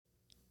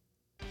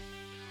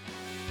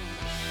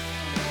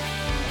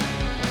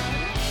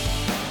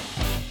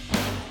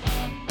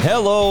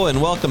Hello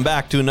and welcome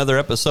back to another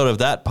episode of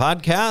That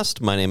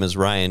Podcast. My name is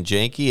Ryan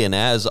Janke, and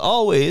as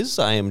always,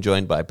 I am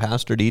joined by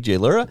Pastor DJ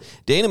Lura,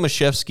 Dana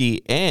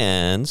Mashevsky,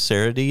 and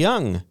Sarah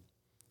DeYoung.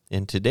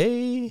 And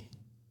today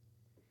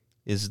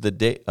is the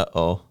day...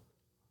 Sorry,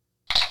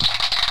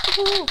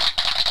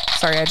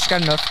 I just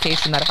got a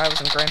notification that if I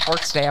was in Grand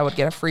Forks today, I would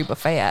get a free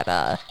buffet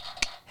at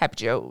Happy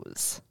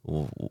Joe's.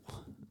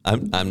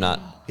 I'm not...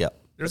 Yeah.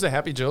 There's a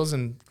Happy Joe's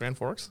in Grand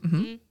Forks?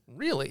 Mm-hmm.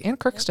 Really? And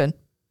Crookston.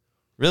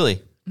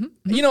 Really?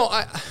 Mm-hmm. You know,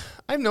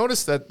 I've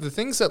noticed that the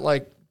things that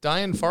like die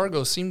in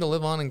Fargo seem to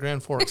live on in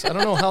Grand Forks. I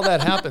don't know how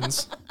that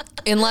happens.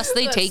 Unless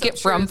they take it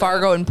from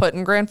Fargo and put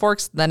in Grand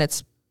Forks, then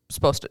it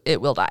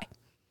will die.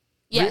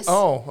 Yes.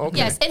 Oh, okay.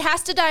 Yes, it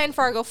has to die in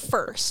Fargo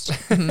first.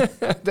 Then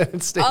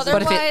it stays.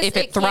 Otherwise, But if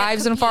it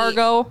thrives in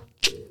Fargo,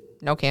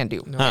 no can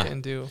do. No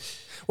can do.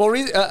 Well,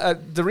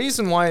 the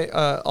reason why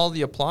all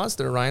the applause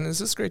there, Ryan, is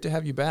it's great to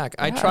have you back.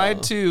 I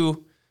tried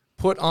to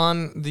put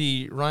on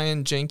the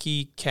Ryan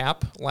Janke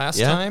cap last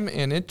time,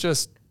 and it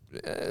just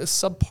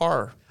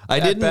subpar. I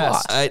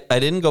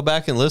didn't go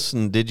back and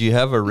listen. Did you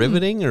have a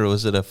riveting, or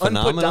was it a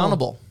phenomenal?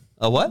 Unputdownable.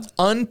 A what?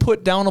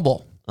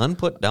 Unputdownable.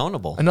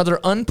 Unputdownable. Another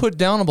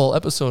unputdownable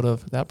episode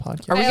of That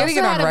Podcast. Are we getting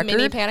it on had record? a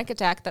mini panic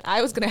attack that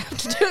I was going to have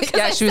to do.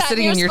 Yeah, she was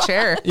sitting in your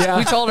chair. Yeah.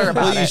 We told her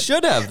about Well, you it.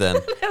 should have then.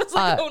 I was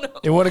like, oh no.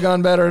 It would have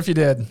gone better if you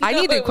did. I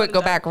need to it quick wouldn't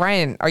go have. back.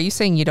 Ryan, are you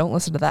saying you don't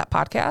listen to that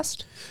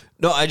podcast?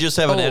 No, I just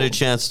haven't had a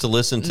chance to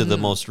listen to the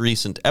most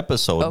recent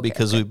episode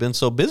because we've been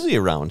so busy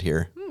around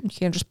here. You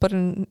can't just put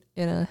in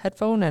a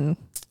headphone and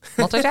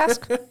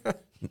multitask?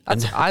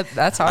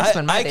 That's how I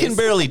spend my I days. can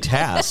barely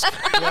task,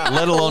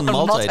 let alone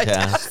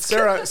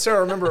multitask. Sarah,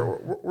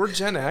 remember, we're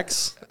Gen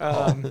X.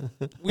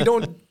 We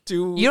don't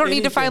do You don't need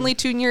to anything. finally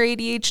tune your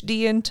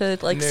ADHD into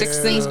like six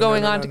No, things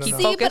going no, on no, to no, keep no.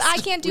 See, focused. but I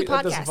can't do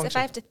That doesn't podcasts if function.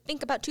 I have to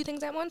think about two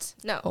things at once.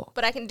 No,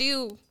 but I can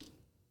do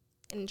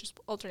and just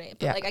alternate.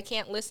 But like I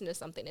can't listen to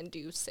something and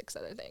do six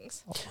other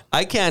things.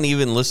 I can't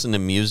even listen to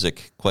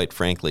music, quite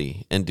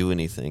frankly, and do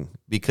anything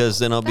because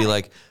then I'll be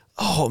like,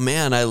 oh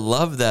man, I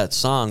love that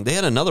song. They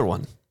had another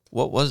one.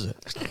 What was it?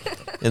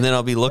 And then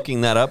I'll be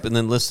looking that up and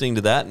then listening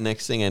to that. And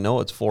next thing I know,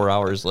 it's 4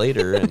 hours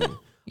later. And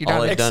You're all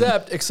done. I've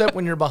done. Except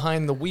when you're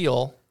behind the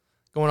wheel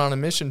going on a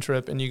mission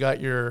trip and you got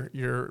your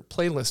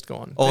playlist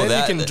going. Oh, then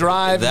that you can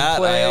drive that and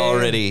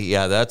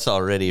play. that's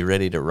already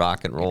ready to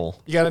rock and roll.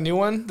 You got a new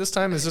one this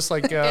time? Is this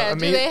like Yeah, do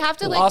they have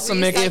to, like,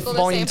 Awesome Mix recycle the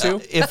Volume same-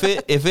 2?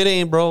 If it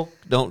ain't broke,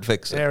 don't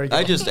fix it. There we go.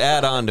 I just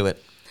add on to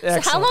it. So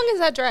how long is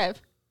that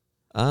drive?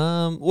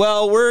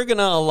 Well, we're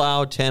gonna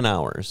allow 10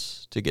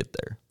 hours to get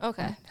there.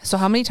 Okay. So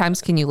how many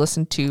times can you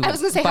listen to I was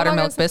gonna say, how long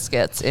Buttermilk is-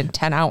 Biscuits in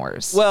 10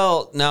 hours?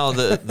 Well, now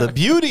the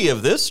beauty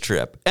of this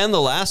trip and the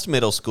last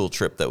middle school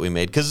trip that we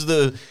made, because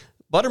the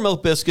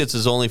Buttermilk Biscuits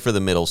is only for the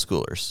middle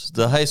schoolers.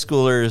 The high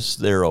schoolers,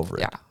 they're over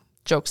it. Yeah.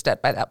 Joke's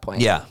dead by that point.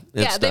 Yeah.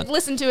 It's They've done.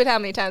 listened to it how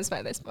many times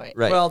by this point?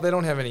 Right. Well, they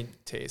don't have any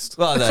taste.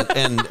 Well, that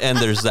and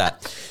there's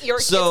that. Your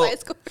So-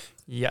 kids' high school.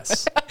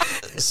 Yes.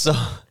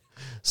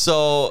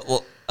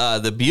 So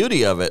the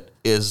beauty of it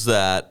is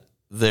that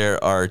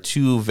there are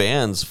 2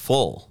 vans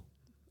full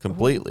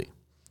completely.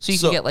 So you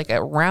can get like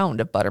a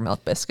round of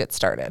Buttermilk Biscuits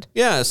started.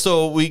 Yeah,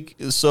 so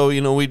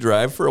we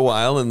drive for a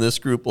while, and this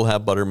group will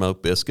have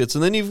Buttermilk Biscuits,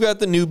 and then you've got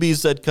the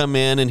newbies that come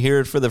in and hear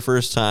it for the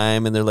first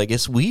time, and they're like,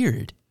 "It's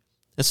weird.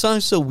 That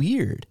song's so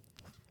weird."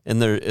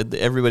 And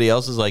everybody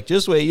else is like,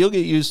 "Just wait, you'll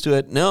get used to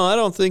it." "No, I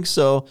don't think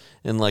so."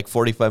 And like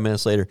 45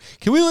 minutes later,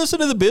 "Can we listen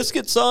to the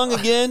Biscuit song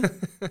again?"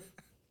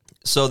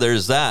 So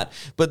there's that.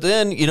 But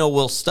then,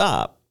 we'll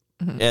stop,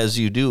 as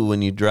you do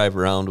when you drive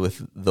around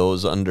with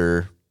those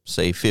under,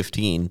 say,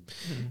 15.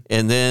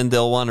 And then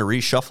they'll want to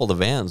reshuffle the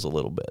vans a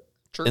little bit.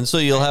 Sure. And so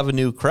you'll have a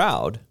new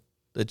crowd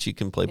that you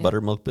can play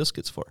Buttermilk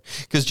Biscuits for.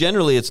 Because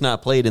generally it's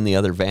not played in the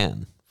other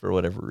van for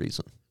whatever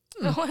reason.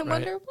 Oh, I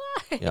wonder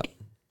why. Yep.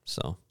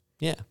 So,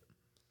 yeah.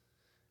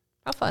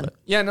 How fun.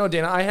 Yeah, no,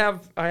 Dana, I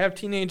have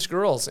teenage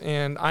girls,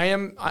 and I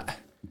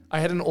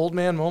had an old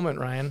man moment,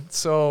 Ryan.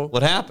 So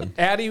What happened?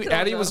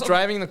 Addie was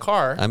driving the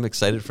car, I'm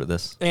excited for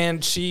this.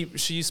 and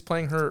she's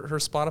playing her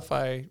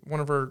Spotify, one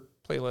of her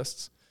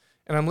playlists,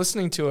 and I'm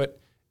listening to it,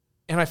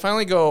 and I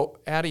finally go,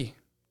 "Addie,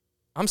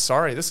 I'm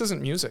sorry, this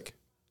isn't music."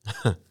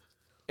 And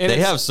They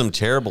it's- have some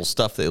terrible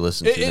stuff they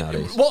listen to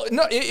nowadays. Well,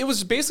 no, it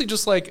was basically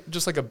just like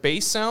a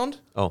bass sound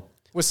Oh,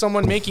 with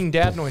someone making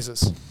dad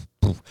noises.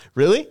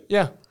 really?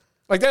 Yeah.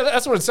 Like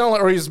that's what it sounded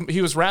like, or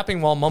he was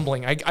rapping while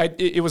mumbling.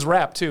 It was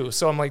rap too.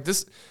 So I'm like,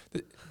 this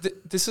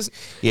is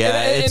Yeah,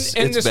 and it's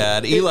this-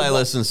 bad. Eli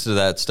listens to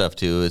that stuff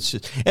too. It's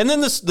just, and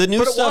then the new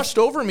But it stuff. washed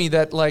over me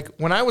that like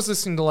when I was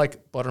listening to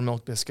like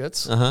Buttermilk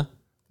Biscuits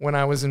when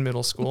I was in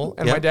middle school,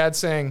 and Yep. my dad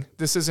saying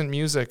this isn't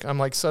music, I'm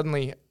like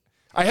suddenly.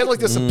 I had like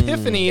this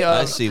epiphany of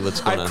I see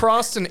what's going I on.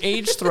 crossed an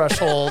age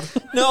threshold.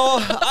 No,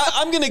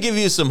 I'm going to give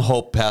you some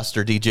hope,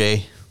 Pastor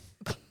DJ.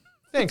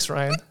 Thanks,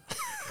 Ryan.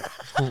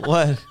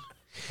 What?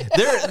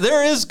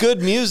 There is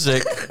good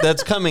music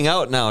that's coming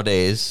out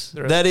nowadays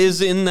that is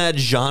in that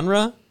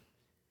genre,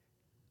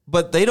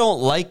 but they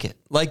don't like it.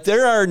 Like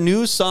there are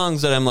new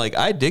songs that I'm like,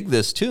 I dig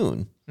this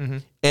tune,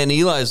 And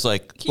Eli's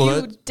like,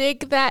 You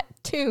dig that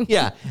tune.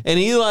 yeah. And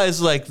Eli's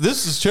like,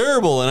 this is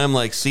terrible. And I'm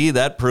like, see,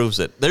 that proves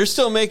it. They're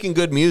still making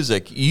good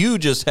music. You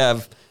just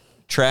have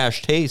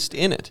trash taste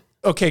in it.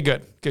 Okay,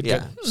 good.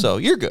 Yeah. So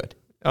you're good.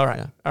 All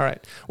right. All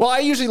right. Well, I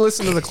usually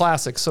listen to the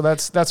classics, so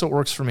that's what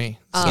works for me.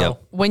 So.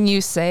 When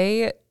you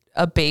say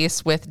a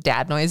bass with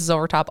dad noises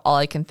over top, all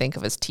I can think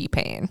of is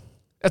T-Pain.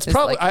 That's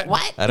probably like,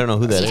 what? I don't know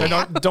who that is.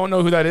 I don't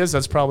know who that is.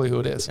 That's probably who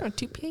it is.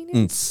 T-Pain?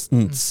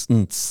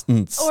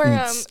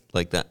 Or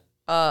Like that.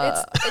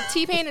 it's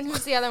T-Pain, and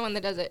who's the other one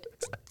that does it?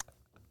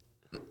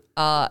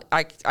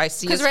 I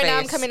see his Because right now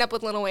I'm face. coming up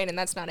with Lil Wayne, and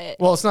that's not it.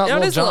 Well, it's not It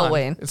Lil is Lil Jon.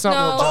 Wayne. It's not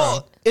No. Lil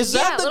Jon. Is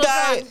that the Lil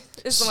guy? Jon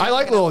is the one I I'm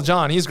like thinking Lil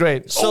Jon. He's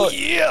great. So,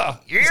 yeah.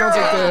 Sounds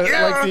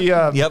like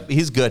the Yep,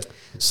 he's good.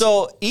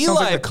 So Eli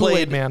like the Kool-Aid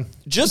played man.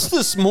 just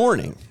this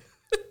morning.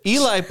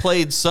 Eli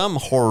played some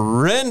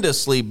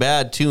horrendously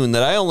bad tune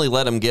that I only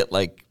let him get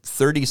like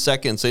 30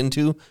 seconds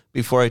into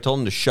before I told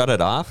him to shut it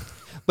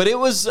off. But it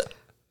was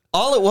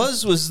all it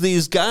was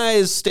these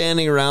guys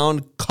standing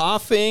around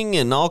coughing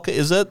and all.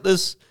 Is that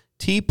this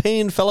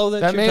T-Pain fellow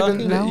that may you're have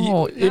talking been,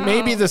 about? It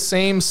may be the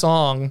same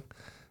song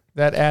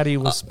that Addie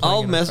was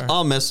playing.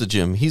 I'll message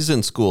him. He's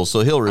in school,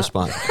 so he'll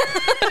respond.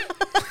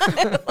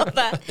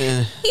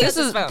 This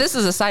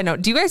is a side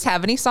note. Do you guys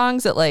have any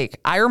songs that, like,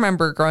 I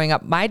remember growing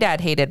up, my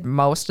dad hated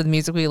most of the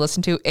music we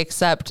listened to,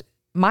 except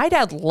my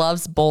dad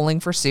loves Bowling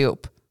for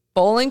Soup.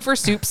 Bowling for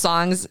Soup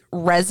songs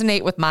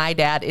resonate with my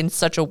dad in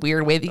such a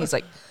weird way that he's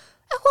like,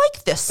 I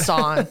like this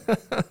song.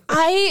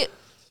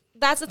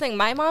 That's the thing.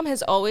 My mom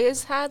has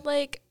always had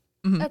like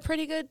a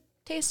pretty good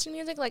taste in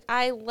music. Like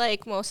I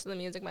like most of the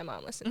music my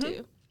mom listened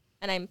to,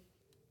 and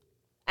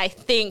I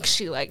think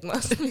she liked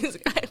most of the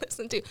music I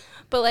listened to.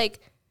 But like,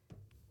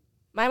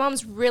 my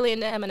mom's really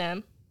into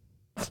Eminem.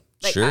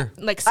 Like, Sure.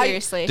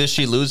 Seriously. Does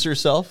she lose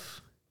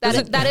herself?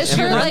 That is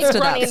her runs like to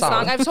that running song.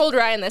 song. I've told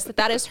Ryan this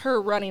that is her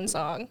running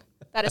song.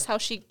 That is how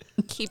she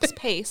keeps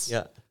pace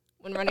Yeah.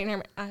 when running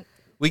her.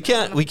 We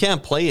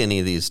can't play any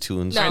of these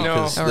tunes No. I know.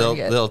 because Oh, they'll we're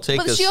good. they'll take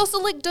But us. she also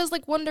like does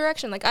like One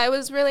Direction. Like I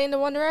was really into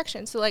One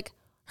Direction, so like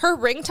her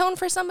ringtone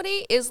for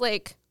somebody is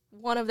like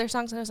one of their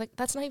songs, and I was like,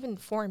 that's not even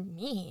for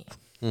me.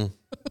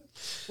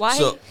 Why?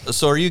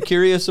 So are you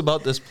curious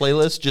about this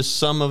playlist? Just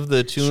some of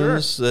the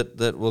tunes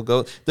that will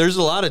go. There's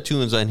a lot of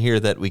tunes on here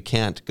that we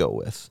can't go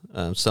with.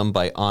 Some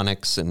by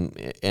Onyx and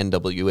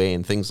NWA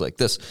and things like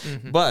this.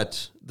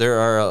 But there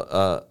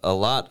are a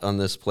lot on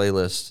this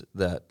playlist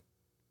that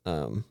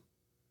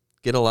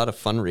get a lot of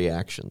fun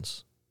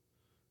reactions.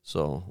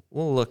 So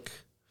we'll look.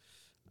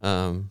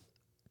 Got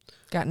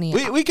any?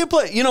 We could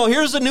play.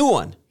 Here's a new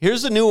one.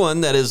 Here's a new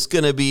one that is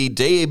going to be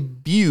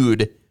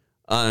debuted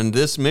on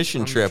this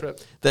mission trip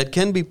that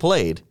can be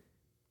played.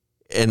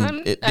 And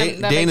that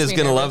Dane makes is me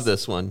going to love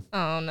nervous. this one.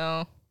 Oh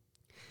no.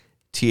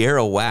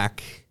 Tierra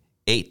Whack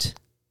 8.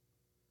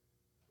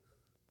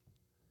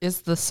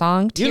 Is the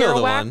song You know the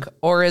Tierra one. Whack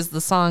or is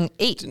the song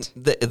 8?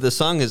 The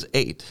song is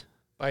 8.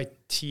 by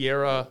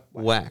Tierra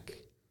Whack.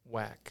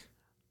 Whack.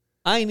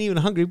 I ain't even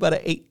hungry, but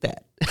I ate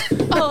that.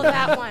 Oh,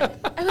 that one.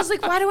 I was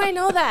like, why do I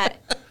know that?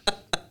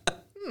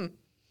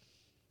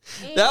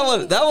 That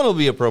one will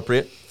be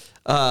appropriate.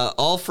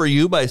 All for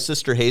You by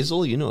Sister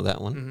Hazel. You know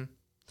that one.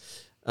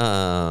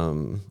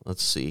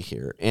 Let's see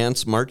here.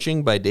 Ants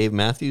Marching by Dave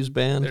Matthews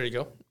Band. There you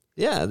go.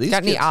 Yeah, these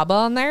Got any kids- ABBA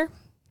on there?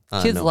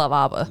 Kids no. love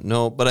ABBA.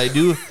 No, but I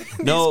do.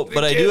 No,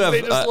 but I do have.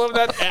 They just love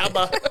that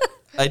ABBA.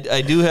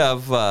 I do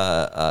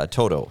have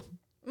Toto.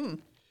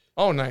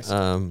 Oh, nice.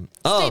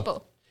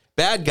 Staple.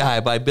 Bad Guy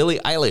by Billie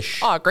Eilish.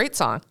 Oh, great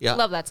song. Yeah.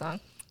 Love that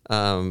song.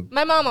 Um,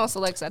 My mom also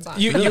likes that song.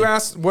 you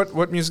asked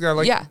what music I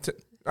like. Yeah.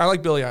 I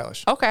like Billie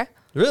Eilish. Okay.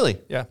 really?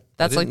 Yeah.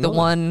 That's like didn't the know that.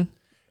 one.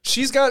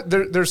 She's got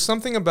there's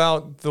something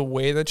about the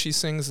way that she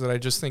sings that I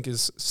just think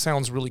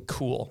sounds really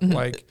cool.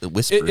 Like The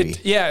whispery.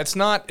 it's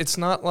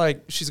not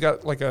like she's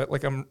got like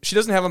a she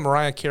doesn't have a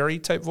Mariah Carey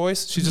type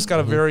voice. She's just got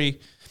a very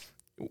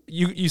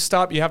you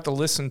stop, you have to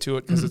listen to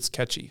it because it's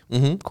catchy.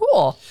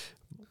 Cool.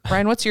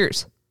 Ryan, what's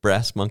yours?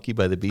 Brass Monkey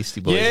by the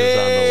Beastie Boys is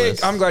on the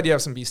list. I'm glad you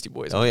have some Beastie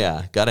Boys. Oh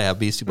yeah, gotta have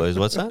Beastie Boys.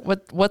 What's that?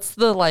 What's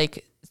the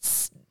like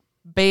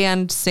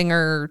band,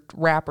 singer,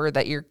 rapper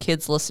that your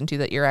kids listen to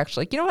that you're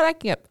actually like, you know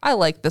what, I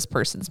like this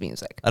person's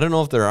music. I don't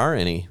know if there are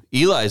any.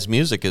 Eli's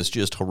music is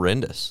just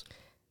horrendous.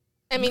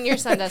 I mean, your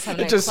son does have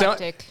an It just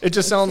eclectic.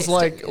 sounds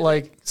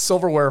like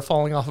silverware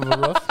falling off of a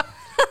roof.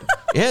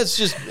 Yeah, it's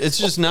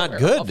just not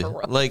good.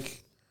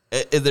 Like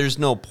there's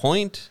no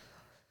point.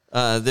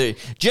 They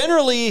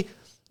generally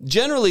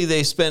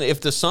they spend, if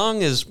the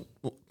song is,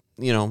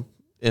 and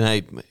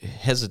I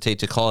hesitate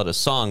to call it a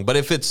song, but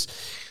if it's,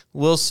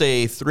 we'll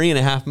say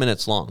 3.5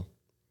 minutes long,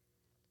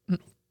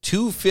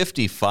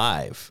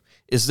 2:55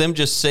 is them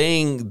just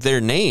saying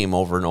their name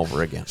over and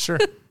over again. Sure.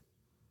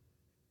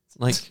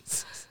 Like,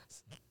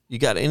 you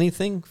got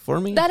anything for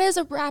me? That is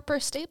a rapper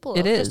staple.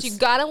 It Just is. you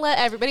gotta let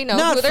everybody know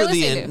Not who they're for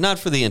listening to. not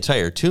for the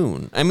entire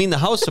tune. I mean, the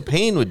House of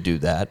Pain would do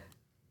that,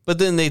 but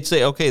then they'd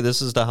say, "Okay,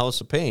 this is the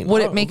House of Pain."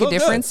 Would Oh, it make well, a good.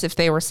 difference if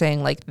they were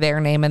saying like their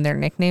name and their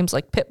nicknames,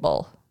 like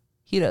Pitbull?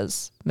 He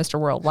does Mr.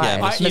 Worldwide.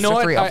 Yeah, Mr. you know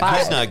what? 305.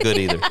 He's not good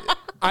either.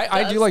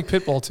 I do like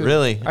Pitbull too.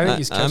 Really? I think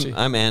he's catchy.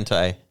 I'm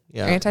anti.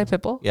 Yeah.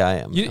 Anti-Pitbull? Yeah, I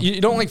am.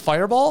 You don't like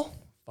Fireball?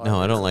 No,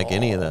 I don't like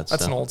any of that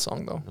That's stuff. an old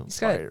song though. He's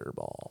got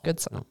Fireball. good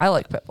song. I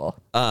like Pitbull.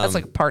 That's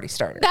like a party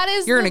starter. That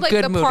is You're in a like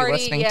good the mood party,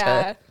 listening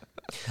yeah. to.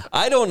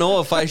 I don't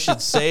know if I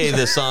should say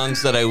the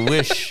songs that I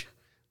wish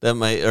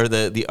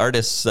that the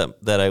artists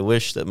that I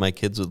wish that my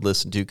kids would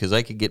listen to, because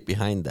I could get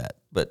behind that,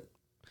 but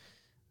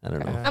I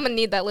don't know. I'm gonna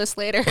need that list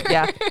later.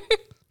 Yeah.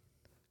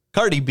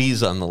 Cardi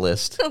B's on the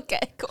list. Okay,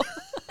 cool.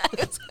 I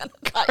was gonna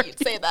thought you'd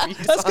say that.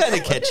 That's kind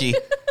of catchy.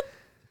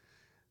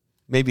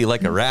 Maybe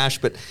like a rash,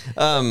 but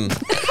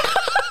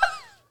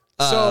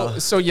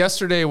So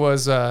yesterday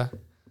was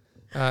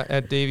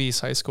at Davies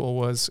High School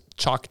was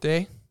Chalk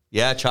Day.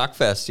 yeah, Chalk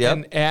Fest. Yeah,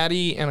 And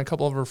Addie and a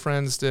couple of her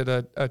friends did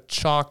a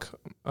chalk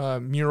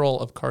mural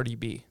of Cardi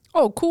B.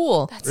 Oh,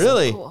 cool. That's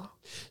Really? So cool.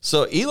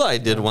 So Eli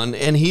did one,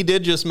 and he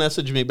did just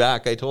message me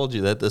back. I told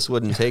you that this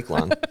wouldn't take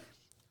long.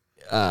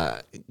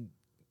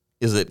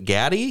 Is it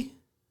Gaddy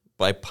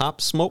by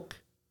Pop Smoke?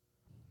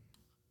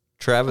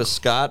 Travis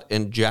Scott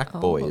and Jack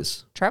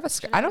Boys. Travis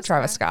Scott. I know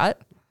Travis Scott.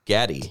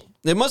 Gaddy.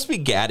 It must be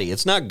Gaddy.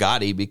 It's not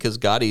Gotti, because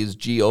Gotti is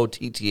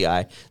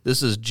Gotti.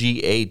 This is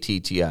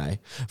Gatti.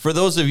 For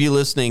those of you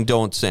listening,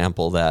 don't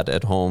sample that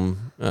at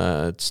home.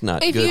 It's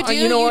not If good. you do,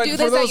 You know you what? do For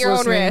this at those your own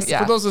listening- risk. Yeah.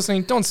 For those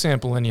listening, don't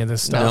sample any of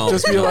this stuff. No.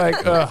 Just be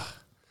like, ugh.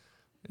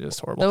 It's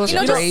horrible. Those You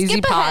know, just crazy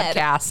skip ahead.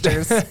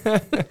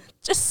 podcasters.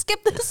 Just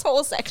skip this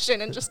whole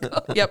section and just go.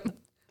 Yep.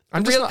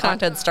 I'm just Real not,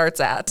 content starts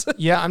at.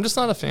 Yeah, I'm just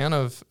not a fan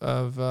of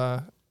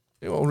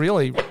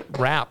really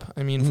rap.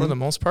 I mean, for the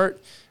most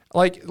part,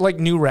 like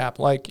new rap.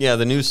 Like Yeah,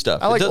 the new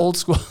stuff. I like It do- old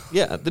school,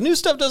 Yeah, the new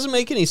stuff doesn't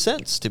make any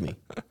sense to me.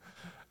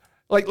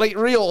 like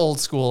real old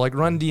school, like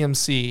Run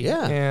DMC.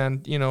 Yeah.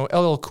 And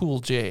LL Cool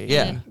J.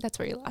 Yeah. And That's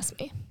where you lost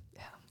me.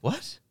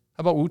 What?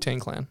 how about Wu-Tang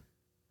Clan?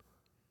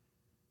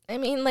 I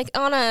mean, like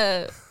on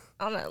a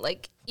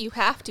like you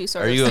have to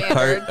sort Are of you a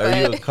standard. card? Are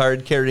you a but-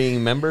 card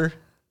carrying member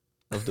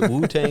of the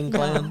Wu-Tang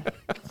Clan?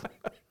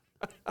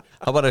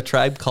 How about a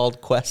tribe called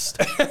Quest?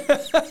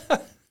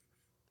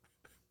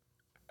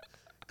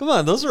 Come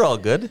on, those are all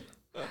good.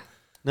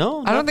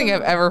 No, I don't think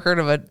I've ever heard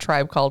of a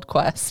tribe called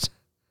Quest.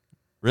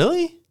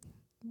 really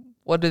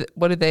What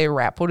did they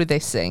rap? What did they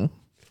sing?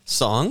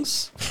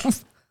 songs.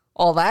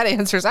 All that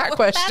answers that That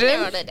question.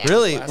 narrowed it down.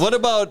 Really, what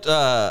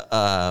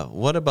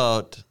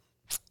about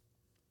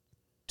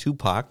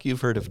Tupac?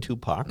 You've heard of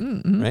Tupac,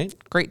 right?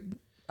 Great.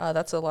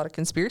 That's a lot of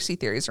conspiracy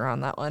theories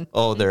around that one.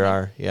 Oh, there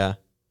are. Yeah.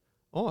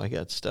 Oh, I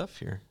got stuff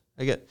here.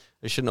 I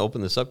shouldn't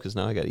open this up because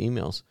now I got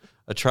emails.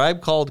 A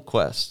Tribe Called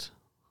Quest.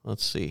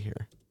 Let's see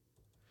here.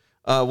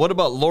 What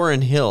about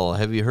Lauryn Hill?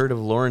 Have you heard of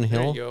Lauryn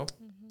Hill? There you go.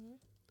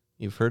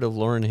 You've heard of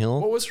Lauryn Hill?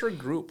 What was her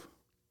group?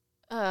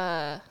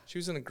 Uh, She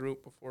was in a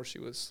group before she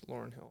was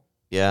Lauryn Hill.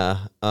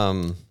 Yeah.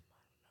 Now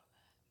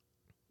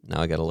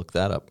I got to look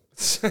that up.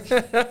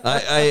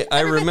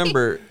 I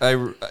remember.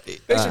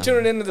 Thanks for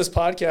tuning into this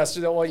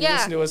podcast. While you Yeah.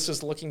 listen to us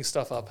just looking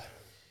stuff up.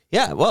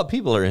 Yeah. Well,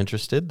 people are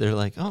interested. They're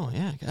like, oh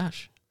yeah,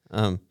 gosh.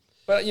 But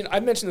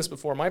I've mentioned this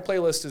before. My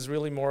playlist is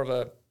really more of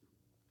a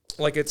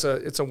it's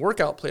a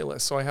workout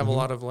playlist. So I have a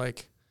lot of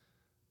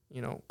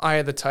Eye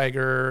of the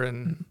Tiger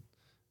and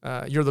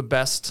You're the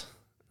Best,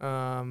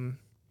 and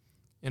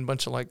a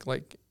bunch of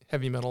like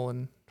heavy metal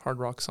and hard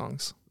rock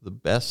songs. The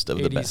best of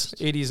the best.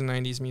 80s and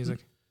 90s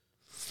music.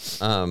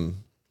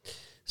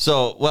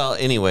 So, well,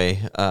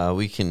 anyway,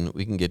 we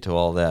can get to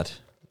all that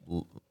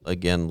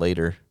again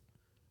later.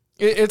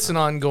 It's an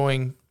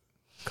ongoing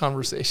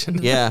conversation.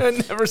 Yeah.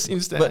 It never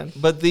seems to end.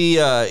 But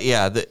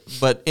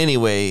but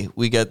anyway,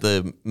 we got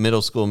the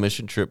middle school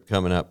mission trip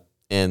coming up,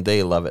 and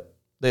they love it.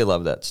 They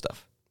love that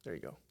stuff. There you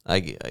go. I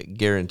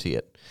guarantee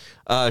it.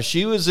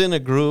 She was in a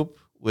group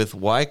with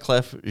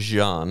Wyclef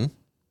Jean.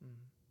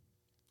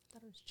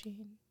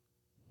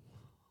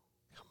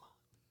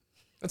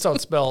 That's how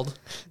it's spelled.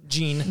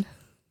 Gene.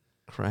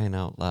 Crying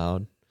out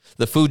loud.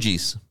 The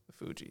Fugees.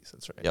 The Fugees.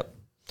 That's right. Yep.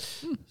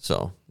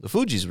 So the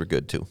Fugees were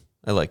good too.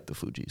 I like the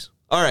Fugees.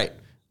 All right,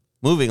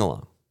 moving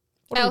along.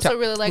 I also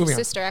really like moving on.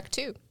 Sister Act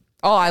 2.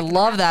 Oh, I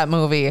love that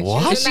movie.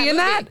 What? Is she in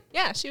that? movie.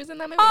 Yeah, she was in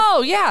that movie.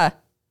 Oh, yeah.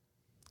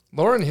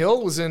 Lauryn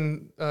Hill was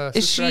in Is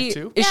Sister she Act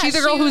 2. is Yeah, she the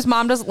girl she- whose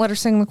mom doesn't let her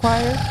sing in the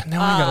choir?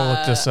 Now I gotta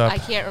look this up. I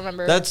can't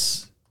remember.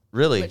 That's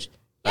really.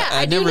 Yeah,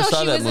 I I do never know saw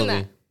she that was in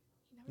movie. that.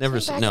 Never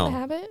Back seen. in the No,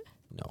 Habit?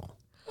 no.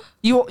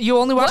 You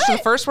only watched the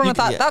What? first one and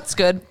thought, yeah. that's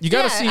good. You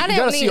gotta Yeah, see. I You didn't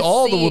gotta need see to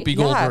all the see- Whoopi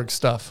Yeah. Goldberg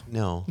stuff.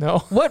 No. No.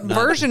 What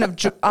version of,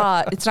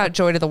 it's not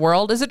Joy to the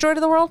World. Is it Joy to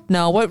the World?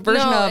 No. What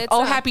version No, of it's Oh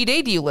not. Happy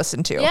Day do you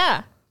listen to?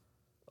 Yeah.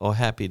 Oh,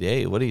 Happy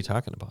Day. What are you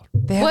talking about?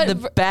 They have What the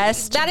ver-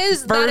 best that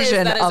is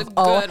version a of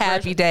Oh good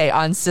Happy version. Day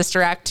on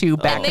Sister Act 2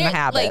 Back in the They're,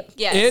 Habit. Like,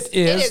 yes, It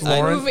is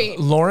moving.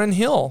 Lauryn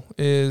Hill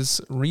is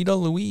Rita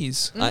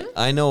Louise.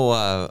 I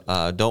know.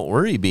 Don't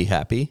worry, be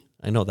happy.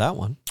 I know that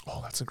one.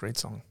 Oh, that's a great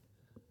song.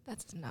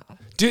 That's no.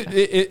 Dude,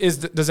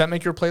 does that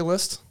make your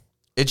playlist?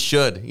 It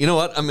should. You know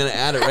what? I'm going to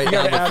add it right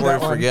now Gotta add before I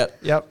that one. forget.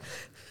 Yep.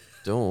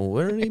 Don't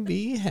worry,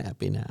 be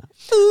happy now.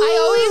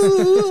 I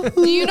always.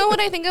 Do you know what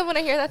I think of when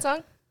I hear that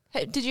song?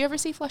 Hey, did you ever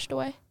see Flushed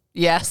Away?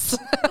 Yes.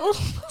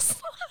 Sucks.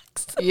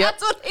 Yep.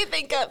 That's what I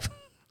think of.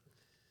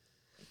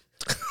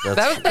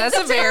 That's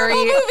a very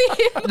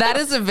movie. that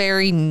is a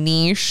very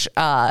niche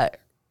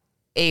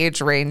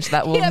age range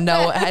that will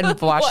know and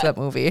watch What? that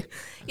movie.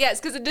 Yes,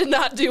 because it did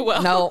not do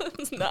well. No.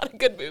 It's not a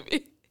good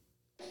movie.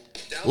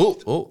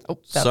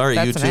 Sorry,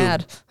 that's YouTube. an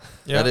ad.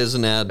 Yeah. That is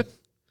an ad.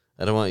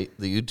 I don't want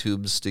the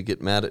YouTubes to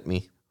get mad at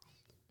me.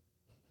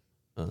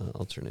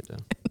 I'll turn it down.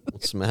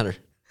 What's the matter?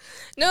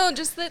 No,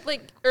 just that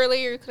like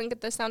earlier you couldn't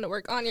get the sound to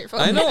work on your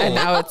phone. I know. And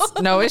now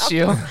it's no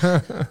issue.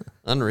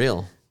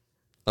 Unreal.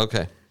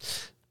 Okay.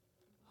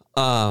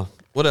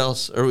 What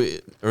else? Are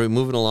we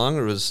moving along,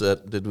 or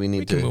did we need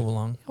We to can move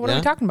along. What are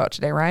we talking about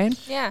today, Ryan?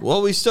 Yeah.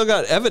 Well, we still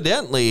got,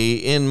 evidently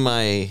in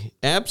my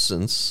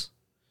absence,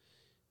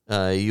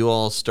 you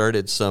all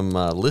started some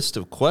list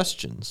of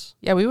questions.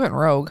 Yeah, we went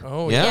rogue.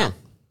 Oh Yeah.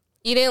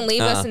 You didn't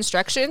leave us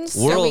instructions,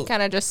 so world- we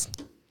kind of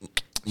just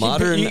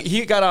Modern.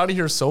 He got out of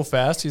here so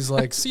fast. He's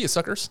like, "See you,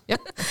 suckers."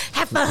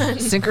 have fun.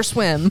 Sink or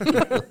swim.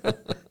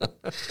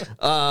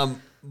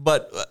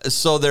 But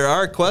so there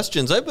are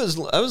questions. I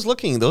was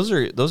looking. Those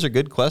are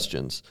good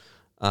questions.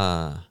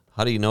 How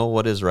do you know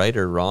what is right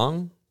or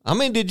wrong? How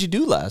many did you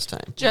do last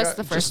time? Just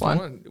the first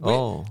one.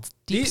 Oh,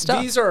 These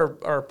stuff. these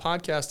are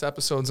podcast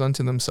episodes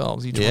unto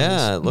themselves. Each one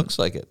yeah, is. it looks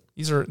like it.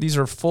 These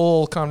are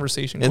full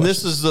conversation. And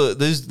questions.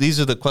 these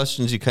are the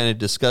questions you kind of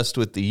discussed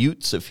with the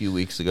Utes a few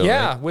weeks ago.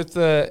 Yeah, right? with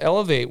the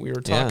Elevate, we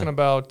were talking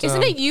about.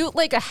 Isn't a ute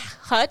like a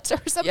hut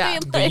or something? Yeah,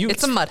 like,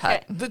 it's a mud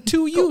hut. the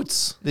two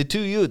Utes? The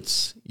two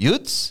Utes.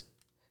 Utes?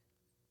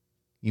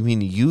 You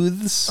mean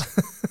youths?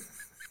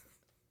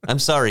 I'm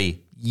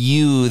sorry,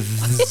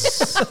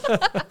 youths.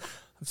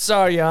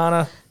 Sorry,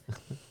 Anna.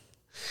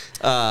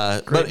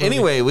 But movie.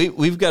 anyway,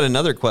 we've got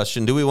another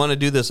question. Do we want to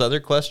do this other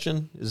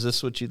question? Is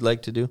this what you'd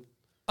like to do?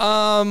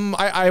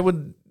 I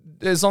would,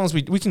 as long as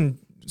we can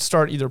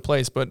start either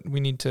place, but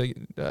we need to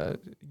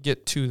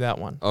get to that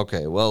one.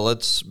 Okay. Well,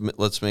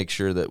 let's make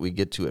sure that we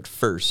get to it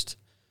first,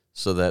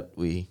 so that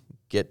we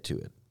get to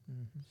it.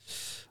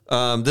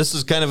 This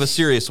is kind of a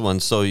serious one,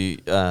 so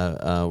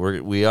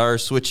we are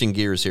switching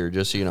gears here,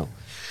 just so you know.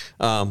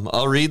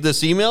 I'll read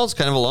this email. It's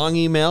kind of a long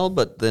email,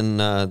 but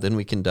then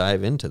we can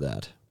dive into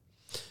that.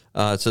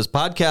 It says,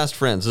 podcast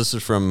friends. This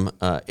is from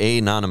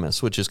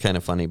Anonymous, which is kind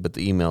of funny, but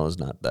the email is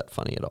not that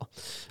funny at all.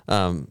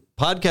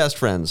 Podcast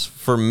friends,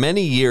 for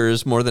many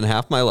years, more than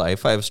half my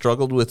life, I have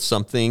struggled with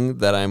something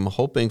that I'm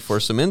hoping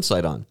for some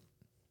insight on.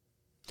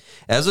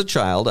 As a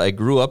child, I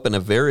grew up in a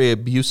very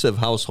abusive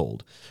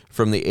household.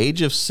 From the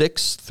age of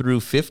 6 through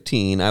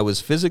 15, I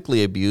was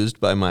physically abused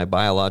by my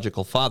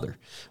biological father.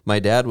 My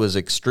dad was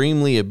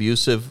extremely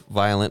abusive,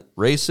 violent,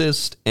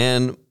 racist,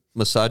 and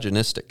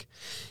misogynistic.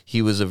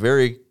 He was a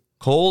very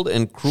cold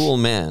and cruel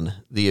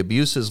man. The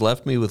abuse has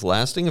left me with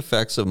lasting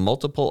effects of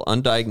multiple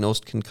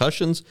undiagnosed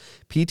concussions,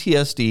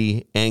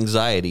 PTSD,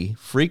 anxiety,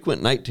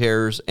 frequent night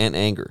terrors, and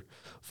anger.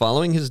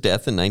 Following his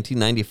death in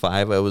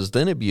 1995, I was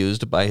then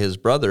abused by his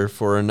brother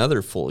for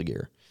another full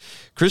year.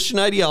 Christian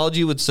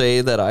ideology would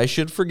say that I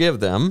should forgive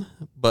them,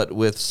 but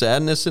with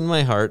sadness in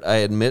my heart, I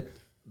admit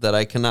that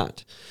I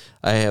cannot.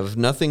 I have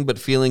nothing but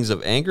feelings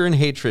of anger and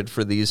hatred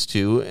for these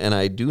two, and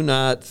I do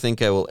not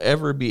think I will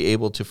ever be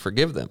able to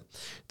forgive them.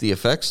 The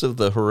effects of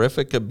the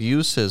horrific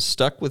abuse has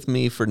stuck with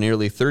me for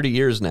nearly 30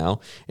 years now,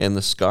 and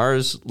the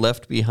scars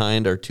left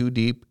behind are too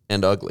deep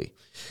and ugly.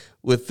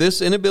 With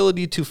this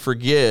inability to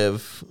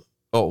forgive...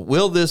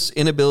 will this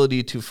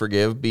inability to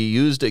forgive be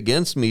used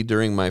against me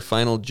during my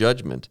final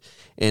judgment?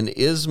 And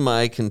is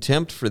my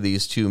contempt for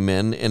these two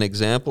men an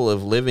example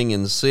of living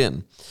in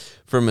sin?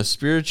 From a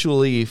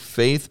spiritually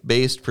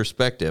faith-based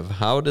perspective,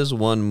 how does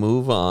one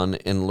move on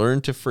and learn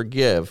to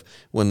forgive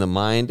when the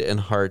mind and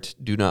heart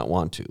do not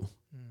want to?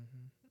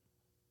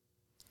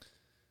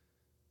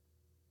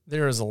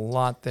 There is a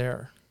lot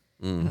there.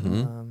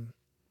 Mm-hmm.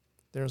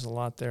 There's a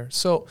lot there.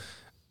 So,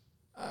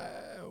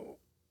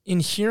 in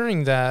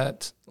hearing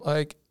that,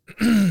 like,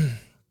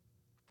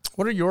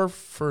 what are your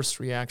first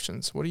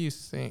reactions? What do you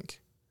think?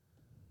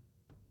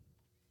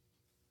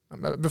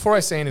 Before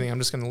I say anything, I'm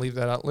just going to leave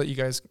that out. Let you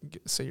guys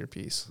say your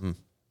piece. Who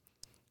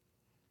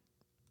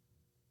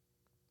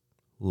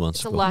wants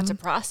It's to a go? lot to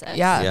process.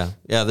 Yeah.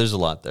 Yeah, there's a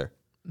lot there.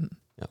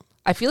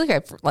 I feel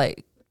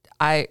like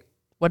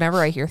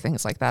whenever I hear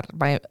things like that,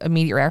 my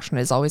immediate reaction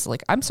is always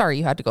like, I'm sorry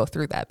you had to go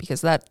through that,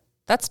 because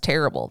that's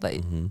terrible that,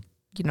 you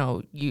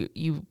know,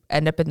 you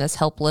end up in this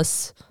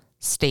helpless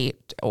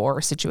state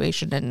or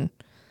situation and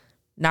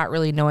not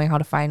really knowing how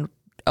to find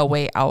a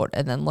way out.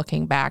 And then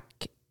looking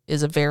back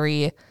is a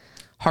very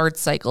hard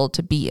cycle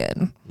to be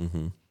in.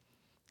 Mm-hmm.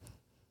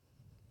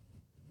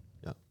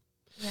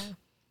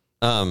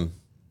 Yeah.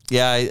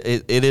 Yeah,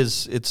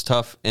 it's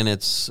tough, and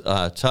it's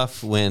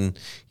tough when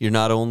you're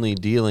not only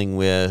dealing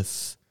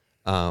with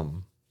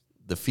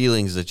the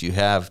feelings that you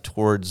have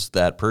towards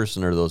that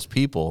person or those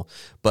people,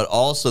 but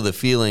also the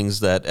feelings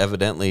that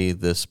evidently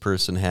this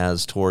person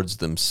has towards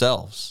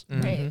themselves.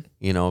 Right.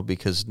 You know,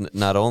 because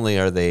not only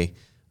are they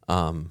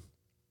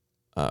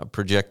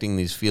projecting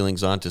these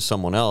feelings onto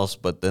someone else,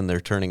 but then they're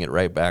turning it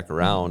right back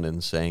around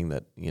and saying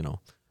that,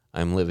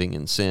 I'm living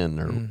in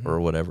sin or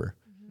whatever.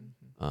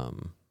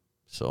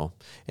 So,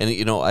 and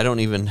I don't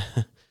even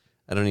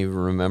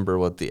remember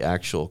what the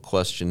actual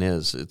question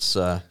is. It's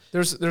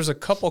there's a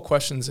couple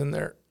questions in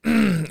there,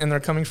 and they're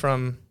coming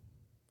from.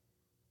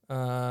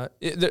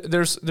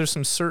 There's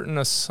some certain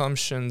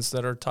assumptions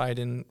that are tied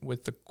in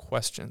with the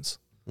questions.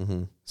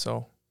 Mm-hmm.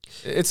 So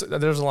there's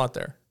a lot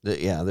there.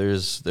 Yeah, there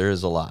is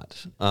a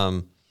lot.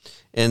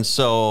 And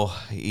so,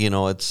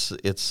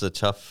 it's a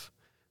tough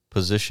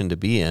position to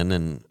be in.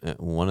 And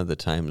one of the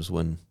times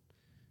when,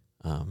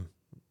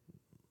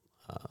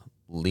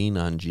 lean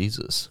on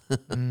Jesus,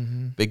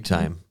 big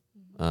time.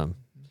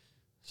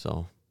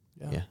 So,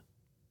 yeah.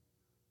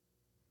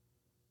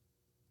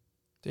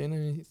 Dana,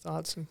 any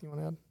thoughts? Anything you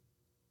want to add?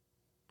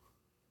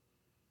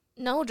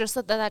 No, just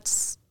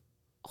that's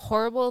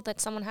horrible that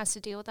someone has to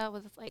deal with that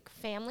with like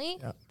family.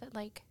 Yeah. That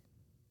like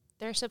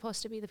they're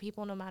supposed to be the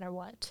people no matter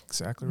what.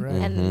 Exactly right.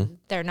 And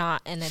they're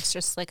not, and it's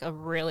just like a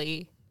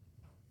really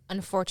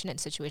unfortunate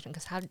situation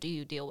because how do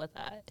you deal with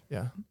that?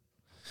 Yeah.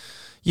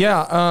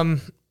 Yeah.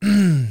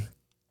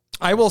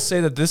 I will say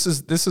that this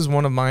is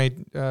one of my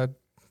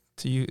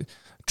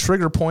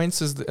trigger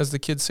points, as the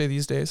kids say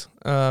these days.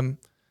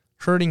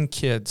 Hurting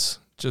kids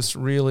just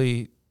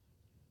really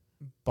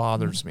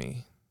bothers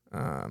me.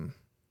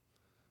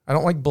 I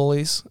don't like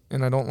bullies,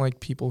 and I don't like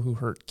people who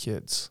hurt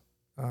kids.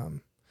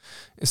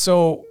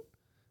 So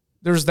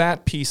there's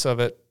that piece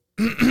of it.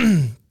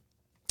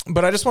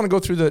 But I just want to go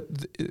through we're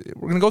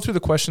going to go through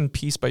the question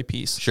piece by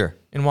piece. Sure.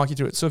 And walk you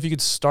through it. So if you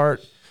could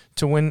start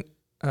to when...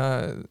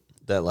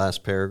 that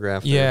last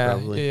paragraph there, yeah,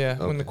 probably? Yeah,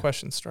 okay. When the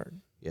questions start.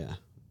 Yeah.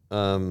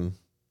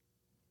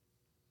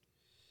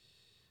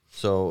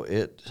 So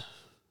it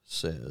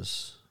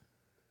says,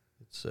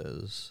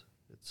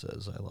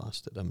 I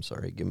lost it. I'm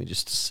sorry. Give me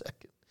just a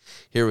second.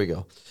 Here we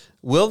go.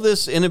 Will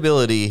this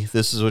inability,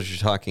 this is what you're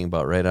talking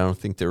about, right? I don't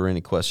think there were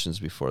any questions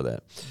before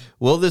that.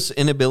 Will this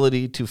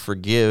inability to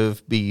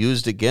forgive be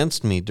used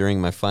against me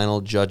during my final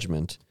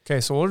judgment?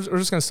 Okay, so we're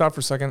just going to stop for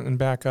a second and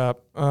back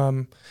up.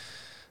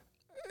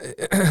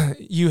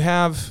 You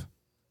have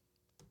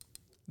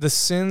the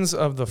sins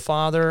of the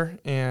father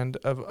and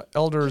of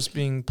elders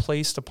being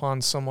placed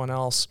upon someone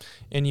else,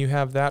 and you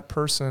have that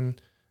person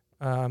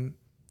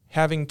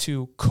having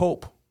to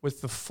cope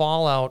with the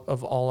fallout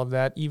of all of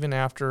that, even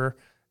after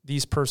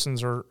these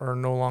persons are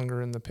no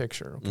longer in the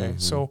picture. Okay, mm-hmm.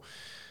 So,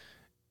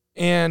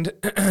 and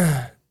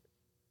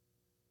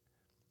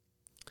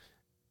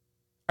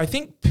I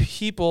think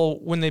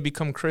people, when they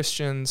become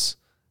Christians,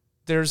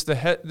 there's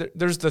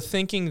the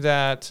thinking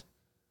that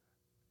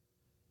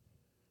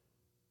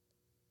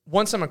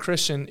once I'm a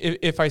Christian,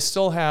 if I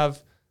still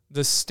have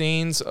the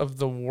stains of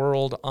the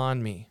world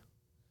on me,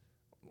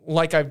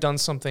 like I've done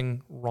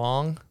something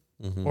wrong,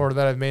 mm-hmm. or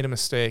that I've made a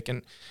mistake.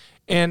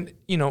 And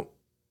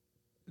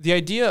the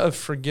idea of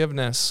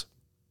forgiveness,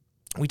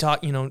 we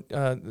talk,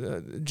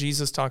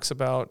 Jesus talks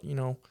about,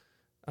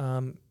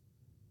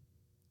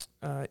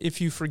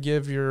 if you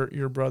forgive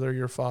your brother,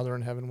 your Father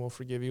in heaven will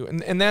forgive you.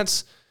 And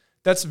that's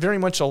very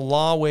much a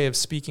law way of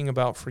speaking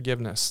about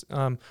forgiveness.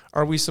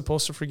 Are we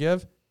supposed to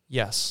forgive?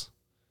 Yes.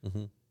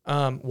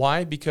 Mm-hmm.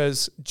 Why?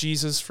 Because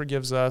Jesus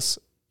forgives us,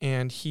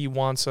 and he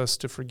wants us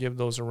to forgive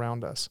those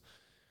around us.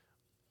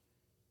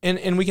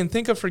 And we can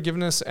think of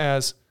forgiveness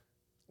as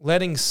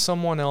letting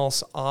someone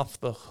else off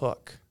the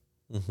hook.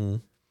 Mm-hmm.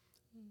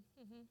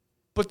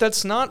 But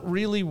that's not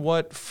really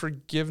what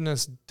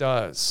forgiveness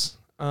does.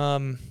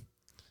 In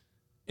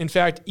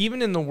fact,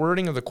 even in the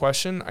wording of the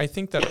question, I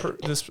think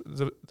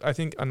that I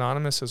think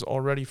Anonymous has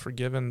already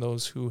forgiven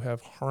those who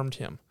have harmed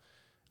him.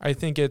 I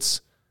think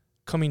it's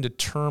coming to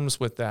terms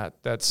with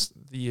that. That's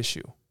the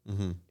issue.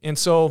 Mm-hmm. And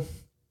so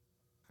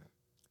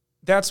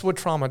that's what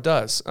trauma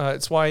does.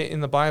 It's why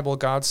in the Bible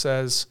God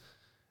says,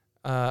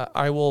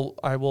 I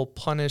will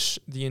punish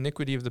the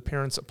iniquity of the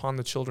parents upon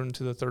the children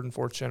to the third and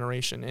fourth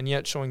generation, and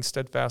yet showing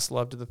steadfast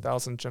love to the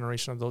 1,000th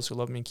generation of those who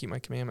love me and keep my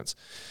commandments.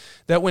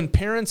 That when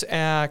parents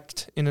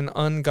act in an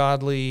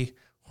ungodly,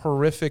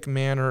 horrific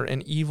manner,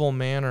 an evil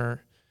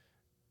manner,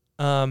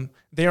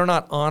 they are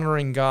not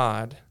honoring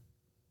God.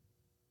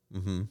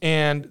 Mm-hmm.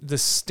 And the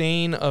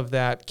stain of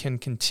that can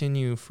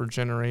continue for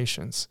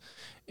generations.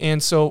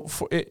 And so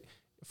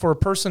for a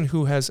person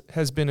who has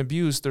been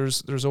abused,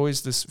 there's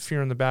always this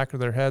fear in the back of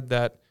their head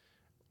that,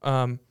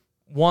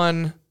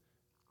 one,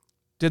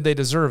 did they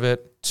deserve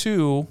it?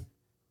 Two,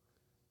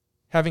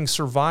 having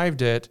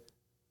survived it,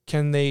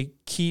 can they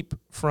keep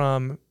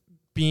from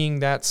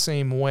being that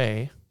same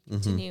way?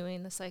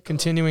 Continuing the cycle.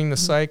 Continuing the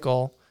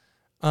cycle.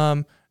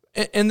 And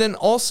then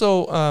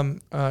also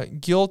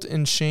guilt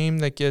and shame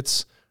that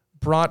gets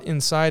brought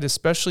inside,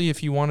 especially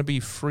if you want to be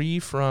free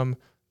from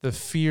the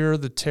fear,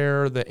 the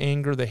terror, the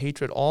anger, the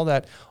hatred, all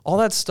that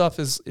stuff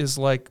is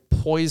like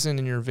poison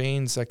in your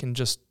veins that can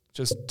just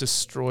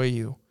destroy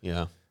you.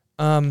 Yeah.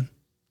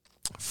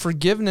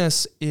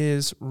 Forgiveness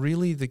is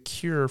really the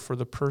cure for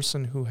the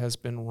person who has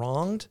been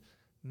wronged,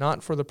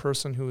 not for the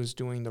person who is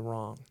doing the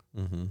wrong.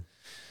 Mm-hmm.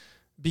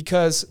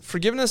 Because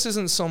forgiveness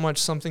isn't so much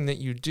something that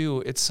you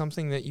do, it's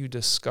something that you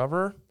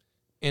discover,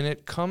 and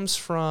it comes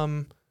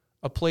from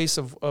a place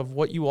of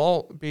what you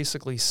all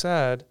basically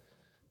said,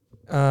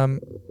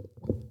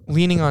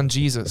 leaning on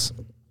Jesus.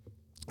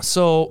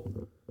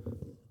 So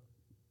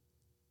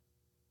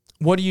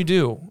what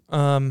do?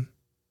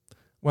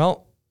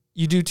 Well,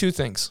 you do two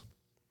things.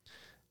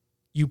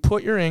 You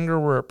put your anger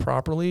where it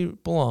properly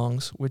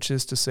belongs, which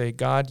is to say,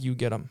 God, you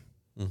get them.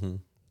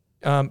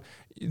 Mm-hmm.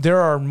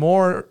 There are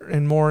more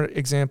and more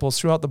examples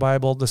throughout the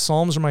Bible. The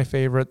Psalms are my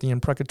favorite, the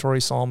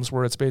imprecatory Psalms,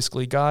 where it's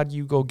basically, God,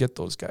 you go get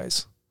those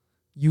guys.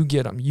 You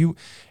get them.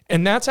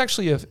 And that's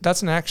actually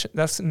that's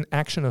an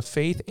action of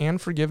faith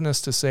and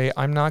forgiveness to say,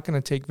 I'm not going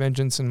to take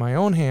vengeance in my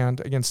own hand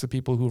against the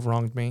people who've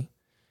wronged me,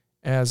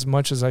 as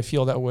much as I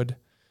feel that would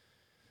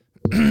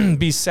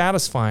be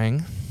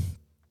satisfying.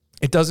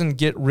 It doesn't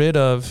get rid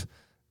of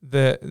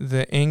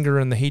the anger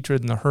and the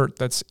hatred and the hurt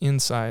that's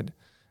inside.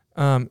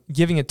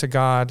 Giving it to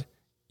God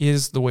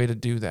is the way to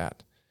do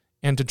that,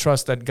 and to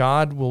trust that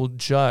God will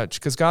judge,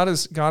 because God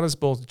is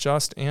both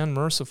just and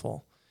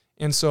merciful.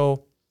 And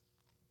so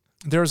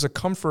there's a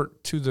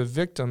comfort to the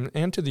victim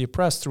and to the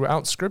oppressed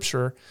throughout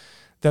Scripture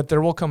that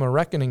there will come a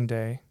reckoning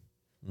day,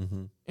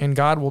 mm-hmm. and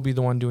God will be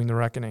the one doing the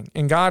reckoning.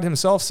 And God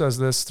himself says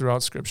this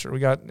throughout Scripture. We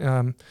got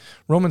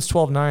Romans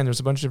 12:9.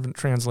 There's a bunch of different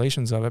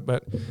translations of it,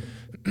 but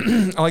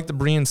I like the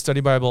Berean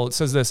Study Bible. It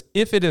says this: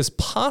 if it is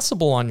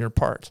possible on your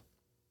part,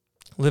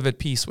 live at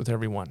peace with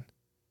everyone.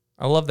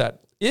 I love that.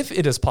 If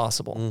it is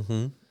possible.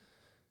 Mm-hmm.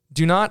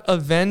 Do not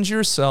avenge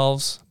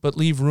yourselves, but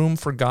leave room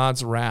for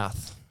God's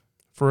wrath.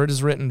 For it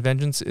is written,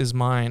 vengeance is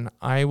mine,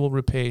 I will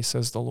repay,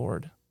 says the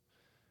Lord.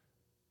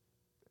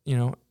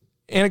 And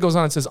it goes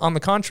on, it says, on the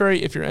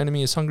contrary, if your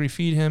enemy is hungry,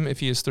 feed him. If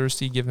he is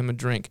thirsty, give him a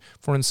drink.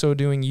 For in so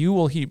doing, you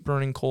will heap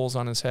burning coals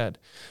on his head.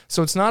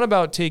 So it's not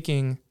about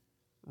taking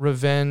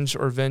revenge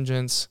or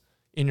vengeance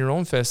in your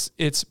own fists.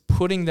 It's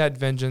putting that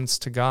vengeance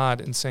to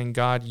God and saying,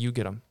 God, you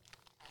get him.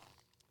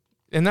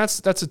 And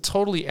that's a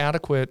totally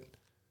adequate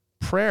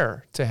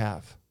prayer to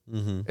have,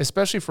 mm-hmm.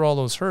 especially for all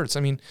those hurts.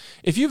 I mean,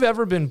 if you've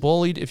ever been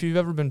bullied, if you've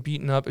ever been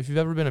beaten up, if you've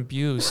ever been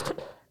abused,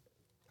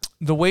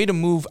 the way to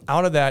move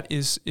out of that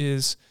is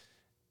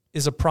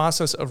a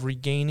process of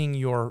regaining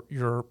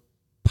your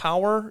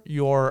power,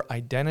 your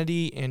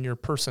identity, and your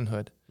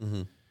personhood.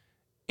 Mm-hmm.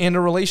 And a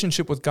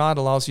relationship with God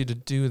allows you to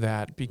do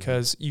that,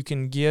 because you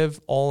can give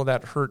all of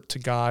that hurt to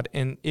God,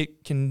 and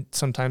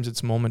sometimes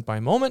it's moment by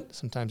moment,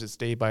 sometimes it's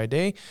day by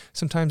day,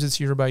 sometimes it's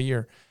year by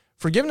year.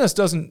 Forgiveness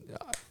doesn't,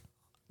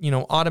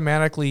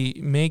 automatically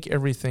make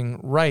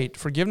everything right.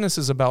 Forgiveness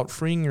is about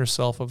freeing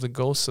yourself of the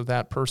ghosts of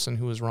that person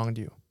who has wronged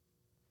you.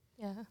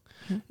 Yeah.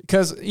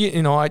 Because,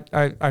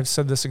 I've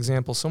said this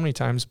example so many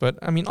times, but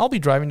I mean, I'll be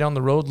driving down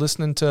the road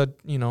listening to,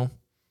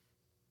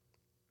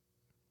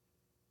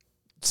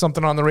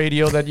 something on the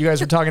radio that you guys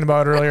were talking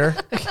about earlier.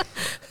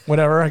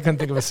 Whatever, I couldn't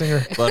think of a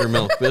singer.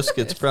 Buttermilk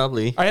Biscuits,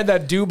 probably. I had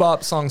that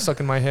doo-bop song stuck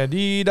in my head.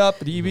 Dee-dop,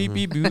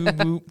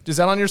 dee-beep-beep-boo-boo. Is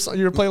that on your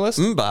playlist?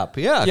 Mbop,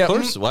 yeah, of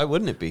course. Why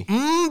wouldn't it be?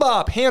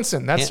 Mbop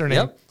Hanson, that's her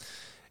name.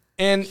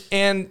 Yep.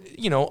 And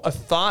a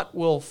thought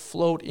will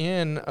float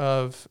in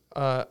of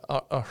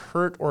a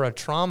hurt or a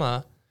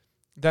trauma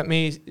that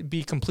may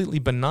be completely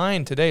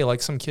benign today.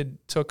 Like some kid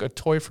took a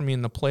toy from me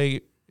in the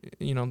play,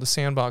 the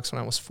sandbox when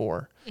I was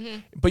 4. Mm-hmm.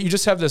 But you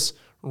just have this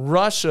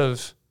rush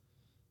of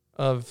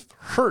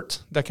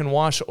hurt that can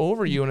wash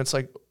over you, and it's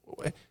like,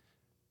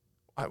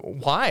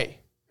 why?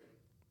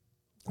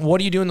 What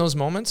do you do in those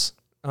moments?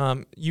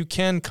 You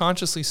can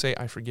consciously say,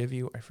 I forgive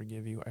you, I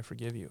forgive you, I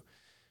forgive you.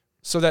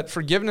 So that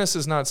forgiveness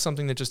is not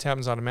something that just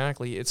happens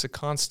automatically. It's a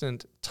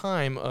constant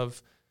time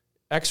of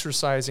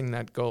exercising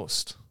that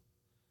ghost.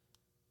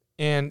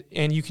 And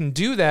you can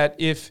do that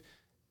if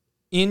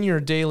in your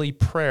daily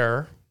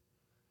prayer,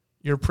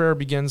 your prayer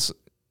begins,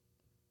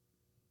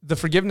 the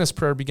forgiveness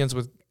prayer begins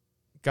with,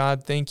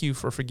 God, thank you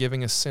for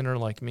forgiving a sinner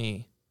like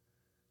me.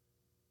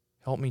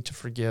 Help me to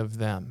forgive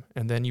them.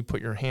 And then you put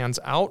your hands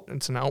out,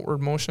 it's an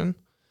outward motion,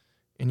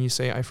 and you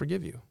say, I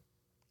forgive you.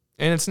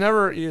 And it's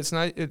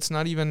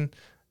not even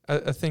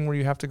a thing where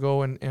you have to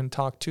go and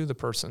talk to the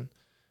person.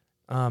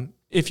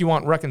 If you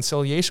want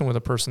reconciliation with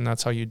a person,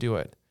 that's how you do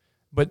it.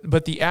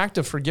 But the act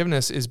of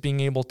forgiveness is being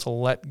able to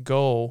let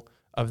go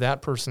of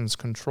that person's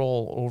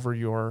control over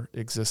your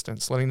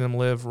existence, letting them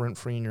live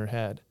rent-free in your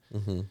head.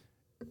 Mm-hmm.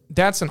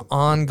 That's an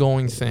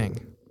ongoing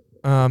thing.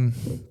 And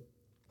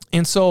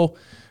so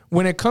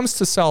when it comes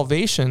to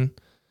salvation,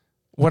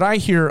 what I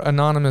hear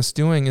Anonymous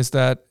doing is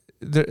that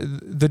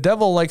the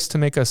devil likes to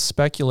make us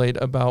speculate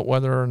about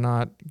whether or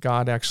not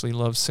God actually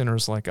loves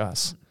sinners like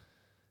us.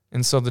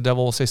 And so the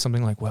devil will say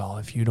something like, well,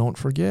 if you don't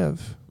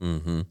forgive,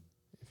 mm-hmm.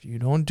 if you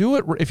don't do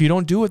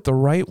it the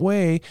right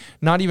way,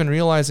 not even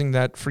realizing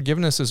that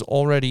forgiveness is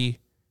already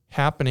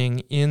happening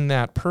in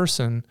that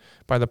person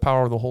by the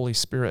power of the Holy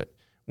Spirit.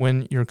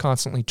 When you're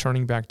constantly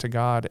turning back to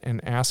God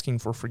and asking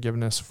for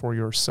forgiveness for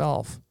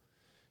yourself,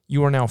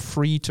 you are now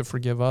free to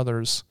forgive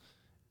others,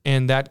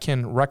 and that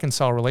can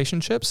reconcile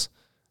relationships,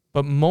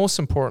 but most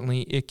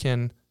importantly, it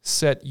can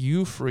set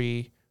you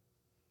free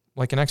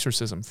like an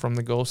exorcism from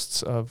the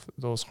ghosts of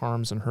those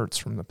harms and hurts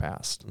from the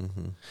past.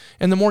 Mm-hmm.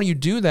 And the more you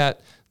do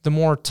that, the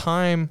more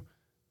time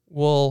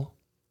will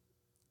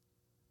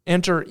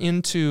enter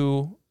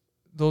into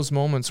those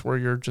moments where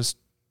you're just,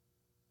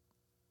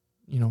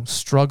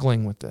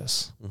 struggling with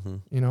this,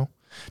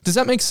 Does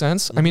that make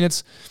sense? I mean,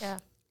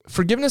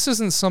 forgiveness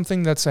isn't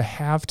something that's a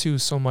have to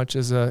so much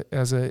as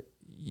a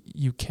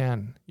you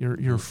can.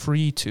 You're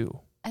free to.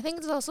 I think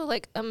it's also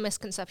like a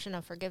misconception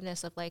of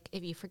forgiveness of like,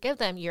 if you forgive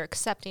them, you're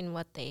accepting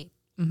what they,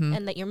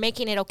 and that you're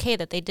making it okay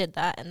that they did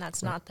that. And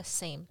that's not the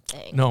same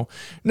thing.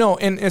 No.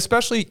 And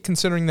especially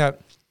considering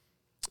that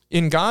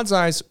in God's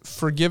eyes,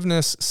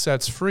 forgiveness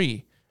sets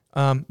free.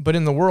 But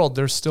in the world,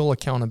 there's still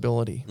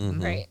accountability.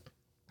 Mm-hmm. Right.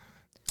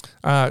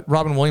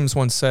 Robin Williams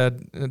once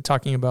said,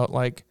 talking about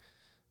like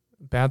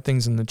bad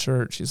things in the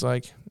church, he's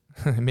like,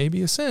 it may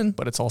be a sin,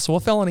 but it's also a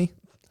felony.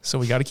 So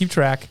we got to keep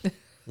track.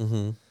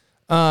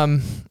 Mm-hmm.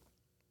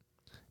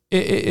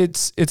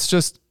 It's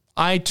just,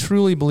 I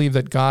truly believe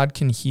that God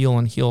can heal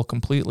and heal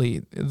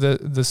completely.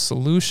 The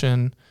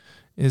solution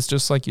is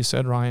just like you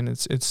said, Ryan,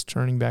 it's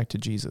turning back to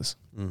Jesus.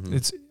 Mm-hmm.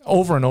 It's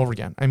over and over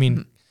again. I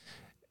mean,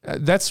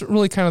 that's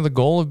really kind of the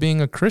goal of being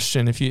a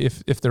Christian.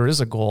 If there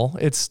is a goal,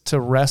 it's to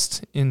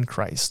rest in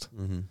Christ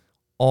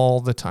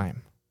all the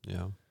time.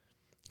 Yeah.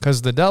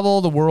 Because the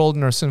devil, the world,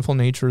 and our sinful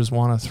natures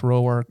want to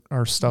throw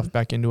our stuff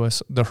back into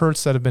us, the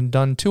hurts that have been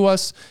done to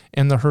us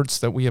and the hurts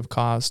that we have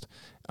caused,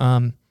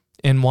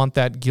 and want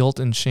that guilt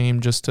and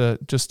shame just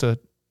to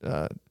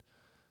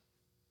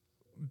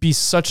be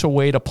such a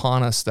weight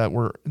upon us that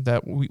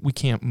we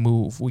can't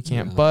move, we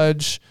can't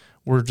budge,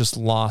 we're just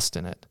lost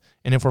in it.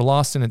 And if we're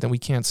lost in it, then we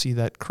can't see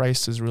that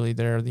Christ is really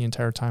there the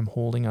entire time,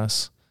 holding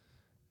us,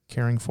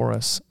 caring for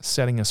us,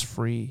 setting us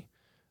free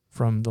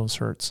from those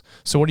hurts.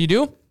 So what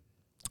do?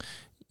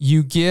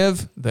 You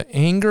give the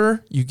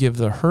anger, you give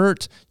the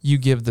hurt, you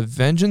give the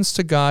vengeance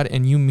to God,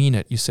 and you mean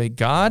it. You say,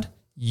 God,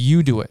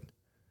 you do it.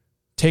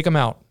 Take them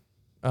out.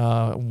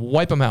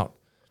 Wipe them out.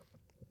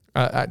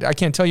 I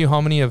can't tell you how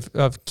many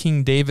of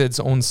King David's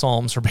own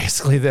Psalms are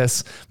basically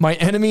this. My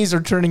enemies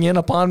are turning in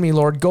upon me,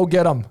 Lord. Go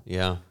get them.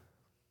 Yeah.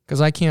 Because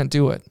I can't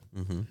do it.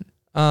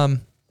 Mm-hmm.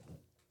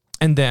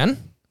 And then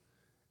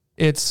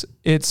it's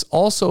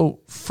also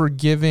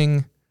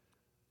forgiving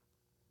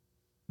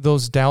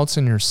those doubts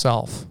in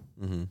yourself.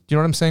 Mm-hmm. Do you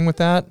know what I'm saying with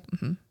that?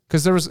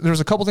 Because there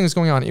was a couple things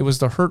going on. It was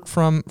the hurt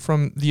from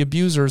the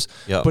abusers,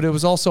 but it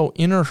was also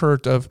inner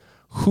hurt of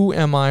who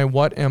am I?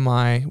 What am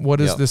I? What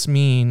does this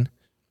mean?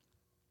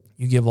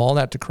 You give all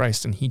that to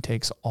Christ, and He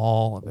takes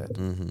all of it.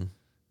 Mm-hmm.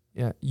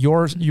 Yeah,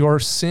 your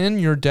sin,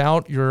 your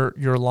doubt,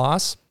 your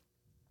loss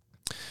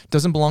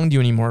doesn't belong to you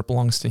anymore. It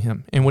belongs to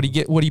Him. And what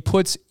He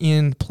puts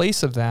in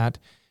place of that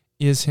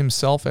is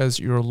Himself as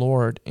your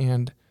Lord,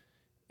 and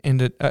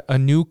a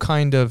new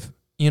kind of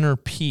inner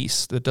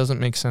peace that doesn't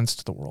make sense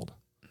to the world.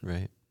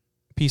 Right.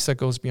 Peace that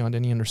goes beyond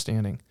any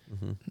understanding.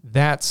 Mm-hmm.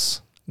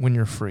 That's when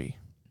you're free.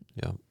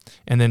 Yeah.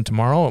 And then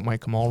tomorrow it might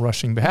come all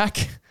rushing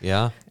back.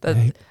 Yeah.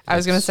 I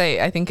was going to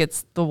say, I think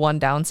it's the one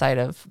downside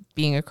of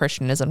being a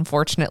Christian is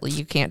unfortunately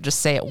you can't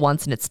just say it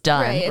once and it's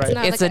done. Right. It's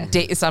not It's like a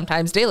day,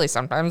 sometimes daily,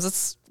 sometimes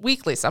it's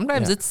weekly,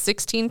 sometimes it's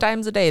 16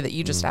 times a day that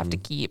you just have to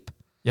keep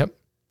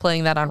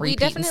playing that on we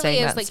repeat and definitely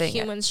saying as that like and saying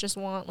humans just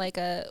want like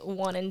a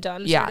one and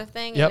done Yeah. sort of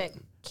thing, Yep. and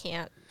it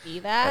can't be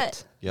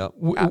that. Yep.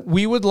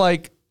 We would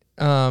like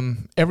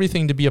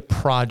everything to be a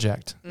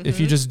project.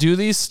 If you just do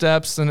these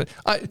steps, then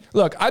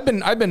I've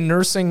been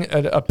nursing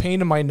a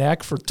pain in my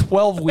neck for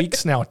 12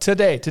 weeks now.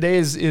 Today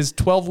is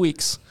 12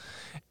 weeks.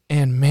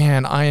 And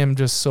man, I am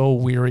just so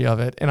weary of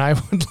it. And I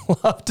would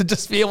love to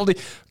just be able to,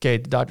 okay,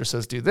 the doctor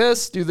says, do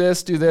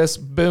this,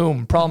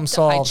 boom, problem I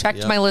solved.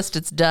 checked my list,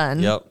 it's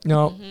done. Yep.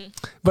 No,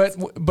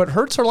 but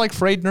hurts are like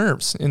frayed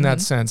nerves in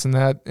that sense. In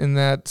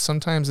that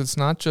sometimes it's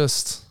not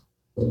just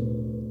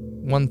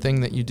one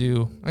thing that you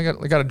do. I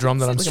got a drum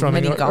that I'm like a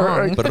strumming. mini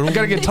gong. I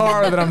got a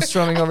guitar that I'm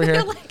strumming over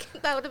here. Like,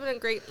 that would have been a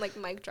great like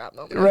mic drop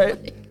moment.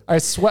 Right. I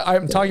sweat.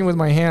 I'm talking with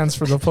my hands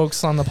for the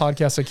folks on the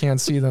podcast. I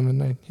can't see them,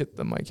 and I hit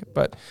the mic.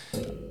 But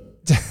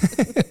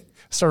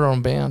start our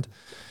own band.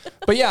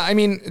 But yeah, I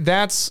mean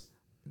that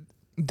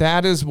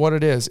is what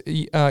it is.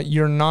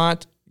 You're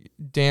not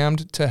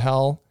damned to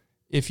hell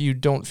if you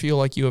don't feel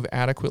like you have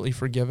adequately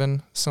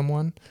forgiven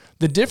someone.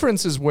 The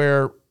difference is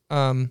where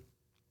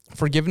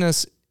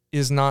forgiveness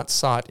is not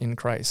sought in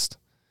Christ.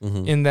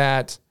 In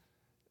that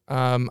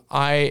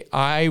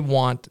I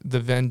want the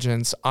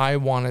vengeance. I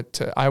want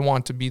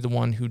to be the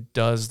one who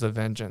does the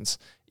vengeance.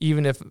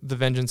 Even if the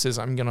vengeance is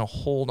I'm going to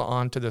hold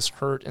on to this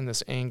hurt and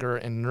this anger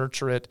and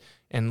nurture it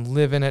and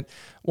live in it.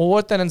 Well,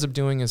 what that ends up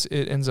doing is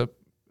it ends up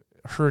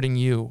hurting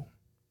you.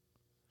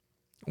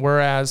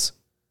 Whereas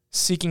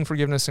seeking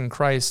forgiveness in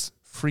Christ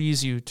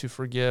frees you to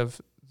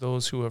forgive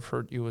those who have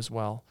hurt you as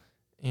well.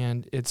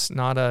 And it's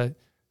not a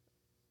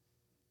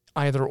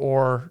either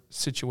or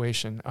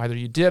situation. Either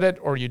you did it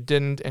or you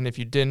didn't, and if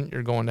you didn't,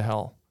 you're going to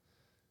hell.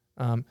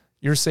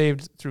 You're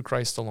saved through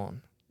Christ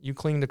alone. You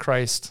cling to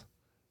Christ.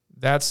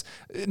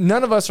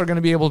 None of us are going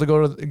to be able to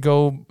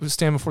go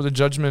stand before the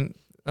judgment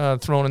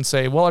throne and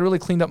say, well, I really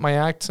cleaned up my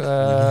act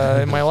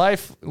in my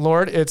life,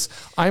 Lord. It's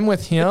I'm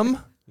with him.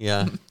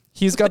 Yeah.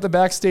 He's got the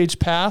backstage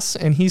pass,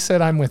 and he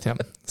said I'm with him.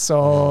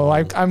 So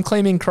I'm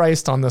claiming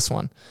Christ on this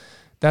one.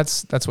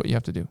 That's what you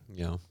have to do.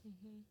 Yeah.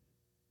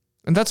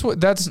 And I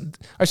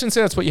shouldn't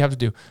say that's what you have to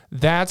do.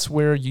 That's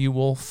where you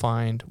will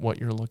find what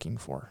you're looking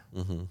for.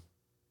 Mm-hmm.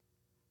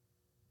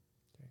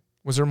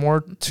 Was there more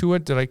to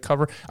it? Did I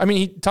cover? I mean,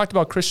 he talked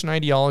about Christian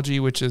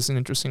ideology, which is an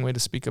interesting way to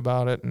speak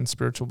about it, and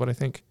spiritual, but I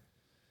think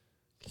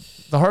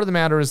the heart of the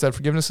matter is that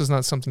forgiveness is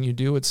not something you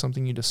do, it's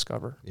something you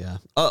discover. Yeah.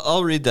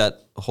 I'll read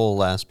that whole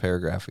last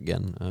paragraph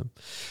again.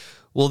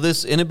 Will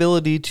this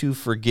inability to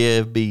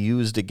forgive be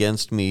used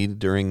against me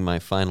during my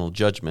final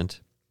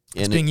judgment?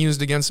 It's being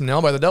used against him now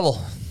by the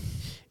devil.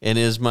 And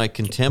is my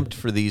contempt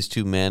for these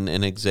two men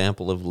an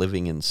example of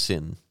living in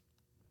sin?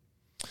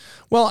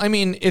 Well, I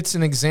mean, it's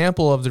an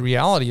example of the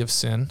reality of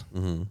sin.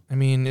 Mm-hmm. I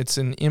mean, it's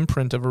an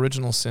imprint of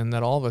original sin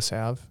that all of us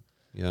have.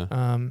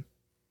 Yeah.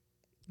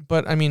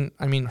 But I mean,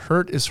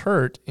 hurt is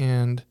hurt,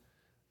 and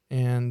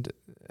you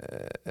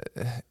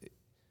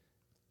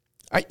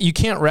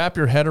can't wrap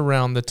your head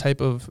around the type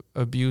of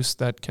abuse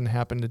that can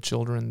happen to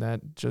children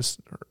that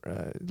just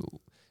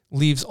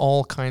leaves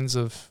all kinds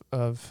of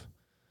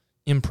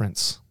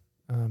imprints.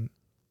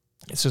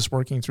 It's just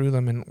working through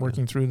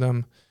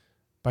them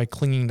by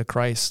clinging to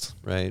Christ.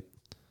 Right.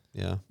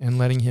 Yeah. And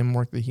letting him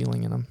work the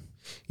healing in them.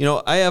 You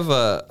know, I have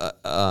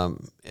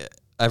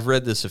I've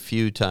read this a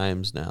few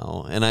times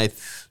now, and I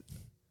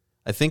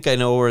think I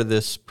know where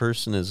this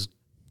person is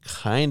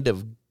kind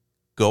of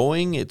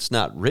going. It's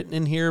not written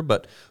in here,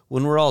 but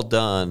when we're all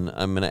done,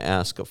 I'm going to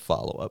ask a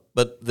follow-up.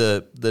 But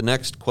the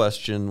next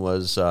question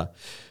was,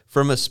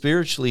 from a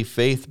spiritually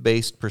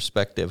faith-based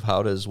perspective,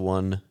 how does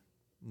one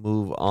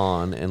move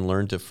on and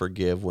learn to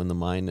forgive when the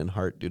mind and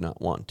heart do not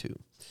want to?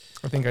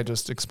 I think I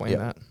just explained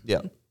that.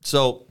 Yeah.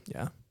 So,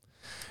 yeah.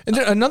 And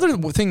another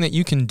thing that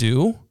you can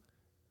do,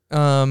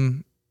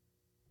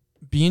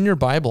 be in your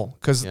Bible,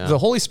 because the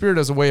Holy Spirit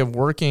has a way of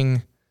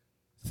working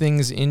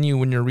things in you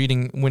when you're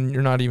reading, when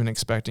you're not even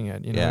expecting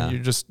it. You know,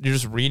 you're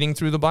just reading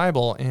through the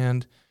Bible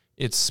and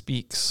it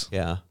speaks.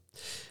 Yeah.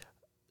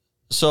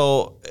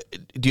 So,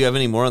 do you have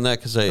any more on that?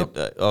 Because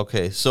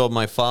okay. So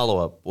my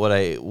follow-up, what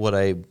I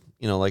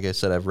like I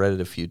said, I've read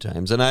it a few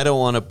times, and I don't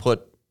want to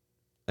put.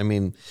 I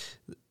mean,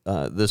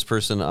 this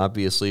person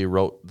obviously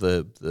wrote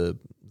the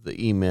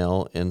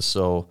email, and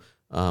so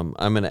I'm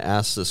going to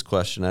ask this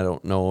question. I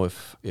don't know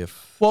if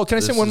well, can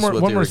I say one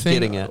more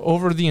thing at.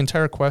 Over the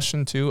entire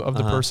question too of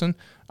the person?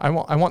 I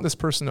want this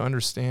person to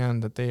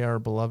understand that they are a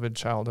beloved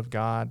child of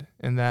God,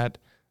 and that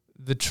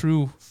the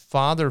true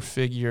father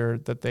figure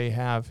that they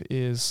have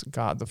is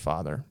God the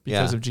Father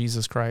because of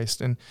Jesus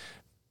Christ. And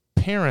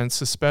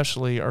parents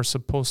especially are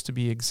supposed to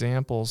be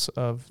examples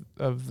of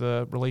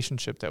the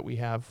relationship that we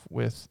have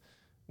with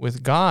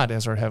God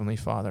as our Heavenly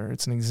Father.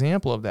 It's an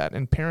example of that.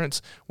 And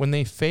parents, when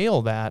they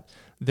fail that,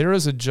 there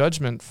is a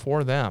judgment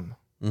for them.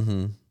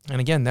 Mm-hmm. And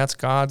again, that's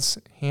God's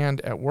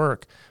hand at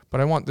work.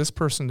 But I want this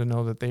person to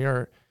know that they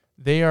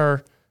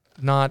are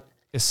not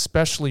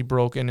especially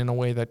broken in a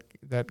way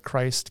that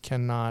Christ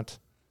cannot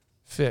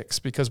fix.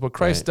 Because what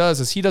Christ does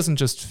is he doesn't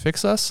just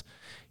fix us,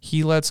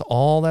 he lets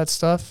all that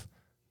stuff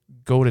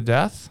go to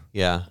death.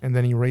 Yeah. And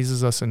then he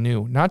raises us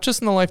anew. Not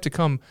just in the life to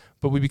come,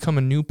 but we become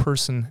a new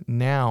person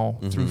now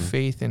through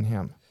faith in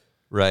him.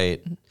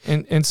 Right.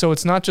 And so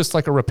it's not just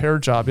like a repair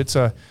job. It's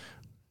a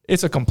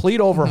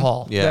complete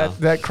overhaul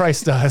that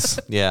Christ does.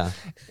 Yeah.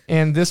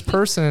 And this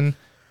person,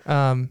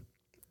 I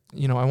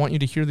want you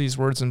to hear these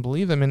words and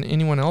believe them. And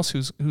anyone else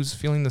who's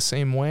feeling the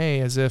same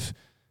way, as if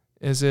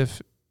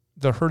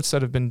the hurts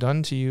that have been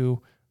done to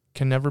you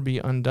can never be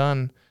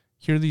undone,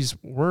 hear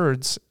these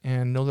words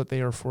and know that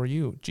they are for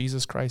you.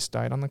 Jesus Christ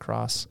died on the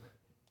cross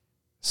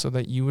so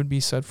that you would be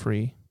set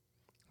free,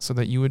 so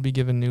that you would be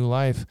given new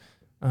life,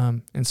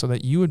 and so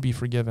that you would be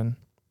forgiven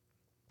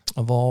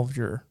of all of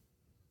your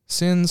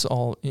sins,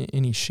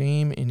 any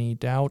shame, any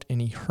doubt,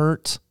 any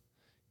hurt,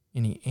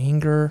 any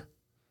anger,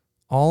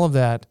 all of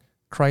that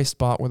Christ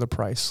bought with a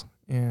price,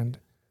 and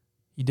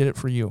he did it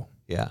for you.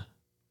 Yeah.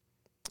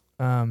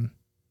 And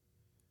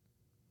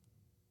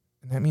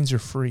that means you're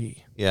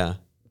free. Yeah.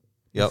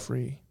 You're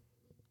free.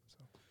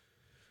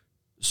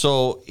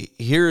 So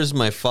here is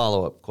my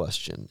follow-up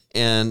question.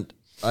 And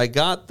I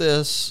got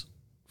this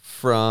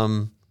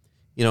from,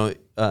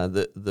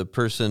 the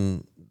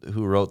person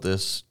who wrote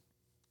this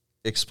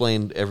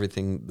explained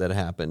everything that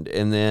happened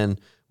and then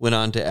went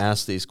on to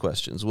ask these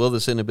questions. Will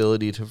this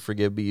inability to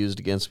forgive be used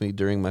against me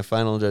during my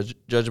final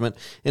judgment?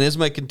 And is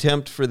my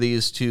contempt for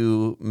these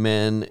two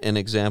men an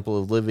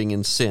example of living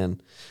in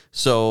sin?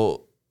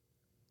 So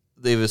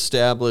they've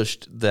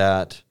established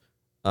that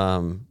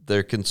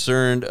they're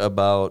concerned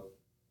about,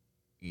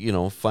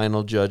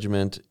 final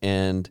judgment,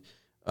 and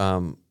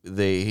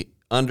they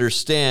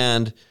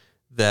understand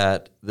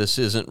that this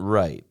isn't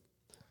right.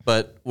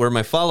 But where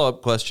my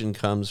follow-up question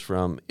comes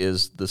from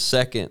is the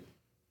second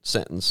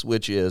sentence,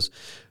 which is,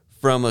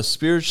 from a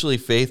spiritually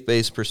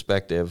faith-based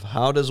perspective,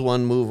 how does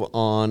one move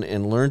on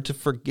and learn to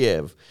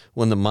forgive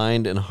when the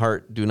mind and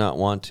heart do not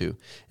want to?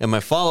 And my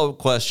follow-up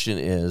question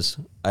is,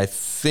 I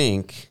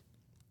think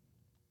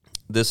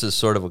this is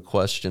sort of a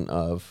question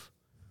of,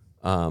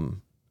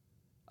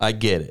 I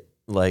get it.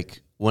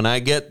 Like, when I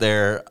get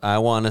there, I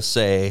want to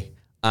say,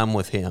 I'm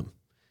with him.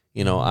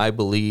 You know, I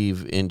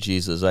believe in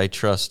Jesus. I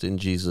trust in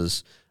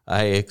Jesus.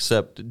 I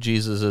accept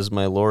Jesus as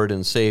my Lord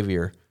and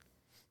Savior.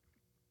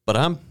 But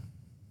I'm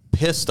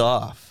pissed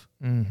off.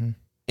 Mm-hmm.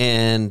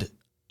 And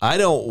I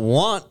don't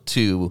want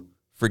to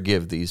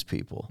forgive these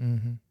people.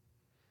 Mm-hmm.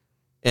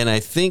 And I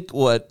think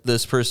what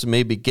this person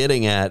may be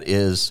getting at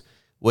is,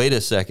 wait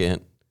a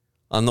second.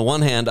 On the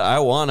one hand, I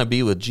want to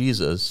be with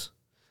Jesus,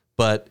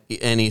 but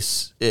and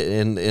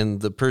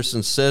the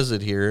person says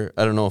it here.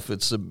 I don't know if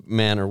it's a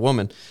man or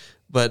woman,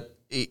 but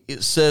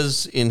it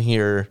says in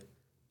here,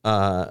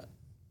 how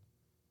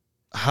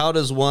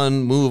does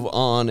one move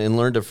on and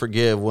learn to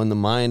forgive when the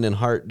mind and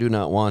heart do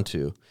not want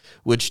to?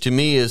 Which to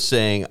me is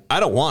saying, I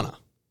don't want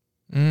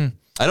to.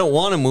 I don't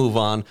want to move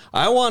on.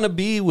 I want to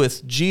be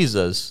with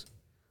Jesus,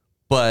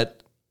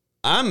 but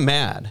I'm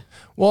mad.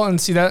 Well,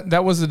 and see,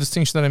 that was the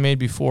distinction that I made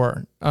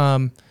before.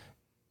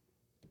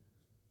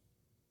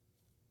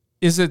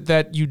 Is it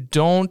that you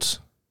don't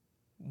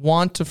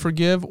want to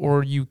forgive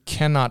or you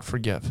cannot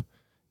forgive?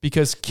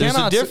 Because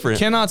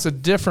cannot's a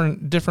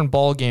different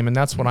ball game, and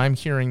that's what I'm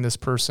hearing this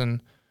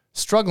person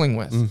struggling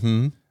with.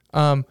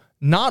 Mm-hmm.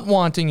 Not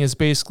wanting is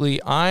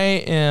basically, I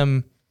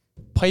am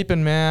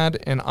piping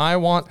mad and I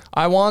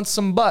want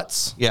some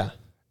butts. Yeah.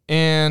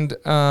 And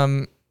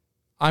I'm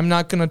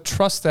not going to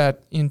trust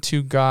that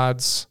into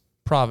God's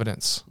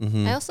providence.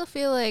 Mm-hmm. I also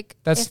feel like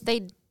if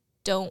they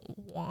don't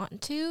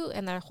want to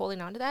and they're holding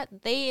on to that,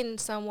 they in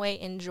some way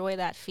enjoy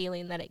that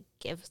feeling that it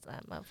gives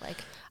them of like,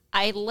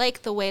 I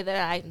like the way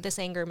that this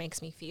anger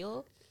makes me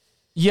feel.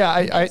 Yeah,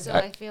 I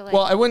feel like,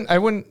 well, I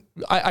wouldn't.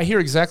 I hear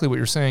exactly what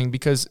you're saying,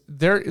 because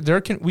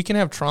we can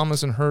have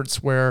traumas and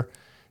hurts where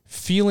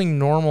feeling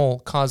normal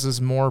causes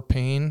more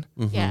pain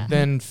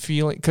than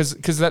feeling,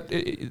 because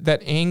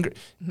that anger,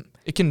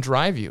 it can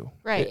drive you.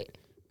 Right.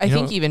 I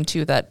think even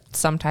too that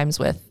sometimes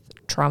with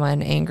trauma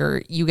and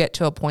anger, you get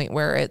to a point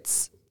where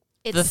it's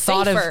the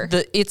thought safer.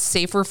 of it's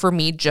safer for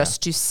me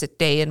just to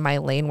stay in my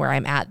lane where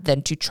I'm at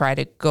than to try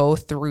to go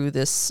through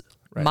this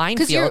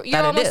minefield. Because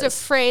you're almost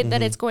afraid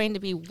that it's going to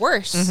be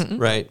worse.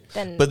 Right.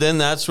 But then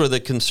that's where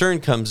the concern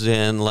comes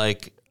in.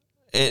 Like,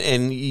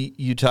 and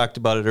you talked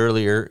about it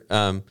earlier,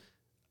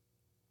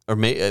 or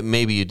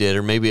maybe you did,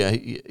 or maybe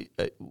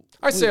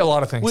I say a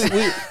lot of things.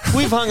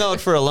 We've hung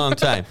out for a long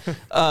time.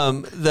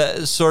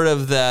 That sort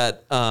of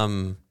that,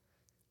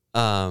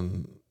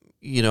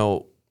 you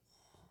know,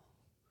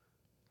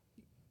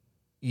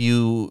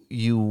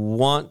 you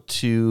want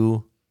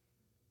to.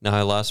 Now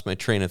I lost my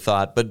train of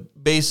thought,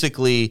 but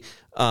basically,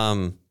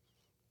 you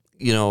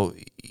know,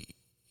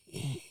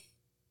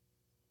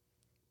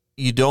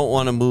 you don't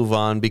want to move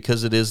on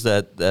because it is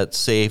that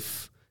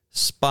safe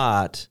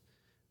spot,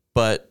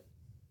 but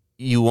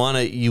you want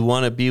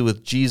to be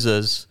with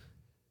Jesus.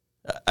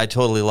 I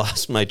totally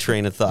lost my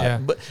train of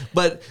thought,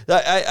 but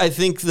I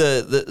think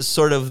the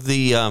sort of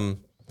the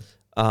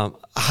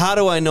how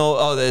do I know?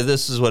 Oh,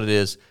 this is what it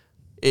is.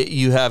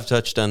 You have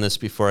touched on this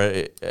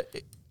before.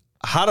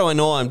 How do I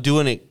know I'm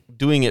doing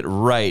it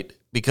right?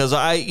 Because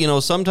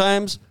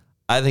sometimes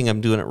I think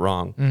I'm doing it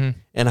wrong. Mm-hmm.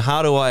 And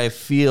how do I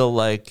feel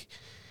like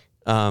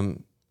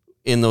in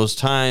those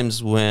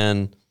times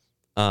when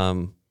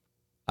I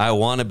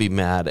want to be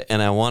mad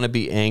and I want to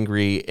be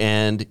angry,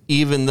 and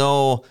even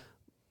though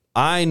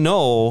I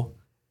know,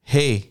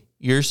 hey,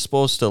 you're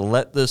supposed to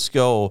let this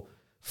go,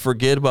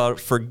 forget about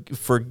it,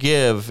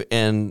 forgive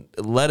and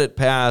let it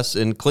pass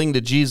and cling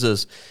to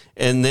Jesus.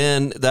 And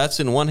then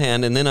that's in one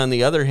hand. And then on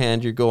the other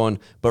hand, you're going,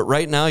 but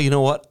right now, you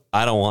know what?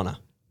 I don't want to.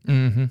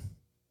 Mm-hmm.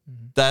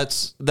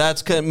 That's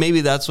kind of, maybe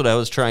that's what I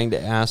was trying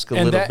to ask a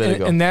little bit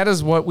ago. And that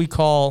is what we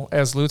call,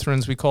 as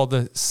Lutherans, we call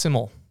the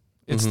simul.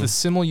 It's the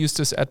simul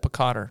justus et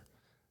peccator.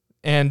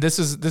 And this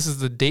is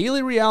the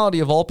daily reality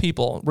of all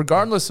people,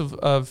 regardless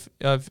of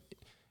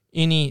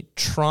any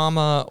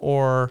trauma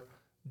or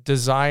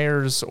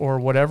desires or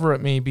whatever it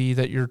may be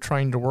that you're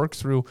trying to work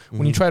through.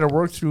 When you try to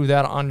work through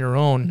that on your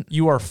own,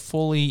 you are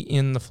fully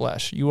in the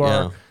flesh. You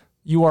are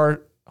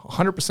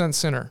 100%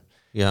 sinner.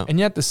 Yeah. And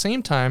yet at the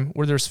same time,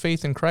 where there's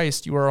faith in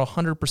Christ, you are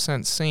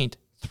 100% saint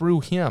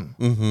through him.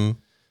 Mm-hmm.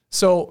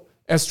 So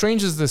as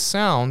strange as this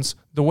sounds,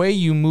 the way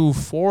you move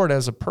forward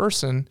as a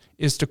person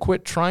is to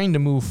quit trying to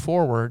move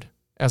forward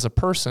as a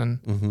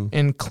person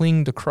and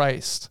cling to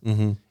Christ.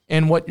 Mm-hmm.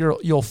 And what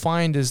you'll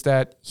find is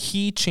that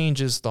he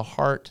changes the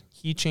heart,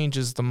 he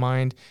changes the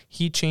mind,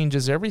 he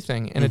changes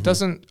everything. And it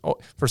doesn't,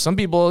 for some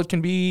people, it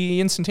can be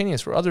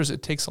instantaneous. For others,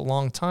 it takes a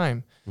long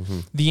time. Mm-hmm.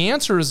 The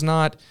answer is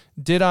not,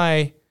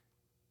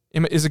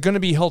 is it going to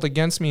be held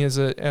against me as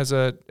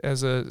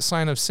a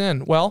sign of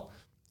sin? Well,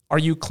 are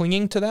you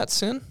clinging to that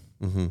sin?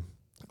 Mm-hmm.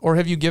 Or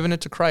have you given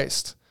it to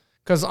Christ?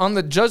 Because on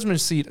the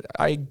judgment seat,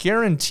 I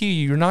guarantee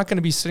you're not going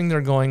to be sitting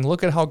there going,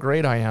 look at how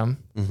great I am.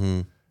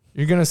 Mm-hmm.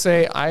 You're going to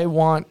say, I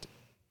want,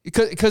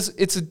 because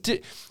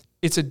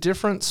it's a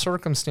different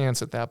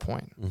circumstance at that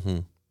point,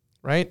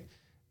 right?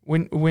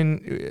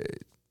 When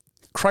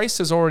Christ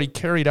has already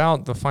carried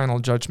out the final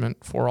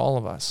judgment for all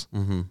of us.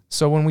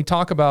 So when we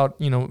talk about,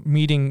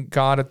 meeting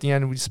God at the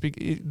end,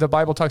 the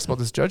Bible talks about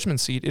this judgment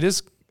seat. It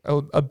is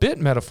a bit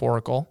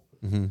metaphorical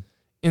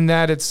in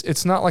that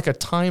it's not like a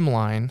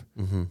timeline.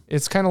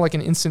 It's kind of like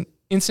an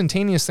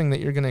instantaneous thing that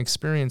you're going to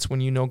experience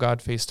when you know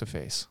God face to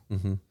face.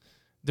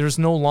 There's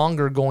no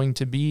longer going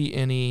to be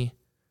any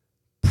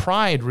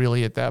pride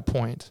really at that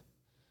point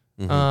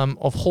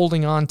of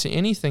holding on to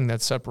anything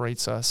that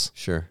separates us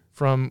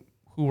from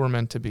who we're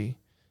meant to be.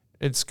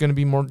 It's going to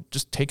be more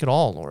just take it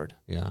all, Lord.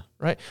 Yeah.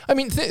 Right? I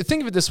mean,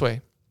 think of it this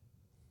way.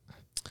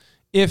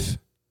 If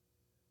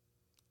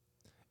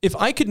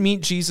I could meet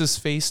Jesus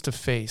face to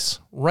face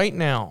right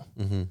now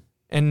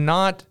and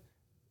not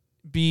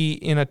be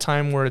in a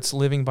time where it's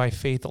living by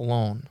faith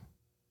alone,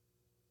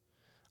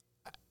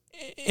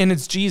 and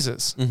it's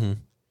Jesus,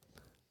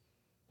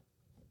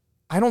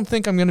 I don't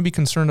think I'm going to be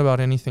concerned about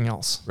anything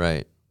else.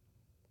 Right.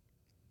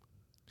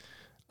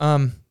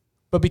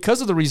 But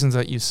because of the reasons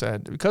that you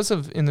said, because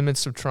of in the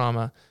midst of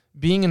trauma,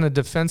 being in a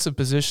defensive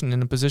position,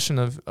 in a position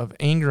of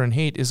anger and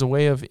hate is a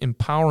way of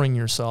empowering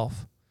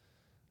yourself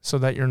so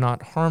that you're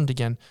not harmed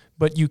again.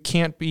 But you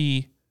can't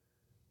be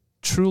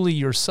truly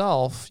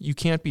yourself. You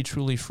can't be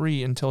truly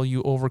free until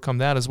you overcome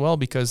that as well,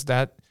 because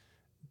that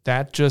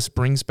just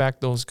brings back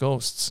those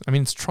ghosts. I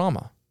mean, it's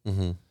trauma.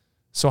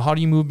 So how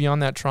do you move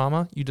beyond that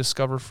trauma? You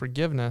discover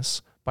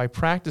forgiveness by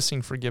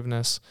practicing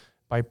forgiveness,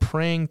 by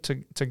praying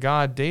to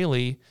God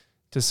daily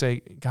to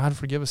say, God,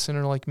 forgive a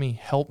sinner like me.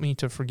 Help me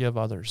to forgive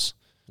others.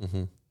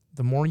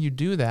 The more you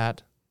do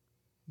that,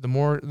 the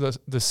more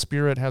the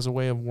Spirit has a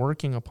way of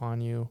working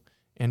upon you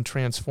and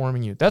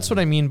transforming you. That's what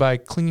I mean by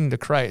clinging to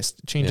Christ.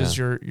 It changes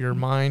your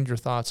mind, your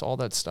thoughts, all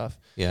that stuff.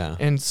 Yeah.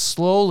 And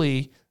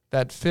slowly,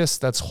 that fist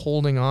that's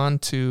holding on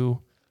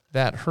to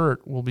that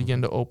hurt will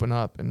begin to open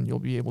up, and you'll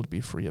be able to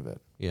be free of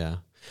it. Yeah.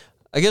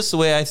 I guess the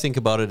way I think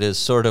about it is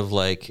sort of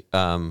like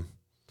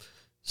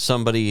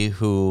somebody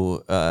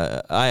who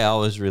I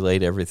always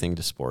relate everything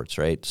to sports,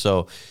 right?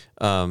 So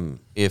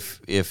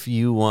if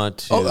you want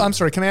to... Oh, I'm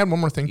sorry. Can I add one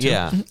more thing, too?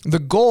 Yeah. The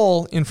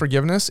goal in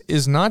forgiveness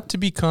is not to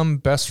become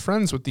best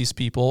friends with these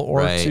people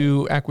or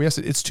to acquiesce.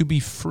 It's to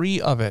be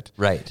free of it.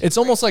 Right. It's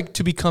almost like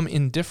to become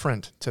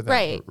indifferent to them.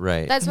 Right.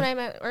 Right. That's what I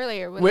meant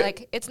earlier.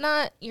 Like, it's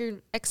not you're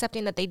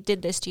accepting that they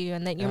did this to you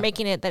and that you're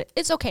making it that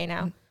it's okay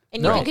now.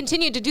 And you can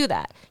continue to do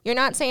that. You're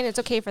not saying it's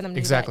okay for them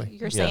to do that.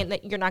 You're saying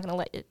that you're not going to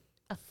let it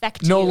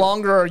affect you. No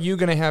longer are you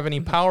going to have any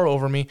power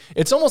over me.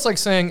 It's almost like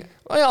saying,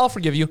 oh, yeah, I'll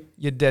forgive you.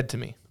 You're dead to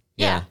me.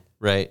 Yeah.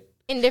 Right.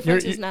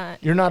 Indifference is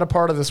not. You're not a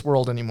part of this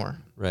world anymore.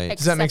 Right.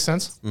 Does that make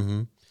sense?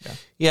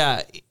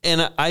 Yeah.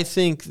 And I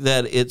think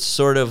that it's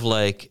sort of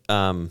like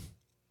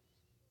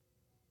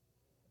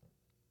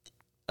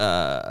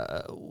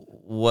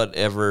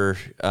whatever,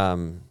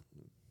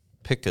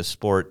 pick a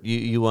sport.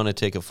 You want to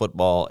take a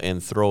football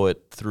and throw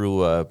it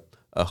through a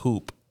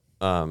hoop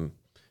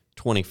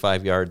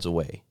 25 yards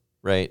away,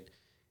 right?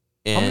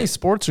 And how many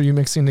sports are you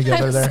mixing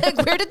together there?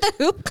 Like, where did the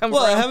hoop come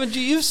well, from? haven't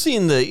you've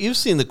seen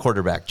the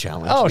quarterback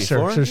challenge Oh,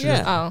 before? sure.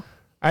 Yeah. Oh.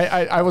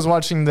 I was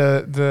watching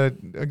the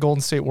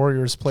Golden State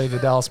Warriors play the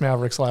Dallas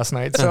Mavericks last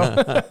night, so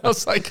I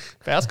was like,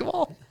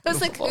 basketball? I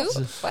was like, who?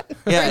 What?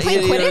 Yeah, Are you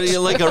playing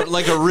Quidditch?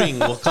 like a ring.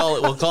 We'll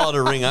call it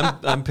a ring.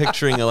 I'm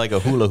picturing like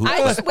a hula hoop. I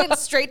just went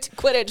straight to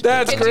Quidditch.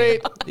 That's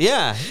great.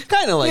 Yeah,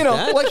 kind of like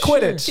that. like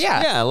Quidditch.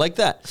 Yeah, like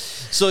that.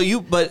 So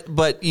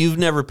but you've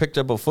never picked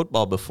up a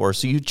football before,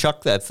 so you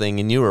chuck that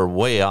thing and you were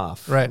way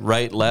off.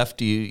 Right,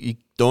 left. You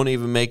don't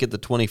even make it the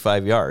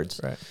 25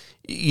 yards. Right.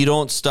 You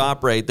don't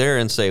stop right there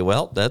and say,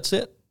 well, that's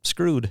it,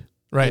 screwed.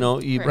 Right.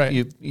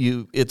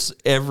 You it's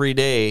every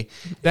day.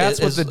 That's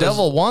what the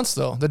devil wants,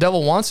 though. The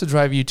devil wants to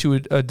drive you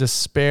to a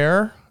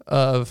despair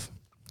of,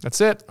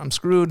 that's it, I'm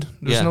screwed.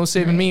 There's no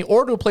saving me.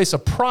 Or to a place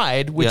of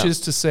pride, which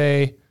is to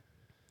say,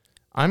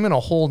 I'm going to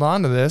hold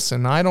on to this,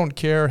 and I don't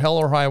care hell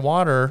or high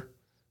water.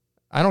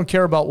 I don't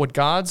care about what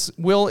God's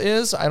will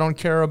is. I don't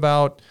care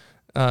about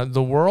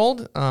the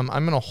world. I'm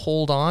going to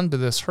hold on to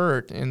this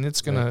hurt, and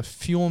it's going to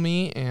fuel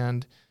me,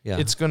 and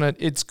it's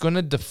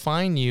gonna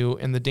define you.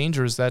 And the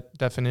danger is that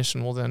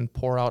definition will then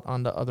pour out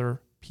onto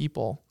other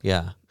people.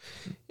 Yeah.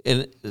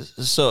 And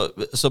so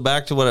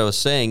back to what I was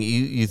saying,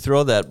 you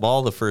throw that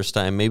ball the first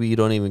time, maybe you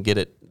don't even get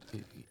it.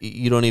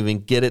 You don't even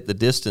get it the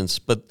distance,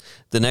 but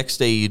the next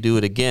day you do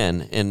it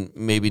again, and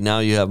maybe now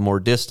you have more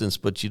distance,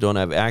 but you don't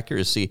have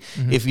accuracy.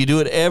 If you do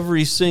it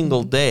every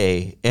single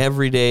day,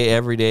 every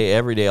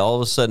day, all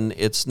of a sudden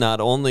it's not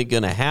only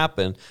going to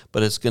happen,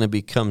 but it's going to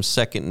become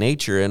second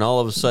nature, and all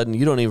of a sudden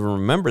you don't even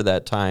remember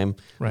that time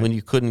when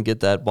you couldn't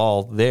get that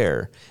ball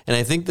there. And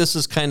I think this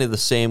is kind of the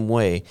same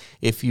way.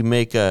 If you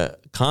make a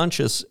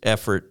conscious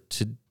effort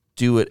to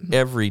do it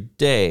every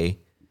day,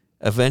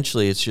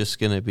 eventually it's just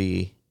going to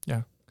be...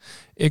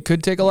 It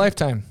could take a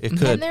lifetime. It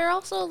could. And they're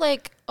also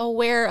like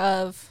aware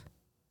of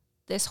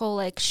this whole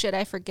like, should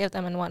I forgive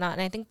them and whatnot.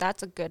 And I think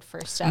that's a good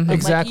first step.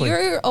 Exactly. Like,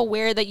 you're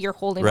aware that you're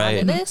holding on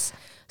to this.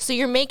 So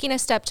you're making a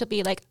step to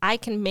be like, I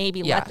can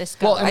maybe let this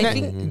go. Well, and I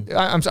think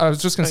I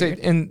was just going to say,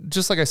 and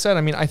just like I said,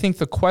 I mean, I think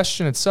the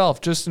question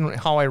itself, just in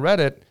how I read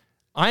it,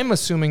 I'm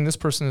assuming this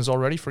person is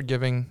already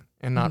forgiving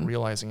and not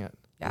realizing it.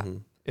 Yeah.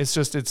 It's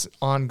just, it's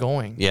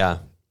ongoing. Yeah.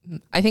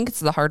 I think it's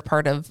the hard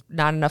part of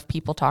not enough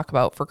people talk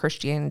about for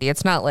Christianity.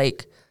 It's not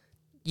like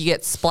you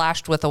get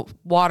splashed with a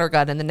water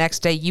gun and the next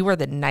day you are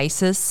the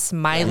nicest,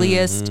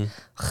 smiliest,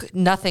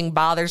 nothing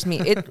bothers me.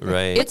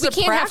 Right. It's we a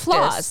can't have practice.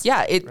 flaws.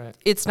 Yeah,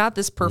 it's not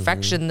this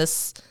perfection,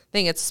 this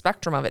thing. It's a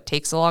spectrum of it.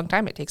 Takes a long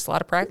time. It takes a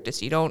lot of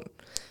practice. You don't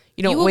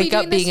will wake be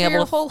up doing this being for your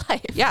able whole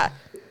life. Yeah.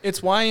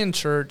 It's why in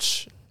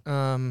church,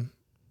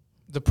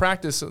 the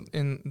practice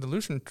in the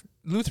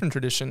Lutheran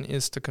tradition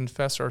is to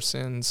confess our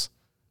sins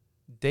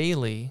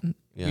daily.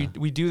 Yeah.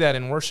 We do that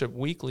in worship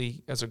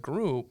weekly as a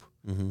group.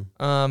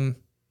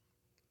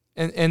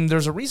 And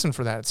there's a reason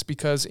for that. It's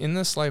because in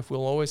this life,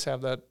 we'll always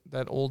have that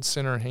old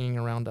sinner hanging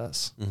around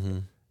us.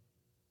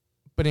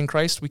 But in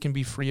Christ, we can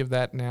be free of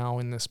that now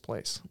in this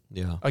place.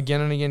 Yeah. Again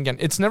and again and again.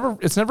 It's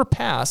never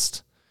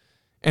past,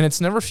 and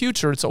it's never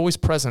future. It's always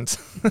present.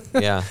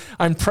 Yeah.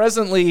 I'm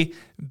presently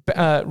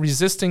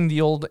resisting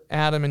the old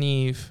Adam and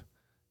Eve,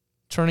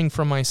 turning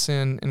from my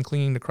sin and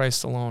clinging to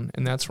Christ alone.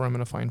 And that's where I'm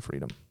going to find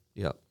freedom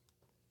Yep.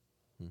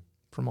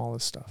 from all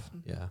this stuff.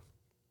 Yeah.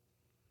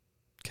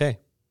 Okay.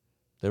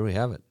 There we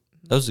have it.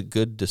 That was a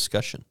good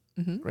discussion.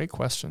 Great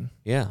question.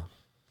 Yeah.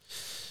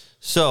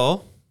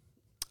 So,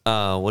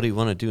 what do you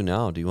want to do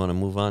now? Do you want to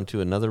move on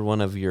to another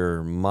one of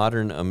your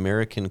modern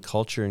American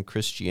culture and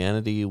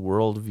Christianity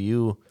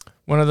worldview?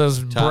 One of those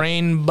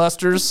brain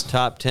busters.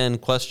 Top 10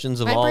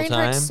 questions of My all brain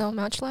time? hurt so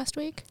much last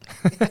week.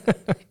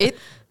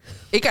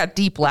 It got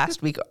deep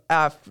last week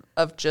of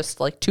just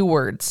like 2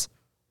 words,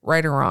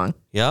 right or wrong.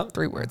 Yep.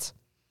 3 words.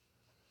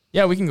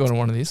 Yeah, we can go to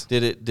one of these.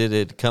 Did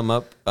it come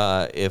up?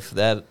 If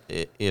that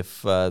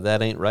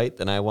ain't right,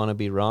 then I want to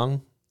be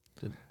wrong.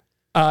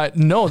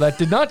 No, that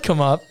did not come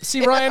up.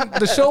 See, Ryan,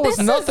 the show was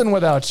nothing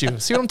without you.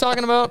 See what I'm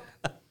talking about?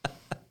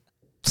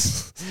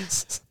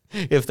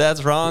 If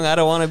that's wrong, I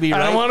don't want to be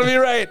right. I don't want to be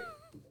right.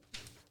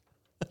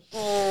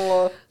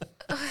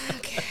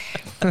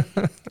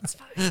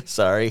 Okay.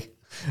 Sorry.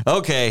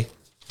 Okay.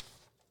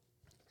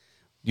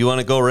 You want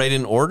to go right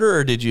in order,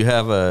 or did you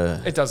have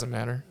a? It doesn't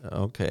matter.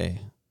 Okay.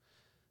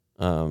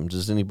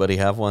 Does anybody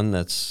have one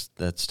that's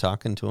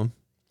talking to them?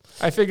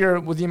 I figure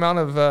with the amount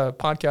of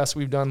podcasts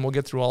we've done, we'll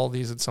get through all of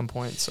these at some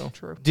point. So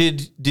true.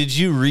 Did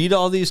you read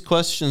all these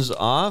questions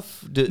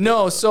off?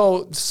 No.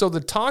 So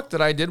the talk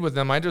that I did with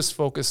them, I just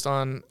focused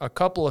on a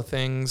couple of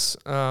things.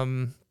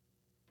 Why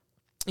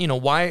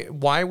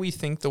we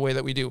think the way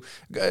that we do.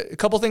 A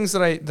couple of things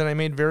that I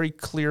made very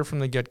clear from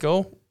the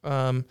get-go.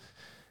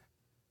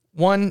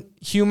 One,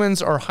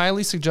 humans are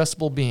highly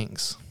suggestible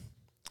beings.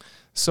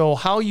 So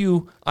how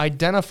you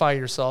identify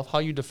yourself, how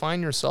you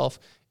define yourself,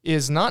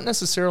 is not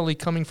necessarily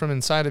coming from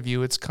inside of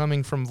you. It's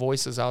coming from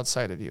voices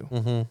outside of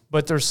you.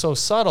 But they're so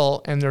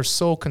subtle and they're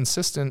so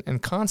consistent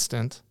and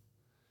constant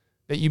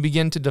that you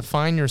begin to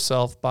define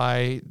yourself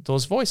by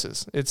those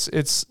voices.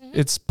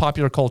 It's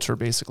popular culture,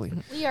 basically.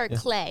 We are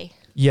clay.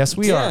 Yes,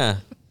 we are.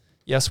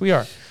 Yes, we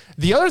are.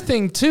 The other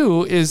thing,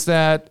 too, is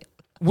that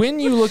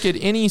when you look at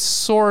any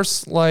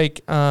source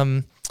like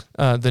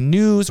the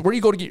news, where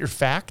you go to get your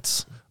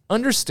facts,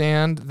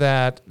 understand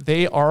that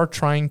they are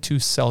trying to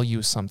sell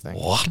you something.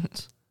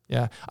 What?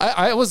 Yeah.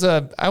 I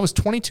was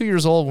 22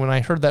 years old when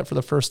I heard that for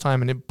the first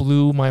time, and it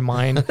blew my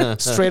mind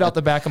straight out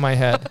the back of my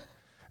head.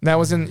 And that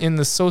was in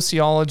the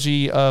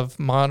sociology of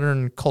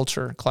modern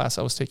culture class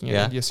I was taking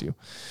at NDSU.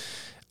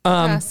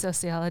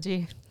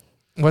 Sociology.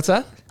 What's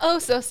that? Oh,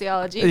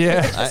 sociology.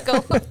 Yeah. Just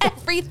go,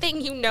 everything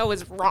you know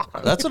is wrong.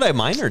 That's what I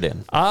minored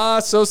in.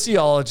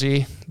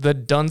 Sociology, the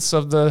dunce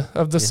of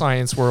the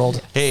science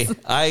world. Hey,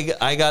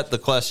 I got the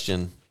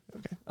question.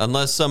 Okay.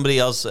 Unless somebody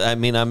else, I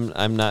mean,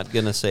 I'm not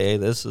gonna say, hey,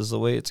 this is the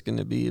way it's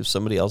gonna be if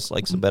somebody else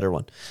likes a better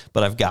one.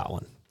 But I've got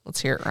one. Let's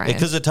hear it, Ryan.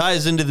 Because it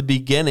ties into the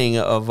beginning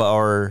of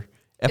our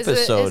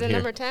episode. Is it here.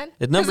 number 10?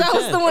 It's number 10. That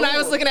was the one I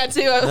was looking at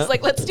too. I was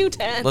like, let's do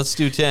 10. Let's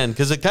do 10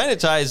 because it kind of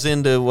ties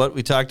into what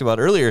we talked about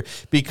earlier.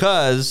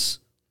 Because,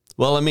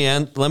 well, let me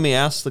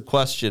ask the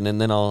question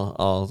and then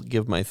I'll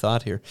give my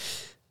thought here.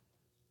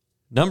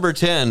 Number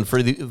 10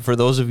 for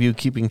those of you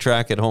keeping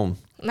track at home.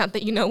 Not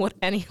that you know what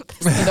any of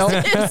this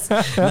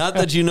is. Not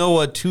that you know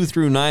what 2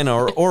 through 9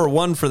 are, or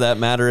 1 for that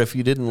matter if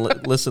you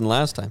didn't listen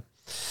last time.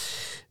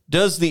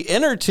 Does the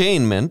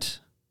entertainment,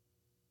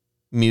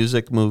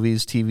 music,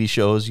 movies, TV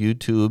shows,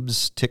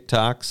 YouTubes,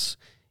 TikToks,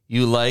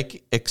 you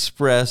like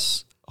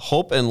express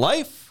hope and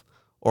life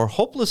or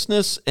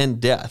hopelessness and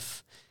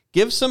death?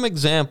 Give some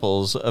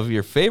examples of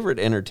your favorite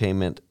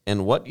entertainment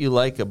and what you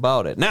like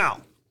about it.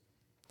 Now,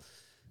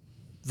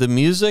 the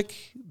music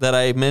that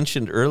I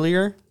mentioned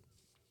earlier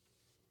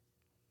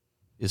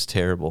is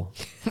terrible.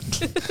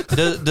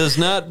 Does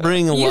not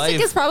bring life.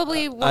 Music is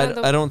probably one of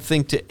the... I don't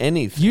think to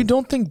anything. You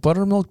don't think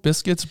buttermilk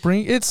biscuits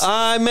bring it's?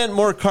 I meant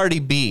more Cardi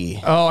B.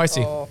 Oh, I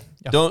see.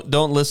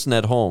 Don't listen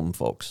at home,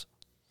 folks.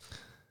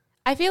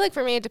 I feel like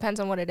for me, it depends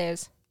on what it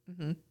is.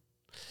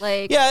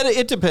 Like, Yeah,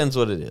 it depends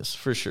what it is,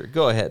 for sure.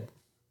 Go ahead.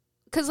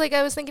 because like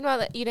I was thinking about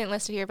that, you didn't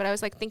listen here, but I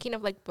was like thinking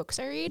of like books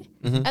I read,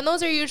 and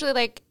those are usually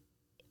like,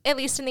 at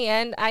least in the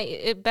end,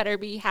 it better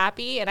be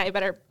happy and I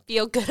better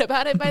feel good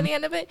about it by the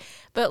end of it.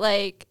 But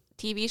like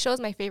TV shows,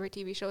 my favorite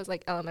TV show is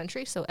like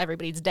Elementary, so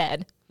everybody's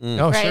dead,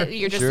 Oh, right? sure.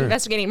 You're just Sure.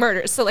 investigating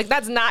murders, so like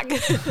that's not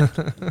good.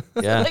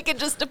 Yeah. Like it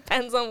just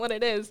depends on what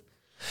it is.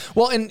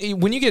 Well,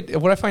 and when you get,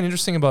 what I find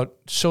interesting about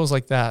shows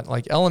like that,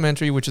 like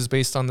Elementary, which is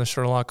based on the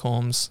Sherlock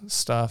Holmes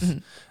stuff,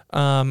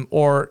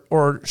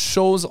 or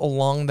shows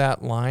along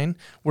that line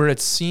where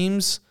it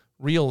seems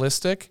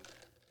realistic,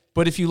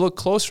 but if you look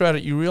closer at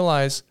it, you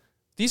realize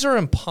these are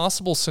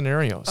impossible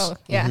scenarios. Oh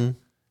yeah.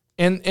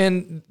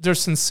 And they're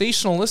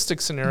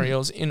sensationalistic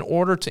scenarios in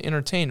order to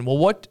entertain. Well,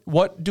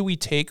 what do we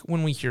take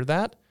when we hear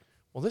that?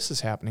 Well, this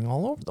is happening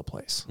all over the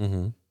place.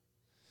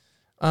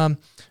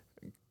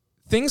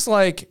 Things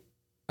like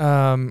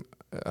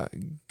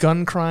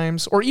gun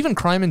crimes or even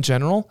crime in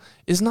general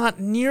is not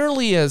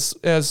nearly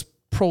as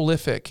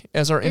prolific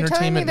as our You're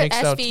entertainment telling me makes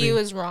that out to be. SVU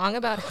is wrong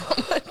about how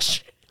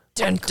much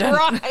Dun, dun.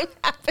 crime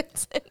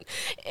happens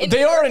in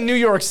They are in New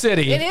York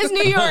City. It is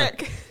New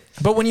York.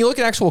 But when you look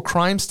at actual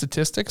crime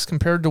statistics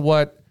compared to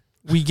what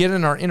we get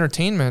in our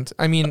entertainment,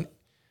 I mean,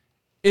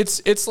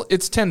 it's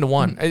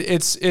 10-1.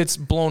 It's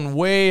blown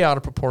way out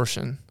of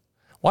proportion.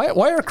 Why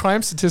are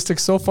crime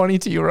statistics so funny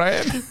to you,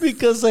 Ryan?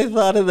 Because I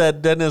thought of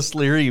that Dennis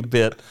Leary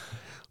bit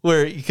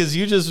where, because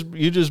you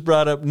just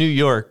brought up New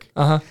York,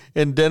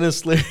 and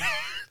Dennis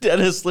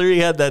Leary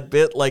had that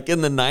bit like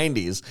in the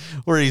 90s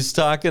where he's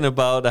talking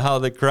about how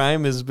the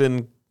crime has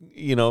been,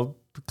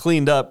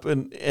 cleaned up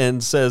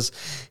and says,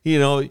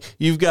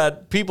 you've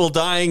got people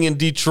dying in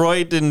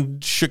Detroit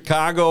and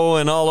Chicago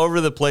and all over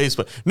the place,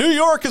 but New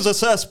York is a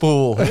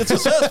cesspool. It's a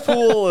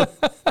cesspool.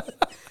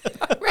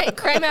 Right.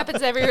 Crime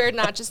happens everywhere,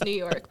 not just New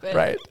York. But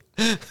Right.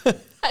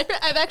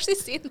 I've actually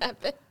seen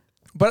that bit.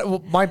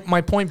 But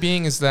my point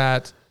being is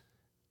that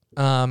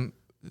the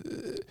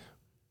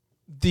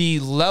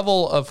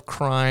level of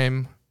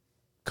crime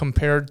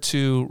compared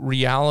to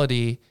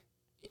reality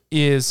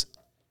is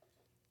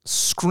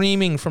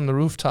screaming from the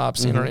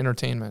rooftops in our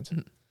entertainment.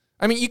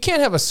 I mean, you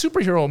can't have a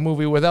superhero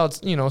movie without,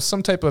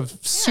 some type of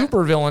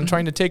supervillain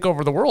trying to take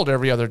over the world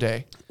every other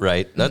day.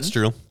 Right. That's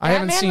true. I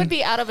haven't Batman seen would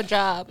be out of a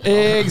job.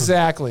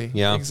 Exactly.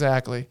 Yeah.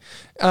 Exactly.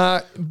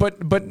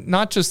 But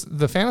not just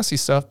the fantasy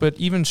stuff, but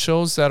even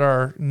shows that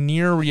are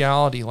near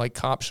reality, like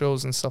cop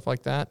shows and stuff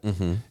like that.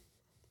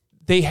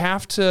 They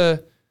have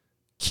to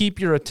keep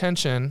your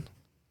attention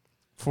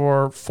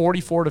for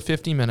 44 to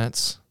 50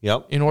 minutes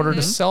Yep. in order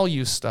to sell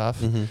you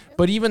stuff.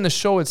 But even the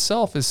show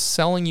itself is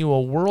selling you a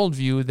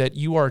worldview that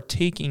you are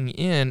taking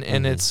in,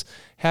 and it's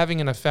having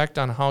an effect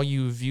on how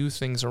you view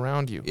things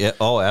around you. Yeah.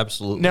 Oh,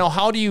 absolutely. Now,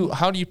 how do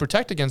you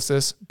protect against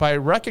this? By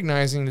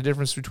recognizing the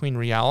difference between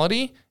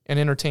reality and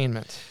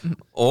entertainment.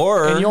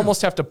 Or And you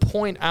almost have to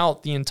point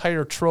out the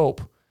entire trope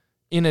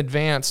in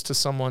advance to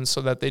someone so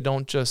that they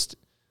don't just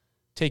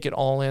take it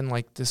all in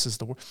like this is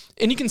the world.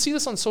 And you can see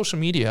this on social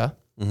media,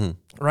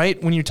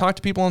 right? When you talk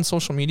to people on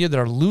social media that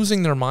are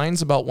losing their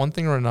minds about one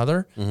thing or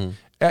another,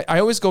 I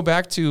always go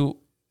back to,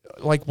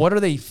 like, what are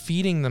they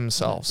feeding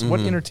themselves? What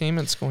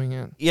entertainment's going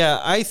in? Yeah,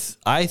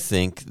 I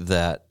think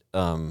that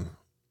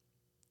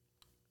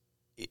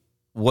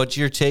what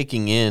you're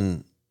taking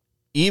in,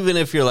 even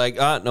if you're like,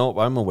 no,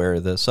 I'm aware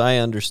of this, I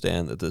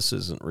understand that this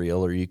isn't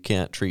real, or you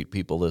can't treat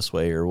people this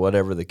way, or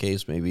whatever the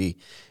case may be.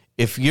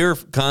 If you're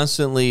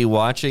constantly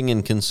watching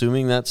and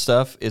consuming that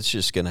stuff, it's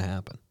just going to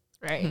happen.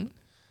 Right.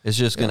 It's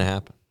just going to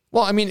happen.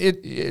 Well, I mean,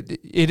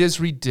 it is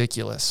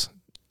ridiculous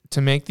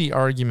to make the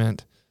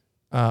argument,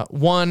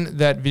 one,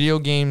 that video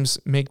games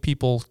make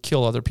people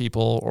kill other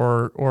people,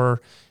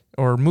 or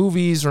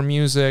movies or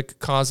music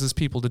causes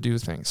people to do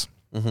things.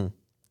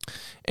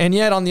 And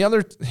yet, on the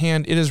other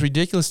hand, it is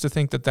ridiculous to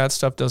think that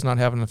stuff does not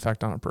have an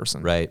effect on a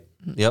person. Right.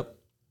 Yep.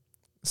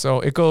 So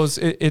it goes.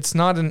 It's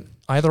not an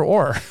either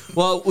or.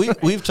 Well,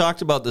 we've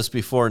talked about this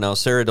before. Now,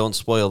 Sarah, don't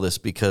spoil this,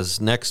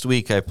 because next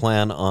week I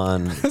plan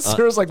on.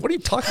 Sarah's like, "What are you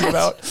talking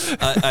about?"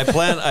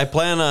 I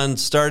plan on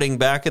starting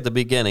back at the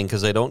beginning,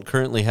 because I don't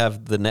currently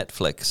have the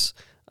Netflix,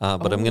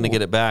 but I'm going to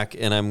get it back,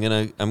 and I'm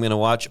gonna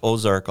watch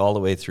Ozark all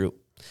the way through,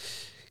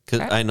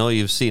 because I know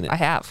you've seen it. I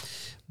have.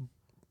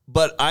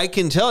 But I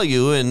can tell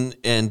you, and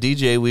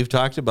DJ, we've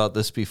talked about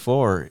this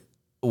before.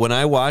 When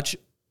I've watched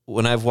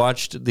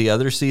the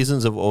other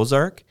seasons of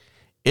Ozark,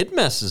 it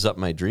messes up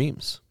my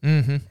dreams.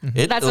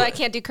 That's why I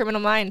can't do Criminal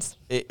Minds.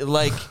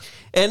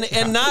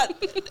 And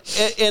not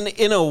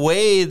in a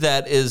way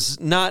that is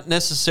not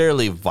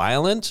necessarily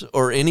violent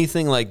or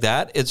anything like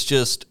that. It's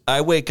just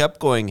I wake up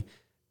going,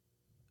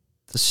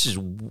 this is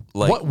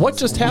like What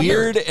just happened?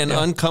 weird and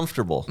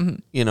uncomfortable,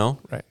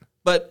 Right.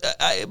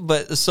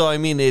 But so I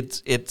mean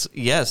it's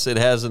yes, it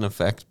has an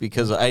effect,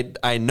 because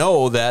I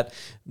know that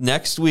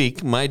next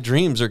week my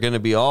dreams are going to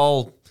be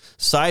all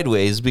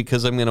sideways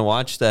because I'm going to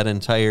watch that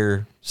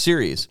entire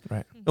series.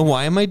 Right. And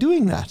why am I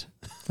doing that?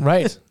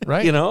 Right.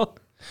 Right.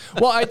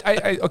 Well,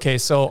 okay,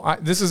 so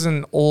this is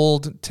an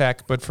old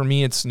tech, but for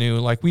me, it's new.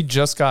 Like, we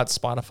just got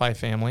Spotify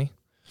Family.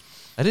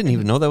 I didn't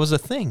even know that was a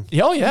thing.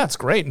 Oh, yeah, it's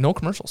great. No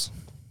commercials.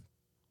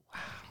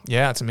 Wow.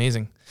 Yeah, it's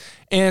amazing.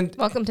 And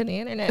welcome to the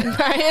internet,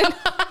 Brian.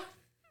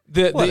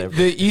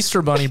 The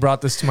Easter Bunny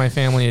brought this to my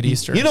family at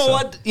Easter. You know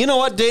what? You know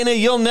what, Dana?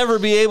 You'll never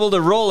be able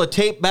to roll a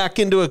tape back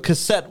into a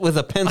cassette with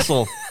a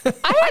pencil.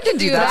 I can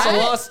do that. That's a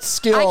lost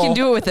skill. I can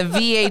do it with a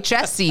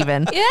VHS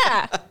even.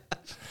 Yeah.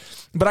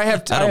 But I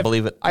don't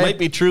believe it. Might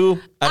be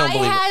true. I don't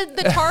believe it. I had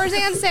the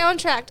Tarzan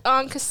soundtrack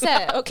on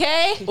cassette,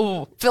 okay?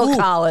 Ooh, Phil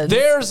Collins.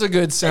 There's a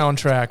good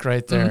soundtrack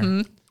right there.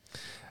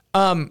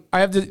 Mm-hmm. I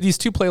have these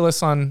two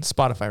playlists on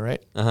Spotify,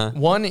 right? Uh-huh.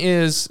 One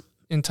is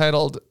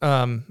entitled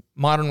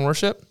Modern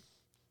Worship.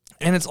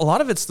 And a lot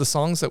of it's the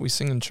songs that we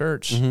sing in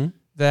church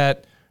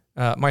that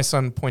my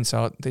son points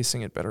out they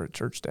sing it better at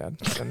church, Dad,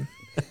 than,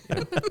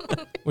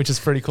 which is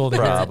pretty cool to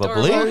hear.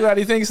 Probably.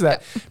 Everybody thinks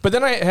that. But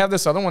then I have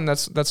this other one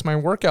that's my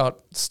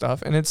workout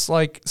stuff, and it's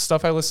like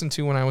stuff I listened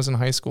to when I was in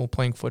high school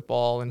playing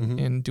football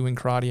and doing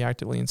karate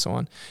actively and so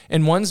on.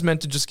 And one's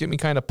meant to just get me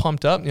kind of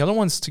pumped up, and the other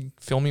one's to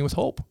fill me with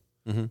hope.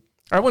 Mm-hmm.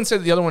 I wouldn't say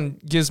that the other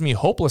one gives me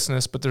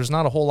hopelessness, but there's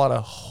not a whole lot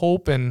of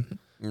hope in...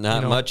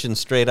 Not much in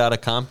Straight Outta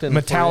Compton.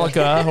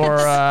 Metallica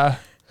or,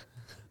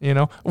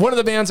 one of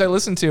the bands I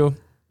listened to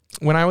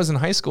when I was in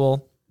high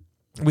school,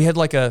 we had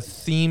like a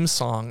theme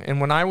song. And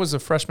when I was a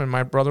freshman,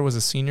 my brother was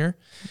a senior.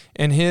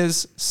 And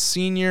his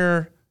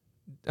senior,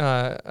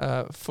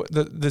 the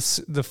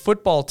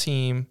football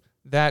team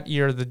that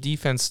year, the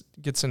defense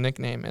gets a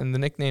nickname. And the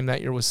nickname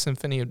that year was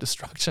Symphony of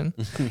Destruction.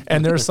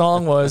 And their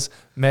song was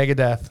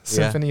Megadeth,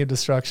 Symphony of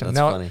Destruction. That's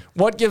now, funny.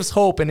 What gives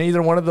hope in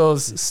either one of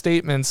those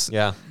statements?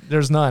 Yeah.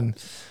 There's none.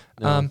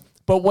 No.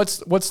 But what's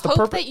the purpose?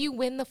 Hope that you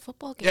win the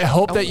football game. Yeah,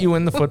 hope that you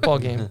win the football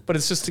game. But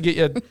it's just to get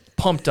you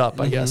pumped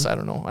up, I guess. I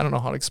don't know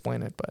how to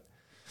explain it, but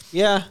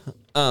yeah.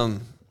 I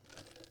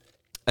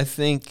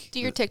think.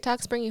 Do your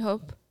TikToks bring you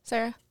hope,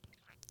 Sarah?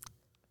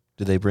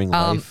 Do they bring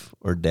life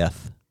or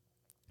death?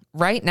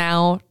 Right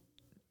now,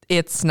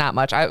 it's not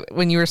much.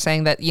 When you were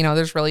saying that,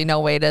 there's really no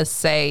way to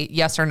say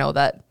yes or no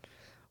that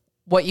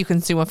what you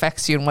consume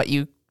affects you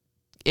and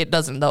it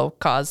doesn't though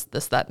cause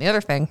this, that, and the other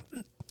thing.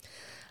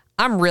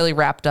 I'm really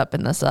wrapped up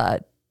in this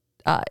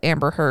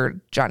Amber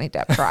Heard Johnny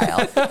Depp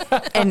trial,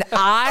 and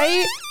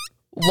I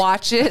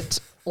watch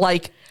it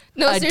like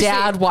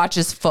dad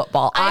watches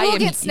football. I will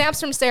get snaps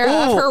from Sarah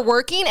of her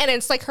working, and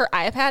it's like her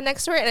iPad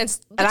next to her, and it's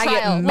the trial. I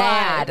get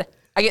mad. Live.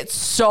 I get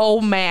so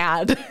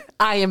mad.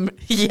 I am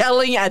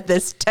yelling at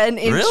this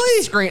 10-inch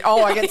screen.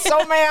 Oh, I get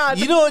so mad.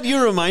 You know what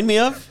you remind me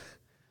of?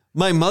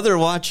 My mother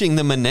watching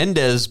the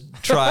Menendez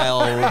trial.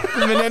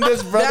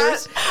 Menendez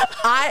brothers.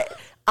 I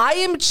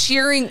am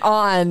cheering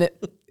on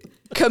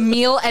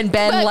Camille and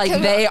Ben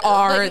they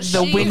are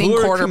the winning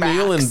quarterbacks.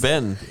 Camille and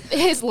Ben?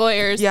 His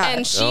lawyers. Yeah.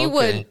 And she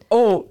would.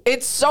 Oh,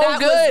 it's so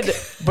good.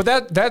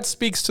 But that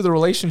speaks to the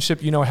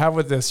relationship have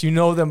with this. You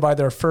know them by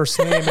their first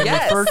name and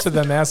refer to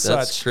them as such.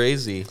 That's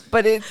crazy.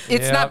 But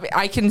it's not.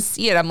 I can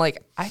see it. I'm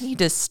like, I need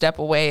to step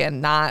away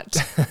and not.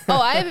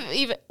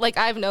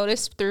 I've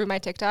noticed through my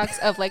TikToks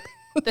of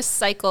the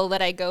cycle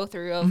that I go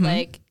through of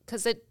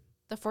because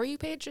the For You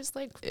page is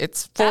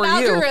it's for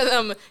that you.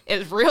 algorithm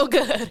is real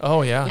good.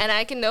 Oh yeah, and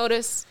I can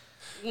notice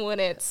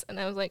when and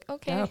I was like,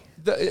 okay.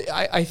 Yeah.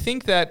 I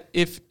think that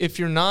if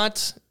you're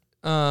not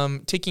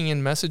taking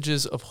in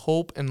messages of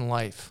hope and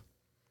life,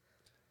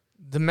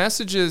 the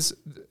messages,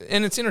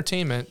 and it's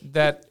entertainment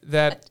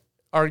that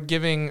are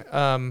giving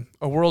a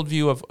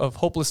worldview of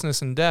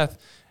hopelessness and death.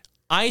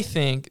 I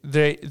think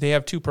they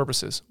have two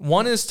purposes.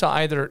 One is to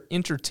either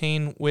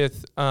entertain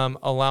with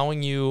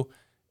allowing you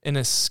an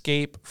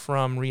escape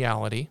from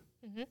reality.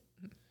 Mm-hmm.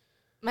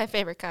 My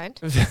favorite kind.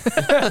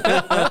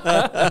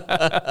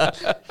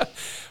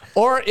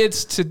 Or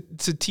it's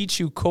to teach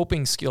you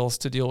coping skills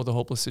to deal with a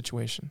hopeless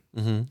situation.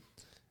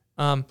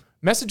 Mm-hmm.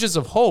 Messages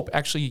of hope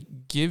actually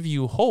give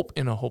you hope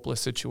in a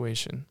hopeless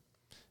situation.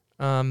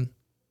 And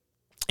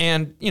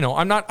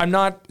I'm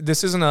not,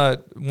 this isn't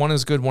a one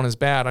is good, one is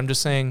bad. I'm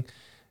just saying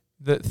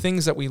the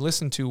things that we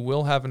listen to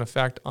will have an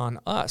effect on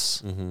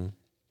us. Mm-hmm.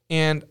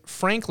 And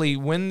frankly,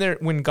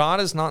 when God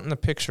is not in the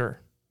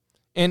picture,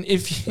 and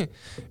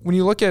when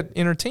you look at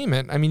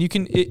entertainment, I mean, you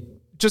can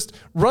just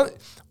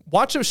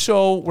watch a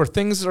show where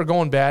things are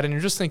going bad, and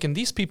you're just thinking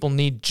these people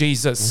need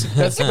Jesus.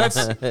 That's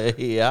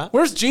yeah.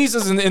 Where's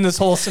Jesus in this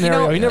whole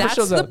scenario? He never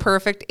shows up. That's the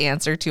perfect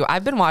answer to.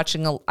 I've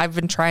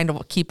been trying to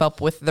keep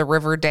up with the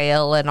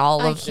Riverdale and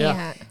all of the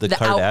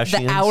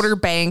Kardashians, the Outer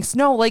Banks.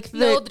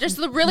 Just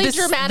the really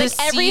dramatic.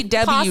 Every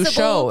CW possible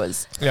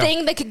shows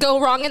thing that could go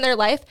wrong in their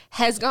life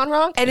has gone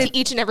wrong, and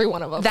each and every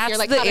one of them. That's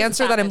the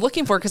answer that I'm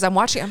looking for because I'm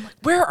watching. I'm like,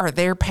 where are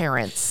their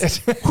parents?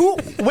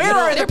 Where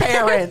are their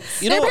parents?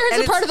 Their parents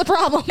are part of the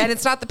problem, and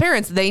it's not the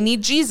parents. They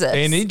need Jesus.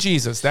 They need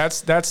Jesus.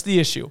 That's the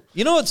issue.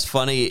 You know what's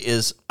funny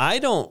is I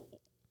don't.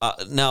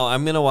 Now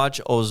I'm going to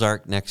watch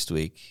Ozark next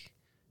week.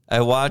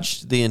 I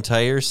watched the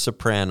entire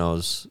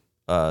Sopranos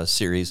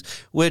series,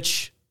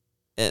 which,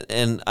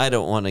 and I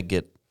don't want to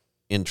get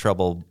in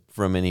trouble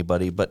from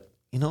anybody, but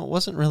it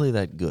wasn't really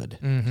that good.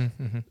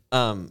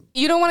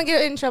 You don't want to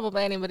get in trouble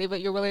by anybody,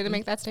 but you're willing to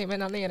make that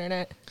statement on the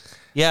internet.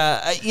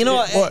 Yeah,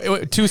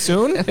 too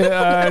soon?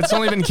 It's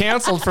only been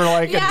canceled for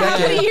like a How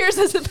decade. many years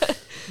has it been?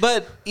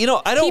 but I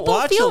don't People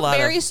watch feel a lot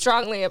very of.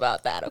 strongly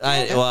about that.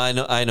 Okay?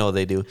 I know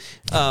they do.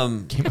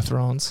 Game of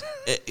Thrones.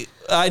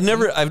 I've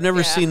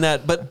never seen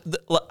that, but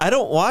I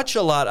don't watch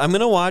a lot. I'm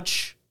gonna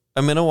watch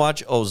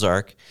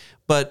Ozark,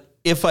 but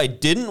if I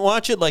didn't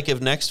watch it, like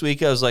if next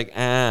week I was like,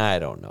 I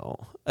don't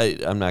know,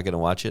 I'm not gonna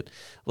watch it.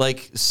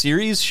 Like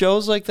series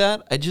shows like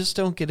that, I just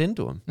don't get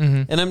into them,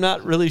 and I'm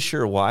not really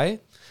sure why.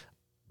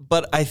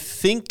 But I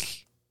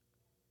think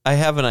I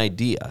have an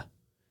idea.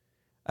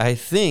 I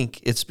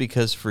think it's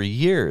because for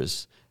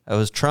years I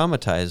was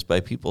traumatized by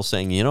people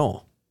saying,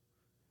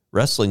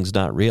 wrestling's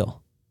not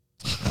real.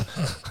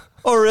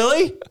 Oh,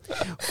 really?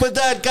 But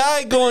that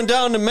guy going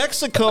down to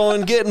Mexico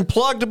and getting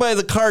plugged by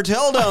the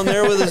cartel down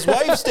there with his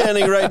wife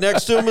standing right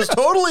next to him was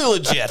totally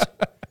legit.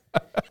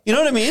 You know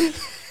what I mean?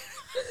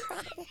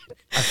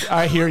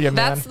 I hear you, man.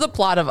 That's the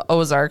plot of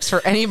Ozarks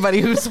for anybody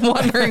who's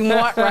wondering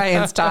what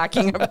Ryan's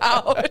talking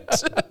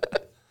about.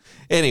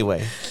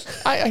 Anyway,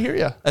 I hear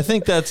you. I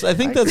think that's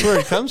where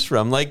it comes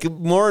from. Like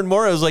more and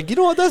more, I was like, you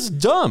know what? That's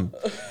dumb,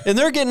 and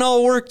they're getting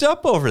all worked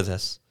up over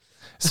this.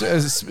 So,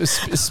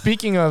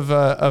 speaking of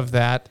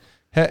that,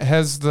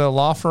 has the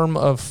law firm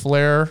of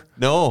Flair?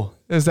 No,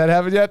 Has that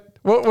happened yet?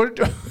 What?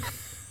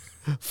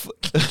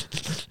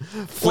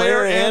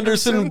 Flair,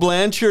 Anderson,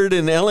 Blanchard,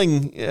 and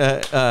Ellering.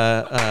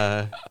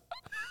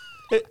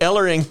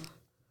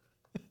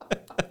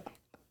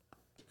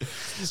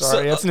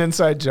 Sorry, it's an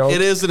inside joke.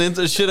 It is an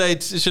inside. Should I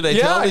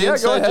tell the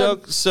inside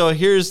joke? So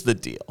here's the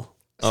deal.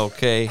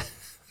 Okay.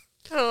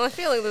 I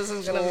feel like this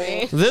is gonna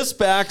be. This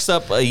backs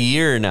up a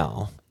year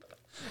now.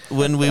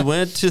 When we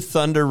went to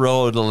Thunder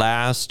Road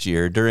last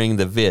year during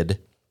the vid,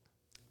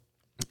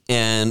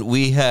 and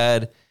we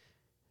had.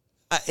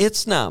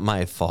 It's not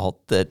my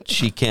fault that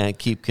she can't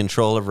keep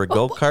control of her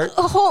go-kart.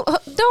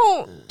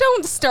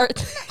 Don't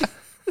start.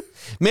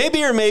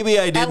 Maybe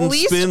I didn't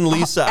spin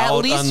Lisa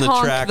out on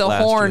the track the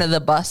last horn year. of the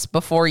bus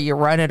before you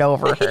run it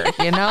over her,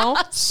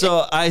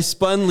 So I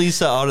spun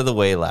Lisa out of the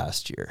way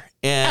last year.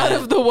 Out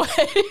of the way.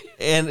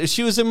 And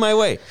she was in my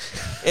way.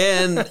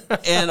 And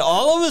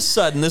all of a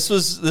sudden, this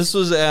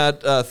was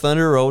at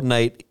Thunder Road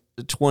Night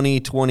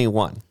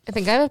 2021. I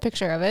think I have a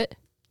picture of it.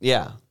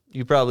 Yeah,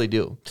 you probably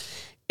do.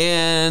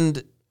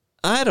 And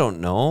I don't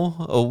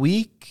know, a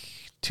week,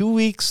 2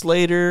 weeks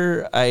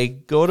later, I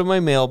go to my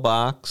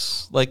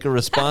mailbox like a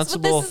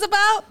responsible That's what this is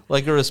about?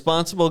 like a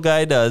responsible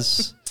guy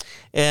does.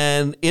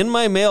 And in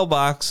my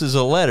mailbox is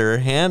a letter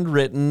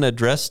handwritten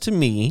addressed to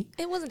me.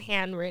 It wasn't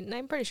handwritten.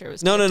 I'm pretty sure it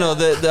was. No.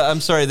 typed up. I'm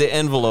sorry, the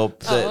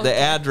envelope, the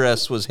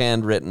address was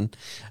handwritten,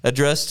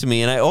 addressed to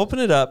me. And I open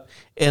it up,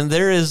 and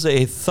there is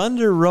a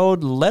Thunder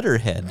Road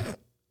letterhead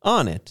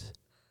on it.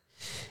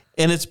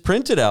 And it's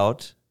printed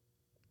out.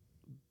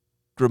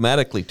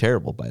 Grammatically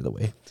terrible, by the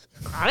way.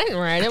 I didn't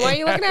write it. Why are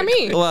you looking at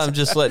me? Well, I'm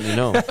just letting you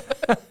know.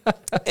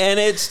 And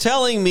it's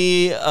telling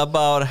me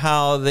about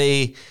how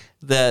they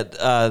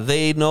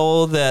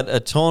know that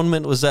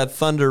Atonement was at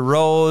Thunder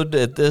Road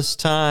at this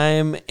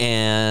time,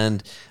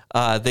 and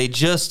they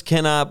just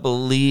cannot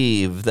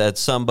believe that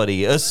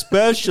somebody,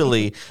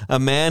 especially a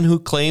man who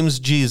claims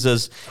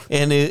Jesus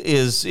and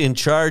is in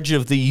charge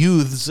of the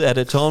youths at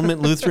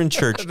Atonement Lutheran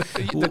Church,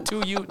 the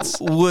two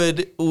youths,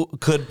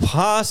 could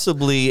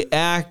possibly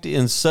act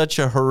in such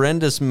a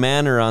horrendous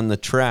manner on the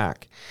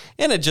track.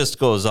 And it just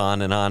goes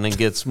on and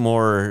gets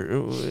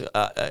more,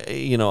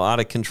 out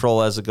of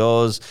control as it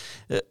goes.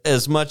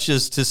 As much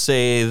as to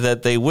say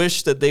that they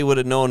wish that they would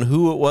have known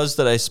who it was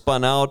that I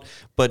spun out,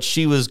 but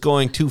she was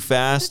going too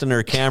fast and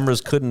her cameras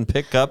couldn't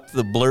pick up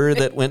the blur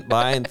that went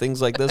by and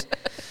things like this.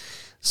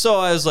 So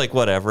I was like,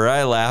 whatever.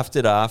 I laughed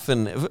it off,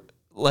 and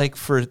like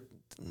for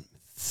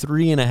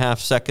 3.5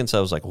 seconds, I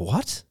was like,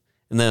 what?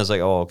 And then I was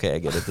like, oh, okay, I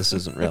get it. This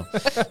isn't real.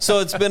 So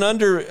it's been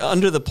under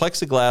the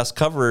plexiglass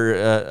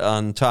cover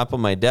on top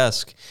of my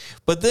desk.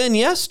 But then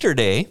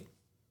yesterday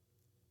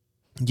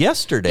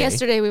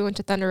we went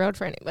to Thunder Road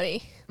for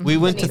anybody. We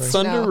went to needs to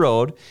Thunder know.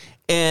 Road,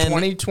 and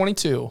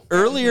 2022.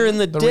 earlier in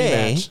the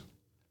rematch.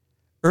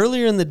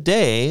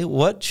 day,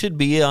 what should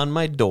be on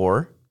my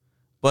door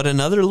but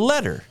another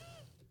letter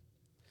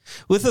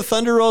with a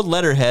Thunder Road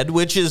letterhead,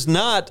 which is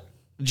not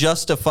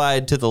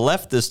justified to the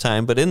left this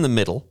time, but in the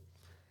middle.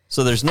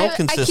 So there's no I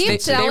consistency.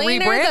 keep telling her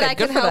rebranded. that I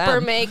Good can for help her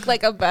them. make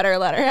like a better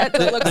letterhead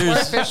that looks more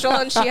official,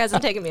 and she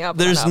hasn't taken me up.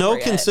 There's on no offer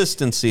yet.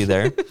 consistency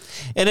there.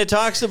 And it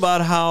talks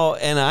about how,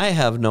 and I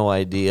have no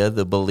idea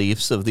the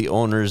beliefs of the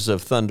owners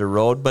of Thunder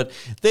Road, but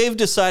they've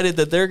decided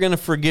that they're going to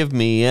forgive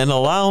me and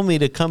allow me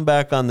to come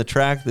back on the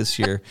track this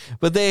year.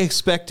 But they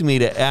expect me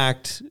to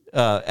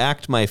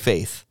act my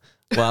faith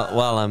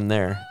while I'm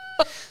there.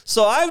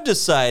 So I've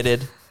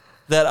decided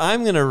that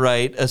I'm going to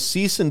write a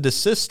cease and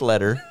desist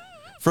letter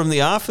from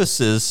the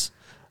offices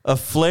of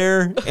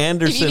Flair,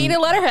 Anderson, If you need a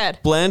letterhead.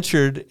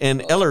 Blanchard,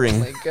 and Ellering.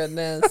 My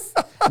goodness.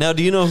 Now,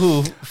 do you know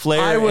who Flair?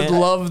 I would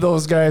love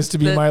those guys to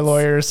be my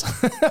lawyers.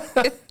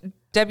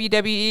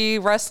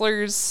 WWE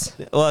wrestlers.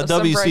 Well, of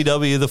some variety.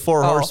 WCW, the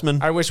Four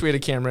Horsemen. I wish we had a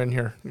camera in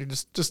here,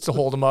 just to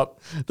hold them up.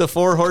 The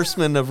Four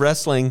Horsemen of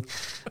wrestling: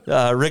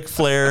 Ric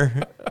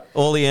Flair,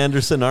 Ole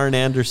Anderson, Arn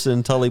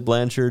Anderson, Tully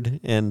Blanchard,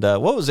 and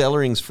what was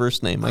Ellering's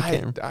first name?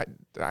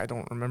 I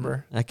don't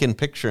remember. I can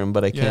picture him,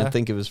 but I can't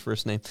think of his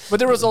first name. But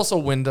there was also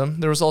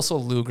Wyndham. There was also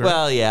Luger.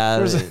 Well,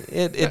 yeah,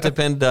 it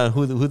depended on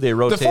who they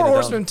rotated. The Four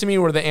Horsemen to me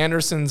were the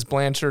Andersons,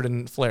 Blanchard,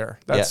 and Flair.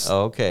 That's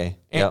okay.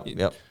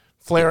 Yep.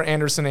 Flair,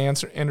 Anderson,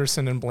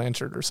 and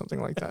Blanchard, or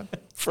something like that.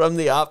 From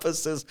the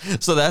offices.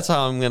 So that's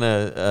how I'm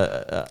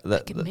gonna. I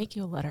can make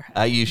you a letter.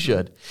 You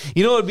should.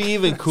 You know what would be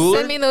even cooler?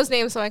 Send me those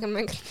names so I can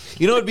make.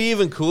 You know what would be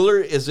even cooler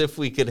is if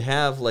we could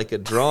have like a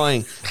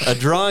drawing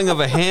of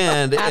a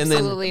hand,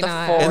 Absolutely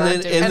not.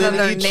 And then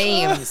their each,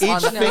 names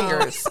on the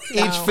fingers.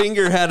 Each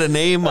finger had a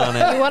name on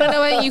it. You want to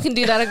know it? You can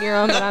do that on your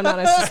own, but I'm not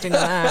assisting in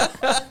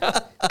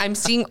that. I'm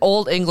seeing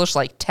old English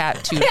like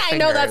tattooed. I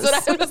know, that's what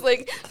I was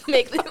like.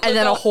 And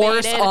then a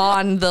horse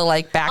on the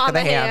like back of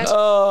the hand.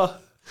 Oh,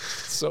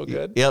 so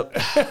good. Yep.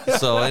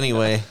 So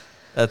anyway,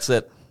 that's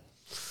it.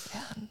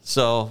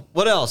 So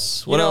what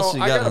else? What else you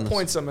got? I got on to this?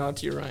 point something out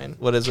to you, Ryan.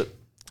 What is it?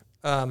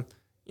 I'm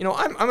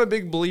a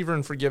big believer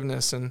in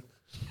forgiveness, and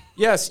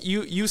yes,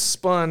 you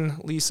spun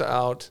Lisa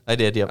out. I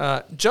did.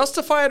 Yep.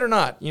 Justify it or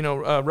not,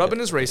 rubbing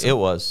is racing. It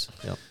was.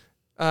 Yep.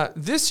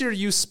 This year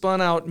you spun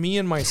out me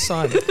and my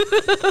son.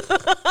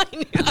 I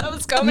knew that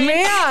was coming.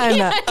 Man.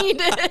 Yeah, he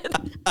did.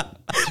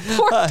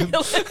 Poor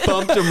Dylan.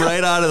 Bumped him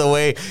right out of the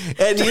way.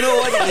 And you know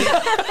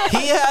what?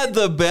 He had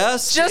the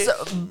best. Just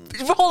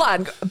hold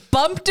on.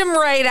 Bumped him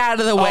right out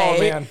of the way. Oh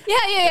man.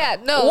 Yeah.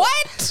 No.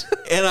 What?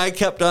 And I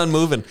kept on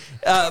moving.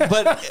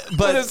 But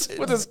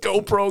with his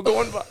GoPro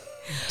going by.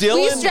 Dylan,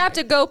 We strapped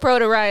a GoPro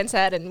to Ryan's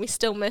head and we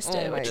still missed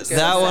it. Which is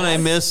that one I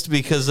missed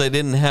because I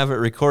didn't have it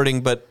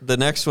recording, but the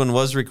next one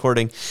was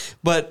recording.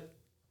 But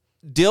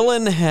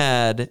Dylan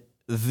had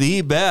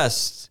the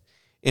best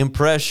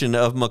impression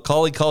of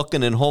Macaulay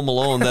Culkin in Home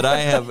Alone that I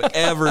have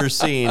ever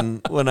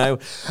seen when I...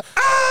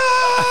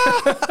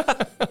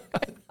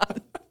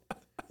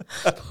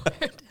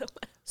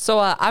 So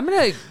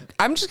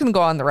I'm just gonna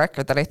go on the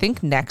record that I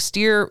think next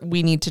year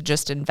we need to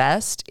just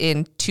invest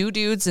in 2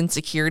 dudes in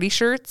security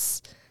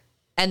shirts,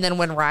 and then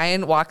when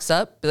Ryan walks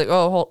up, be like,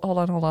 "Oh, hold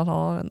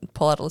on," and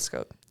pull out a list.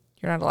 Go,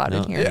 "You're not allowed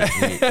in here.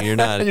 You're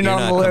not. You're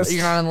not on the list.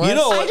 You're not on the list." You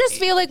know what? I just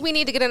feel like we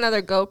need to get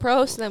another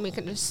GoPro so then we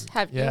can just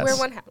have you wear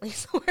one,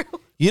 Lisa wear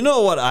one. You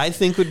know what I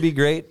think would be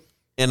great?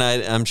 And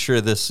I'm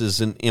sure this is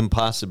an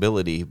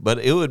impossibility, but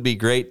it would be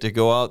great to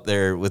go out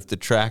there with the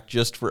track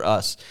just for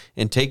us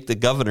and take the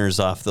governors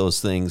off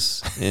those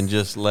things and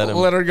just let them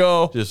Let her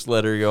go. Just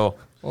let her go.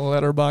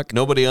 Let her buck.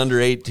 Nobody under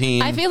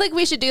 18. I feel like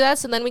we should do that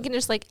so then we can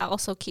just like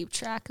also keep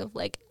track of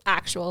like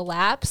actual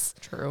laps.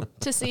 True.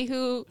 To see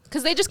who,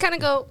 because they just kind of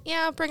go,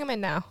 yeah, bring them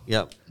in now.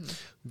 Yep.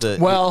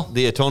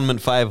 The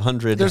Atonement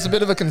 500. There's a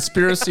bit of a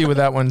conspiracy with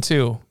that one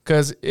too,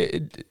 because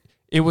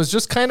it was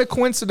just kind of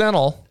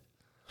coincidental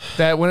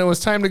that when it was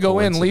time to go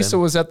in, Lisa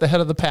was at the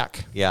head of the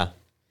pack. Yeah.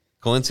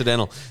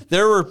 Coincidental.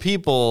 There were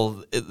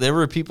people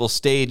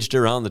staged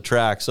around the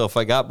track. So if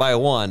I got by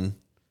one,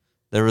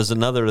 there was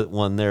another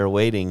one there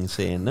waiting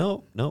saying,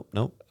 nope,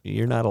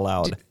 you're not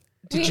allowed.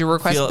 Did you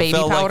request baby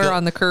powder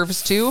on the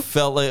curves too?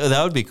 Felt like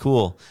that would be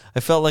cool.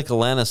 I felt like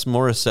Alanis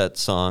Morissette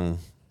song,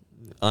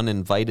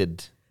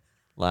 Uninvited,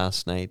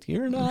 last night.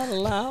 You're not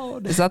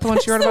allowed. Is that the one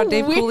she wrote about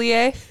Dave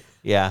Coulier?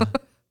 Yeah.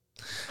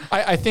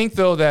 I think,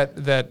 though, that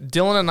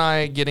Dylan and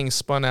I getting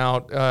spun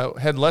out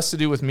had less to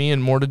do with me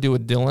and more to do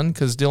with Dylan,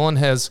 because Dylan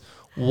has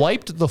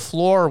wiped the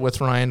floor with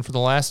Ryan for the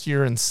last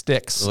year in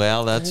sticks.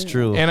 Well, that's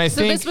true. And I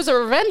So think this was a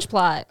revenge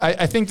plot.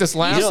 I think this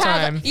last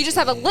time... You just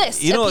have a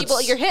list You know of people,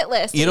 what's- your hit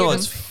list. you know and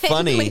what's you're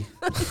gonna funny?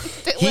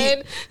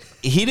 Dylan.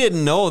 He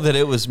didn't know that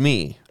it was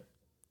me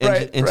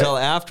until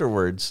right.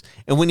 afterwards.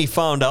 And when he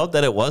found out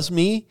that it was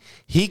me,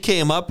 he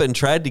came up and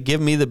tried to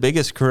give me the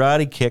biggest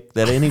karate kick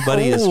that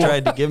anybody has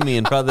tried to give me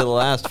in probably the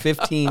last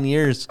 15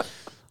 years.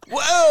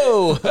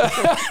 Whoa!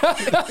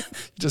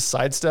 just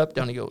sidestep,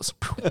 down he goes.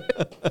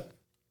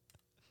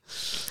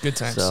 Good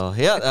times. So,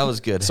 yeah, that was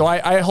good. So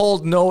I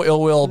hold no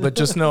ill will, but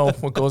just know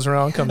what goes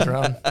around comes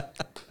around.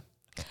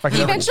 If I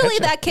can ever Eventually, catch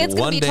it. that kid's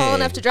going One to be tall day.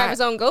 enough to drive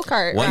his own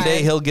go-kart. One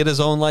day he'll get his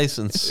own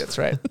license. That's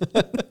right.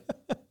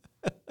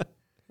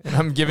 And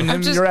I'm giving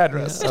him just- your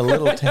address. A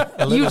little tap.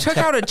 You took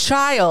out a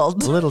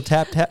child. A little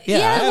tap tap. Yeah, I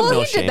Yeah, have well, no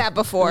he shame. did that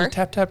before.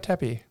 Tap, tap,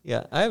 tappy.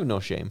 Yeah, I have no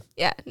shame.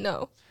 Yeah,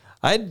 no.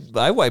 I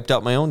wiped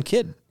out my own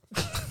kid.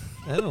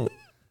 I don't.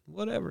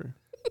 Whatever.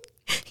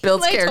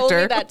 Bill's Like told me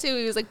character. that too.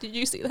 He was like, "Did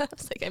you see that?" I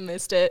was like, "I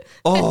missed it."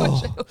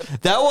 Oh,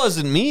 that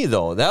wasn't me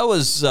though. That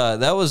was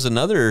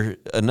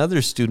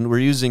another student. We're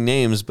using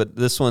names, but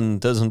this one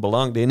doesn't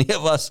belong to any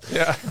of us.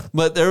 Yeah.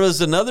 But there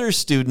was another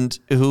student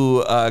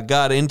who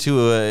got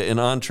into an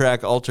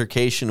on-track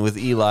altercation with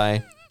Eli.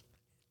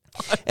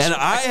 And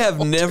I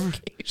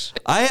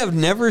have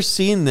never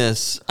seen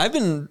this. I've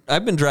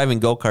been driving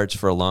go-karts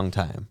for a long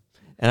time,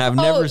 and I've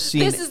never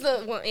seen. This is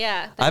the one.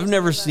 Yeah. I've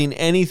never seen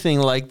anything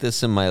like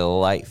this in my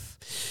life.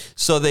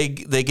 So they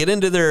get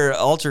into their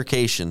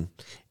altercation,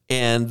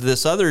 and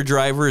this other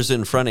driver is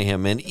in front of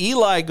him, and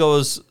Eli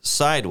goes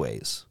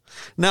sideways.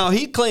 Now,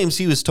 he claims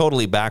he was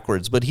totally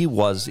backwards, but he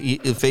was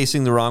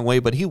facing the wrong way,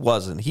 but he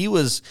wasn't. He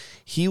was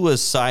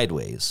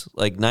sideways,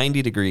 like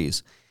 90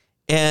 degrees.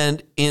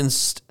 And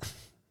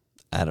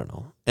I don't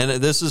know. And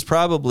this is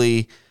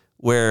probably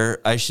where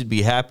I should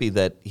be happy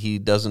that he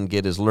doesn't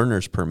get his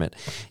learner's permit.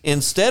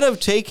 Instead of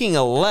taking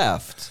a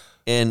left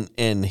and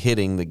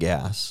hitting the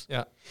gas,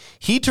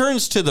 he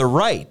turns to the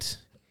right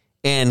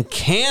and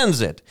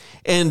cans it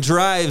and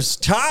drives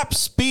top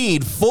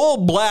speed, full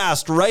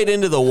blast right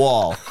into the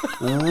wall.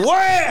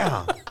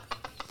 Wham!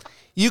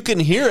 You can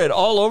hear it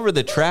all over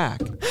the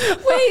track.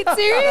 Wait,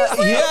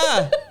 seriously?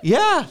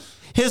 Yeah.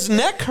 His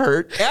neck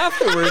hurt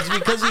afterwards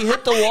because he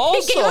hit the wall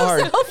He so gave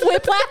hard. himself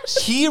whiplash.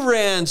 He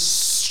ran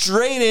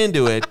straight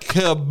into it.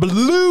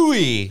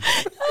 Kablooey.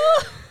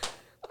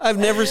 I've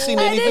never seen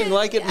anything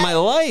like it in my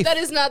life. That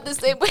is not the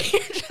same way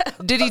you're trying.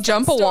 Did he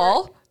jump a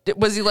wall?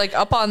 Was he like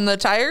up on the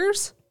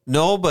tires?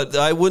 No, but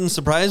I wouldn't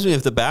surprise me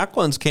if the back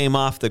ones came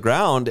off the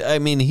ground. I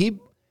mean, he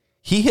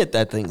hit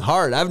that thing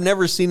hard. I've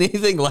never seen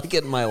anything like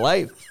it in my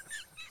life.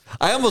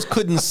 I almost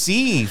couldn't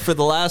see for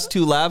the last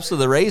 2 laps of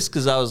the race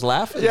because I was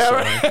laughing.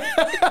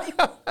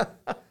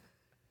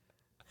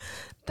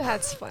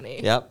 That's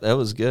funny. Yep, that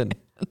was good.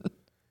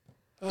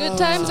 Good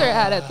times are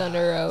had at Thunder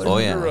Road. Oh,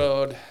 yeah. Thunder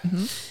Road.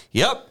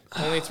 Yep.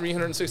 Only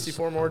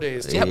 364 more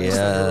days to Yep. Thunder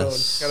Road.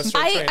 Yes. Gotta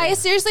start training. I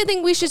seriously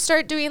think we should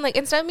start doing like,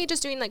 instead of me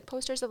just doing like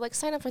posters of like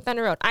sign up for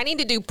Thunder Road, I need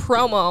to do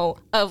promo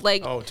of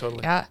like Oh,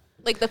 totally. Yeah.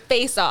 like the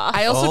face off.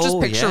 I also just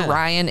Oh, picture yeah.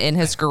 Ryan in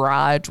his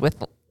garage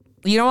with,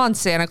 on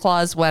Santa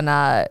Claus when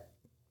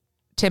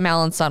Tim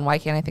Allen's son, why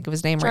can't I think of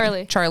his name Charlie.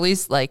 right?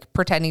 Charlie's like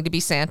pretending to be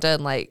Santa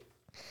and like,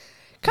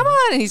 come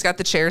on. And he's got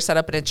the chair set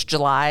up and it's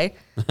July.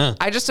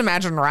 I just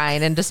imagine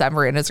Ryan in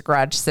December in his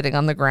garage sitting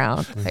on the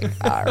ground. Like,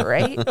 all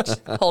right.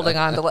 Holding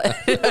on to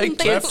Left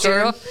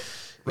turn.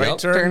 Right Yep.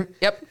 turn.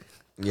 Yep.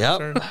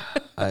 Yep.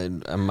 I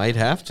might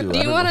have to. Do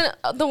you want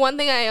to? The one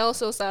thing I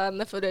also saw in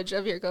the footage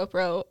of your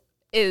GoPro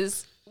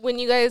is when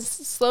you guys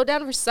slow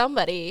down for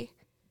somebody,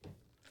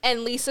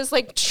 and Lisa's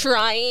like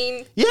trying,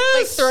 like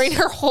Yes. throwing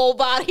her whole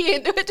body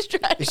into it to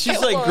try to She's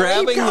get like forward.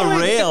 grabbing the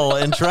rail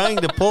and trying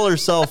to pull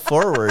herself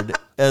forward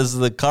as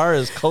the car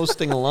is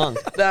coasting along.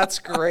 That's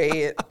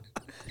great.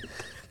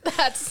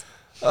 That's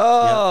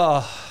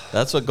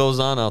That's what goes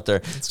on out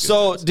there.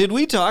 So, did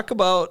we talk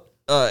about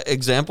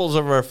examples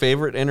of our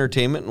favorite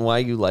entertainment and why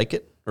you like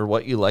it or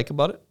what you like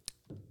about it?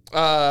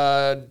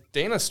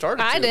 Dana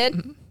started. I to.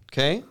 did.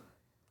 Okay.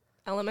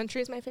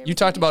 Elementary is my favorite. You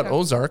talked TV about show.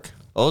 Ozark.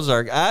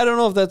 Ozark. I don't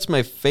know if that's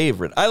my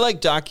favorite. I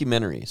like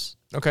documentaries.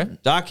 Okay.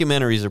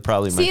 Documentaries are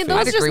probably my See, favorite. those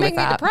I'd just agree make with me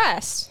that.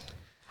 depressed.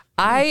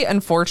 I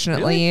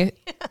unfortunately,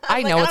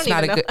 I know I it's don't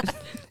not a even good.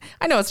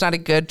 I know it's not a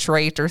good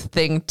trait or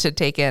thing to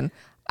take in.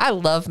 I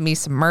love me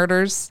some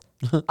murders.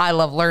 I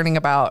love learning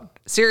about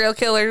serial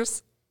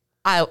killers.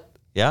 I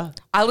Yeah.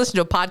 listen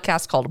to a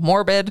podcast called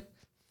Morbid. It's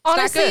not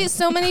Honestly, good.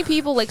 so many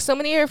people, like so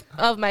many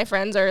of my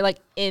friends are like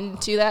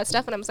into that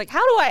stuff, and I'm just like,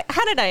 how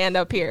did I end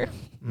up here?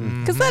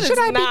 Because that Should is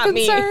I be not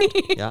me. concerned?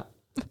 Yeah.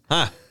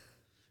 Huh.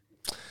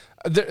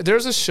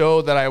 There's a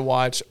show that I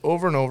watch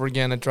over and over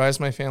again. It drives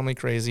my family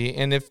crazy.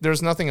 And if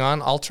there's nothing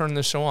on, I'll turn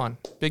the show on.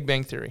 Big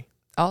Bang Theory.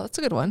 Oh, that's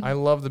a good one. I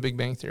love the Big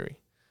Bang Theory.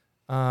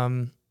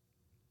 I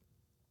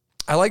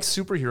like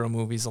superhero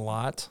movies a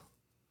lot.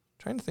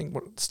 Trying to think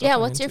what stuff. Yeah,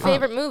 I'm what's your into.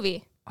 favorite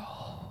movie?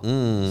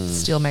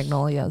 Steel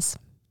Magnolias.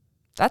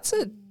 That's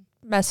a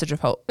message of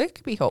hope. It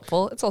could be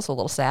hopeful. It's also a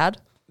little sad.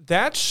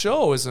 That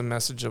show is a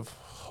message of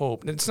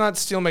hope. It's not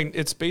Steel Mag.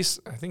 It's based.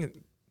 I think.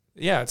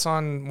 It's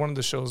on one of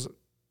the shows.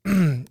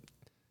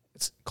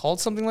 It's called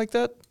something like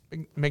that.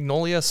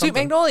 Magnolia. Sweet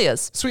Something.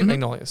 Magnolias. Sweet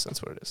Magnolias.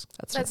 That's what it is.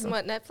 That's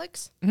what,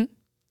 Netflix?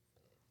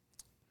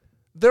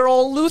 They're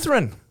all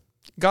Lutheran.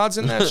 God's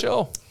in that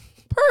show.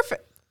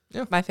 Perfect.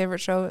 Yeah. My favorite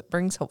show. It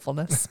brings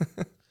hopefulness.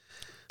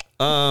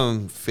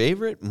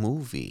 Favorite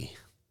movie?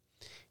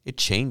 It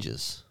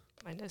changes.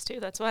 Mine does too.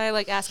 That's why I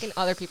like asking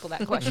other people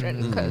that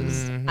question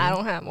because I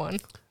don't have one.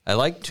 I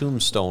like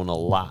Tombstone a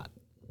lot.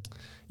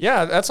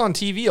 Yeah, that's on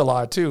TV a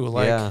lot too.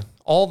 Like Yeah.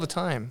 all the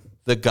time.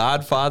 The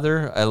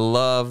Godfather. I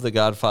love The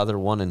Godfather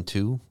 1 and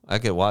 2. I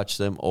could watch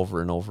them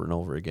over and over and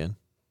over again.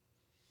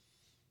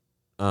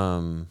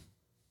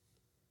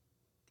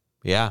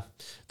 Yeah.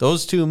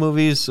 Those two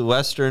movies,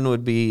 Western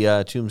would be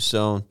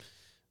Tombstone.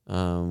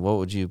 What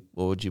would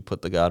you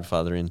put The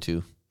Godfather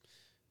into?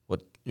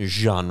 What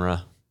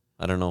genre?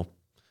 I don't know.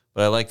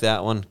 But I like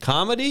that one.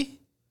 Comedy?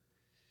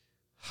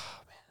 Oh,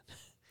 man.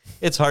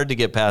 It's hard to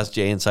get past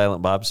Jay and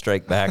Silent Bob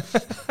Strike Back.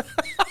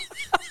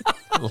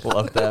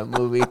 Love that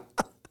movie.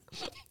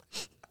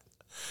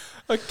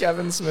 A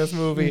Kevin Smith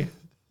movie.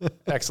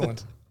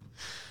 Excellent.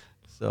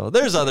 So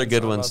there's other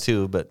good ones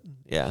too, but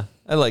yeah,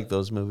 I like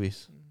those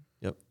movies.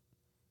 Yep.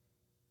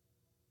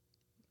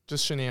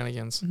 Just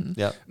shenanigans.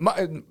 Yep.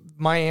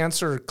 My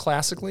answer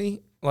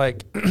classically,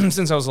 like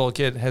since I was a little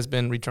kid, has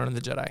been Return of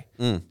the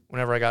Jedi.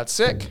 Whenever I got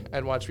sick,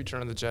 I'd watch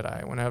Return of the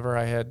Jedi. Whenever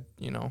I had,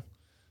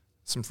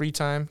 some free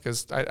time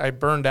because I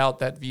burned out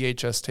that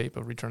VHS tape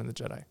of Return of the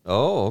Jedi.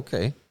 Oh,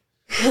 okay.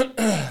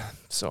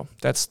 So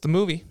that's the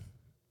movie.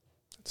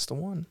 It's the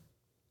one.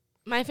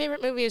 My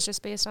favorite movie is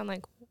just based on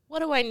like, what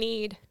do I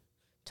need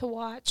to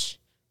watch?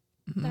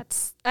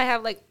 I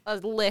have like a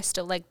list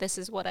of like, this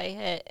is what I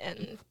hit,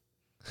 and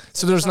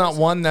so there's not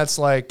one that's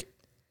like,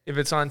 if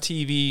it's on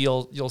TV,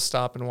 you'll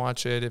stop and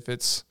watch it. If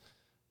it's,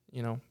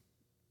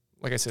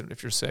 like I said,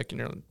 if you're sick and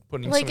you're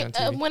putting something on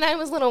TV. When I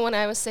was little, when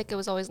I was sick, it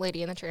was always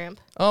Lady and the Tramp.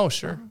 Oh,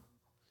 sure.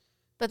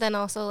 But then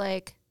also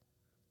like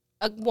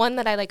one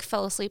that I like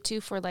fell asleep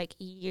to for like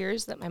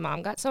years that my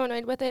mom got so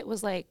annoyed with it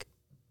was like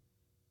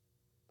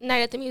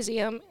Night at the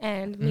Museum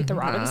and Meet the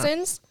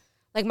Robinsons.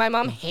 Like my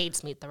mom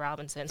hates Meet the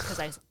Robinsons because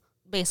I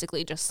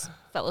basically just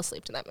fell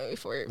asleep to that movie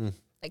for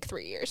like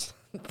 3 years.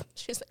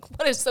 She's like,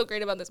 what is so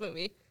great about this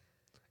movie?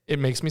 It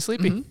makes me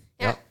sleepy.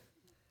 Yeah.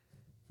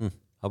 How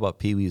about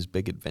Pee-wee's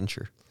Big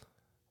Adventure?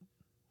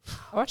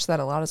 I watched that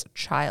a lot as a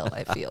child,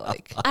 I feel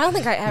like. I don't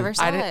think I ever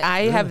saw it.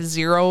 I have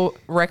zero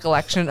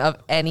recollection of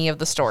any of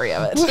the story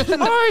of it. I feel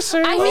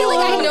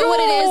like I know what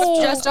it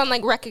is just on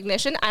like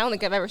recognition. I don't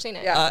think I've ever seen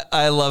it. Yeah.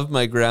 I love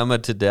my grandma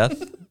to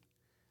death.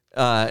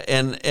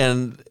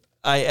 And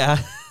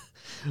I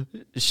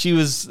she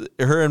was,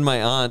 her and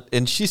my aunt,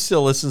 and she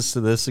still listens to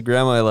this. So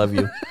Grandma, I love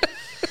you.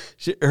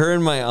 Her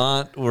and my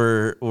aunt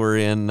were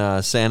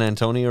in San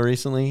Antonio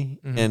recently,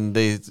 and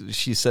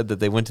she said that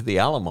they went to the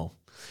Alamo.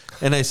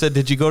 And I said,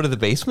 did you go to the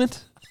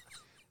basement?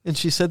 And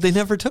she said, they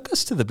never took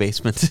us to the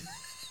basement.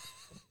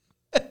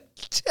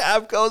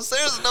 Tab goes,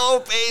 there's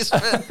no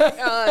basement.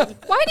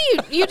 Why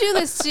do you do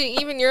this to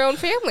even your own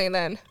family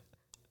then?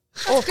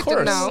 Oh, of to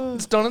course. know.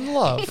 It's done in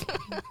love.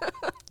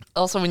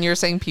 Also, when you were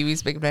saying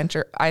Pee-wee's Big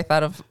Adventure, I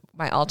thought of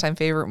my all-time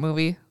favorite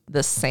movie,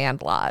 The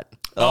Sandlot.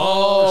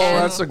 Oh, And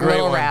that's a great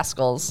Little one.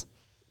 Rascals.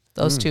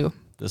 Those two.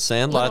 The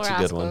Sandlot's a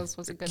good one. Rascals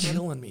was a good one.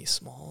 Killing me,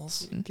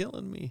 Smalls.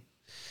 Killing me.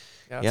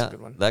 Yeah, that's a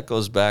good one. That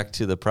goes back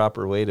to the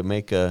proper way to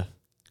make a...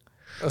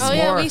 Oh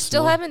yeah, we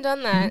still haven't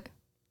done that.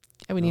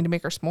 And we need to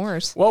make our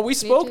s'mores. Well, we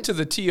spoke to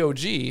the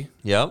TOG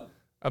Yep.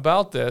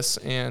 about this,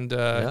 and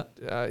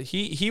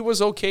he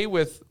was okay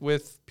with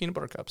peanut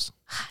butter cups.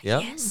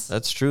 Yep. Yes.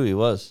 That's true. He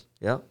was.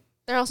 Yep.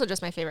 They're also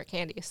just my favorite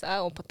candy, so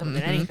I will put them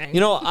in anything. You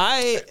know,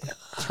 I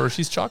It's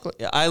Hershey's chocolate.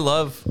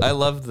 love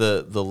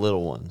the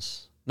little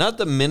ones. Not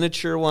the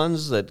miniature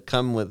ones that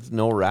come with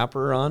no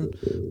wrapper on,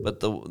 but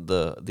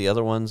the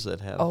other ones that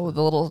have. Oh,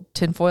 the little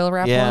tinfoil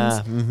wrap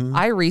Yeah, ones.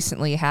 I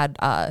recently had,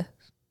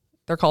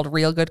 they're called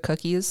Real Good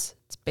Cookies.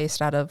 It's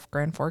based out of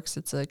Grand Forks.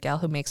 It's a gal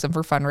who makes them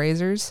for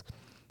fundraisers.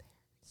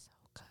 So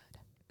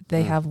good.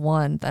 They have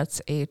one that's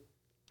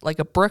like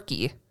a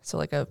brookie, so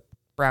like a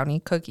brownie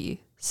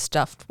cookie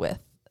stuffed with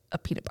a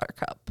peanut butter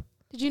cup.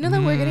 Did you know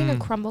that we're getting a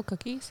crumble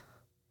cookies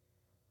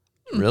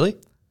Really?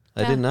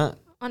 I Yeah. did not.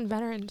 on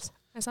Veterans?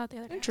 I saw it the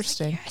other day. I was like,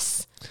 Interesting.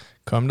 yes.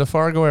 Come to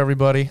Fargo,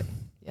 everybody.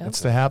 Yep.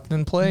 It's the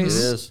happening It place.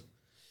 is.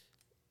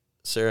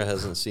 Sarah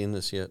hasn't seen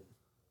this yet.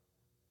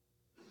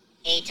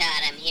 Hey Todd,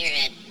 I'm here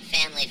at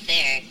Family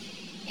Fair,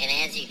 and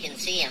as you can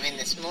see, I'm in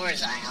the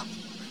s'mores aisle.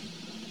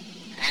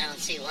 I don't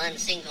see one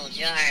single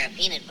jar of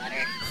peanut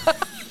butter.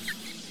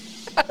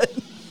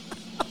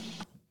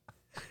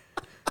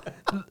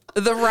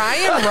 The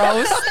Ryan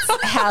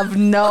roasts have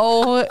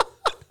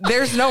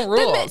there's no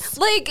rules.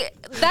 Like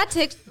that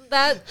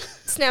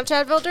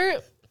Snapchat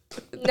filter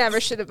never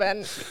should have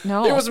been.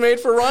 No. It was made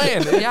for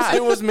Ryan. Yeah.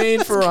 It was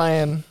made for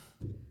Ryan.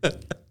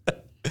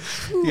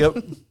 Yep.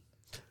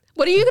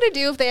 What are you gonna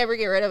do if they ever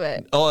get rid of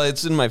it? Oh,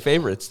 it's in my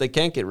favorites. They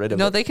can't get rid of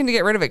No, it. they can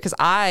get rid of it because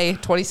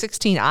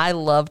 2016, I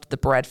loved the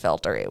bread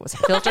filter. It was a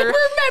filter remember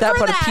that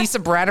put that. a piece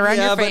of bread around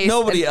Yeah, your but face.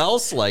 nobody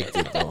else liked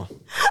it though.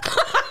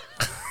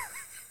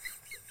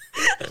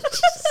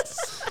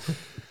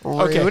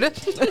 Rude.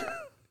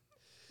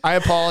 I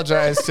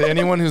apologize to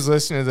anyone who's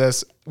listening to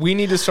this. We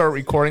need to start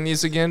recording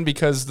these again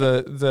because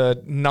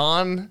the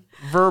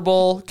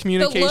non-verbal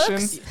communication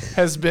looks.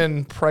 has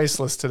been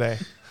priceless today.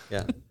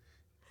 Yeah.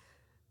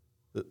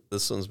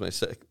 This one's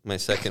my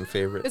second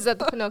favorite. Is that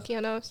the Pinocchio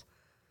nose?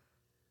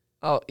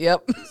 Oh,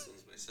 yep.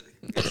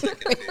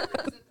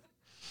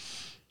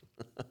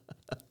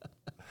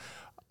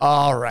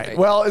 All right.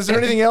 Well, is there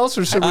anything else,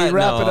 or should we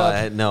wrap it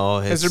up? No.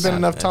 Has there been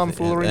enough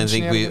tomfoolery I and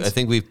think shenanigans? I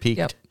think we've peaked.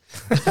 Yep.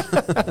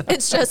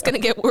 It's just gonna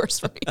get worse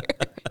from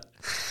here.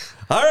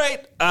 All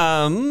right.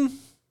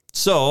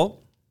 So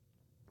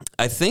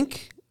I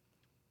think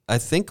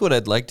what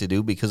I'd like to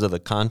do, because of the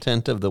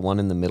content of the one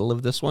in the middle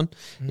of this one,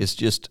 is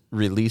just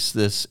release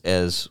this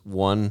as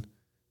one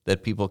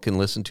that people can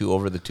listen to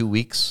over the 2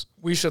 weeks.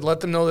 We should let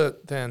them know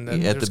that At there's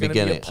the going to be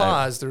a beginning,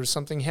 pause. There's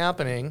something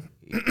happening.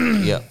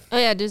 Yeah. Oh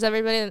yeah, does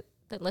everybody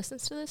that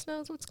listens to this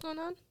knows what's going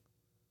on?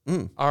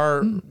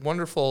 Our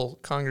wonderful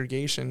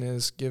congregation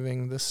is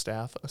giving the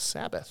staff a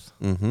Sabbath.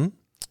 Mm-hmm.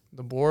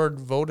 The board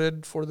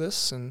voted for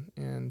this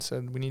and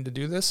said we need to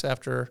do this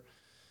after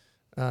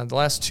the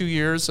last 2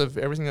 years of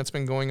everything that's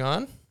been going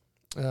on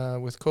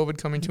with COVID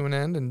coming to an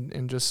end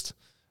and just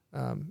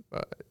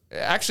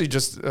actually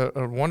just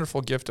a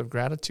wonderful gift of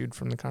gratitude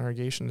from the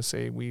congregation to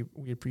say we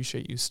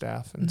appreciate you,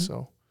 staff, and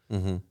so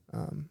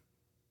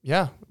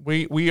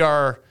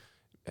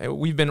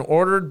we've been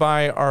ordered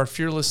by our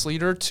fearless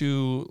leader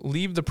to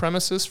leave the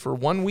premises for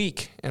 1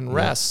 week and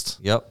rest.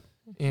 Yep.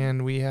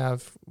 And we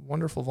have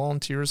wonderful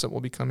volunteers that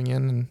will be coming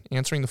in and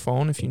answering the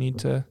phone if you need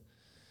to.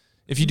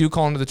 If you do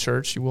call into the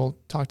church, you will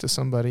talk to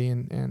somebody,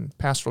 and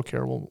pastoral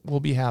care will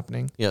be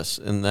happening. Yes,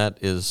 and that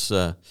is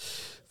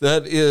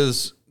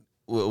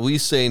what we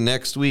say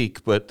next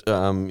week, but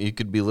you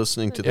could be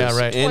listening to this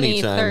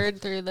anytime. 23rd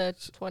through the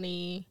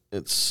 20.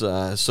 It's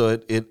so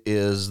it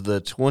is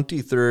the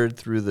 23rd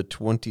through the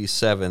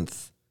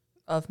 27th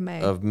of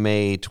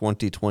May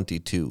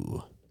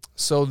 2022.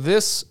 So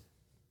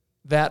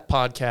that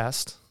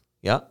podcast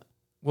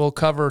will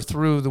cover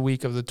through the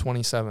week of the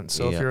 27th.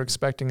 So if you're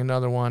expecting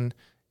another one,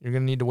 you're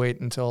going to need to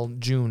wait until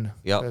June.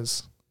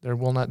 Because there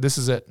will not. This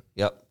is it.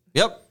 Yep.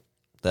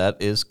 That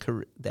is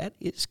correct.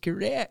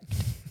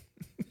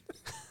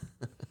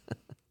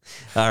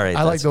 All right.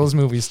 I like those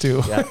movies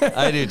too. Yeah,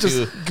 I do too.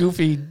 Just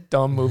goofy,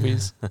 dumb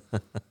movies.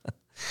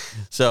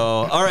 So,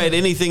 all right.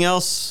 Anything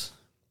else?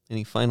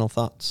 Any final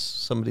thoughts?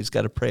 Somebody's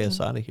got to pray us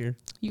out of here.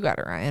 You got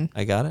it, Ryan.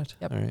 I got it.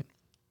 Yep. All right.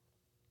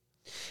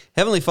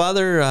 Heavenly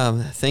Father,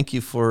 thank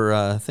you for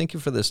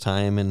this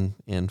time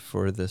and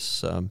for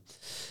this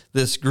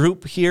this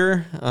group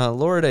here,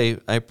 Lord.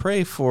 I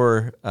pray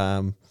for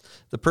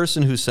the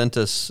person who sent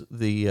us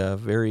the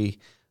very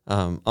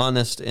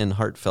honest and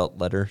heartfelt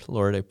letter.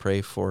 Lord, I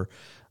pray for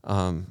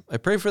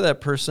that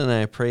person.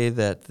 And I pray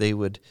that they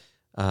would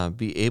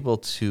be able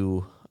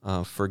to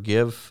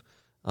forgive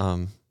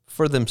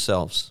for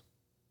themselves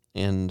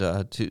and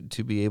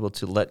to be able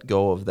to let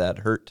go of that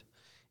hurt.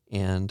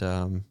 And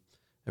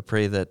I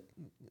pray that,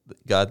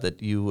 God,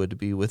 that you would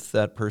be with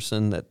that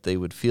person, that they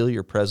would feel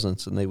your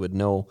presence, and they would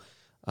know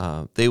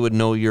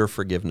your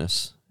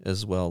forgiveness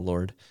as well,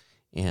 Lord.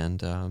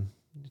 And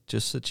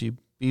just that you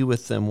be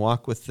with them,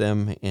 walk with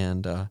them,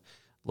 and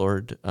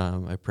Lord,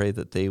 I pray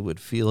that they would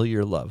feel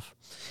your love.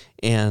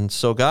 And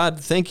so,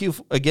 God, thank you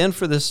again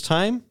for this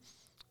time,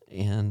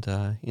 and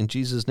in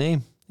Jesus'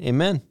 name,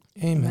 amen.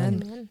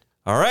 Amen.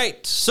 All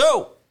right,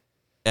 so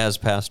as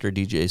Pastor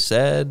DJ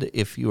said,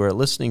 if you are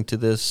listening to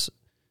this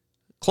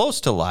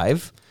close to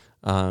live,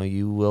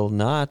 you will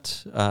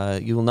not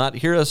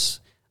hear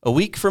us a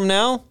week from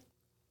now.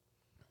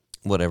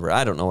 Whatever.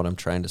 I don't know what I'm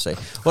trying to say.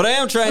 What I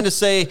am trying to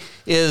say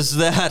is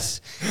that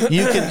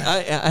you can.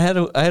 I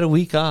had a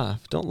week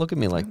off. Don't look at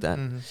me like that.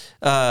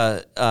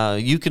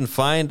 Mm-hmm. You can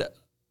find.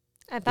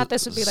 I thought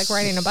this would be like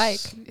riding a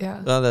bike.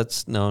 Yeah. No,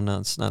 it's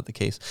not the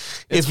case.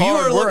 It's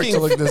hard work to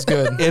look this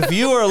good. If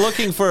you are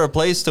looking for a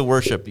place to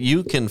worship,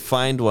 you can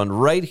find one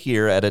right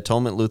here at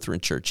Atonement Lutheran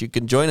Church. You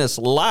can join us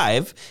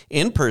live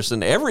in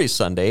person every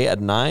Sunday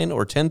at 9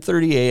 or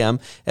 10:30 a.m.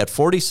 at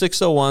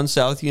 4601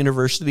 South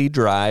University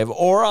Drive,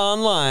 or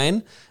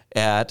online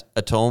at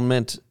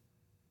atonement.live,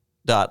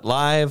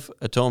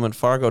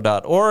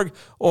 atonementfargo.org,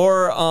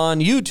 or on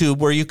YouTube,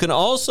 where you can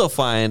also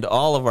find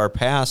all of our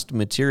past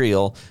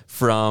material,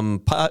 from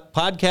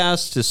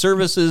podcasts to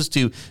services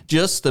to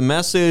just the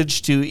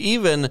message to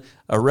even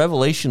a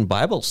Revelation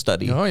Bible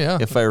study. Oh, yeah.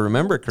 If I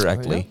remember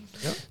correctly. Oh,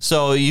 yeah. Yep.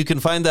 So you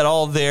can find that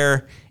all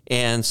there.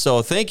 And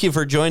so thank you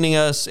for joining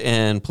us,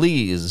 and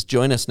please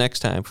join us next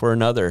time for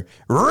another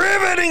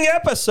riveting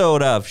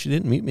episode of, she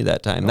didn't mute me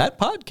that time, that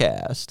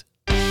podcast.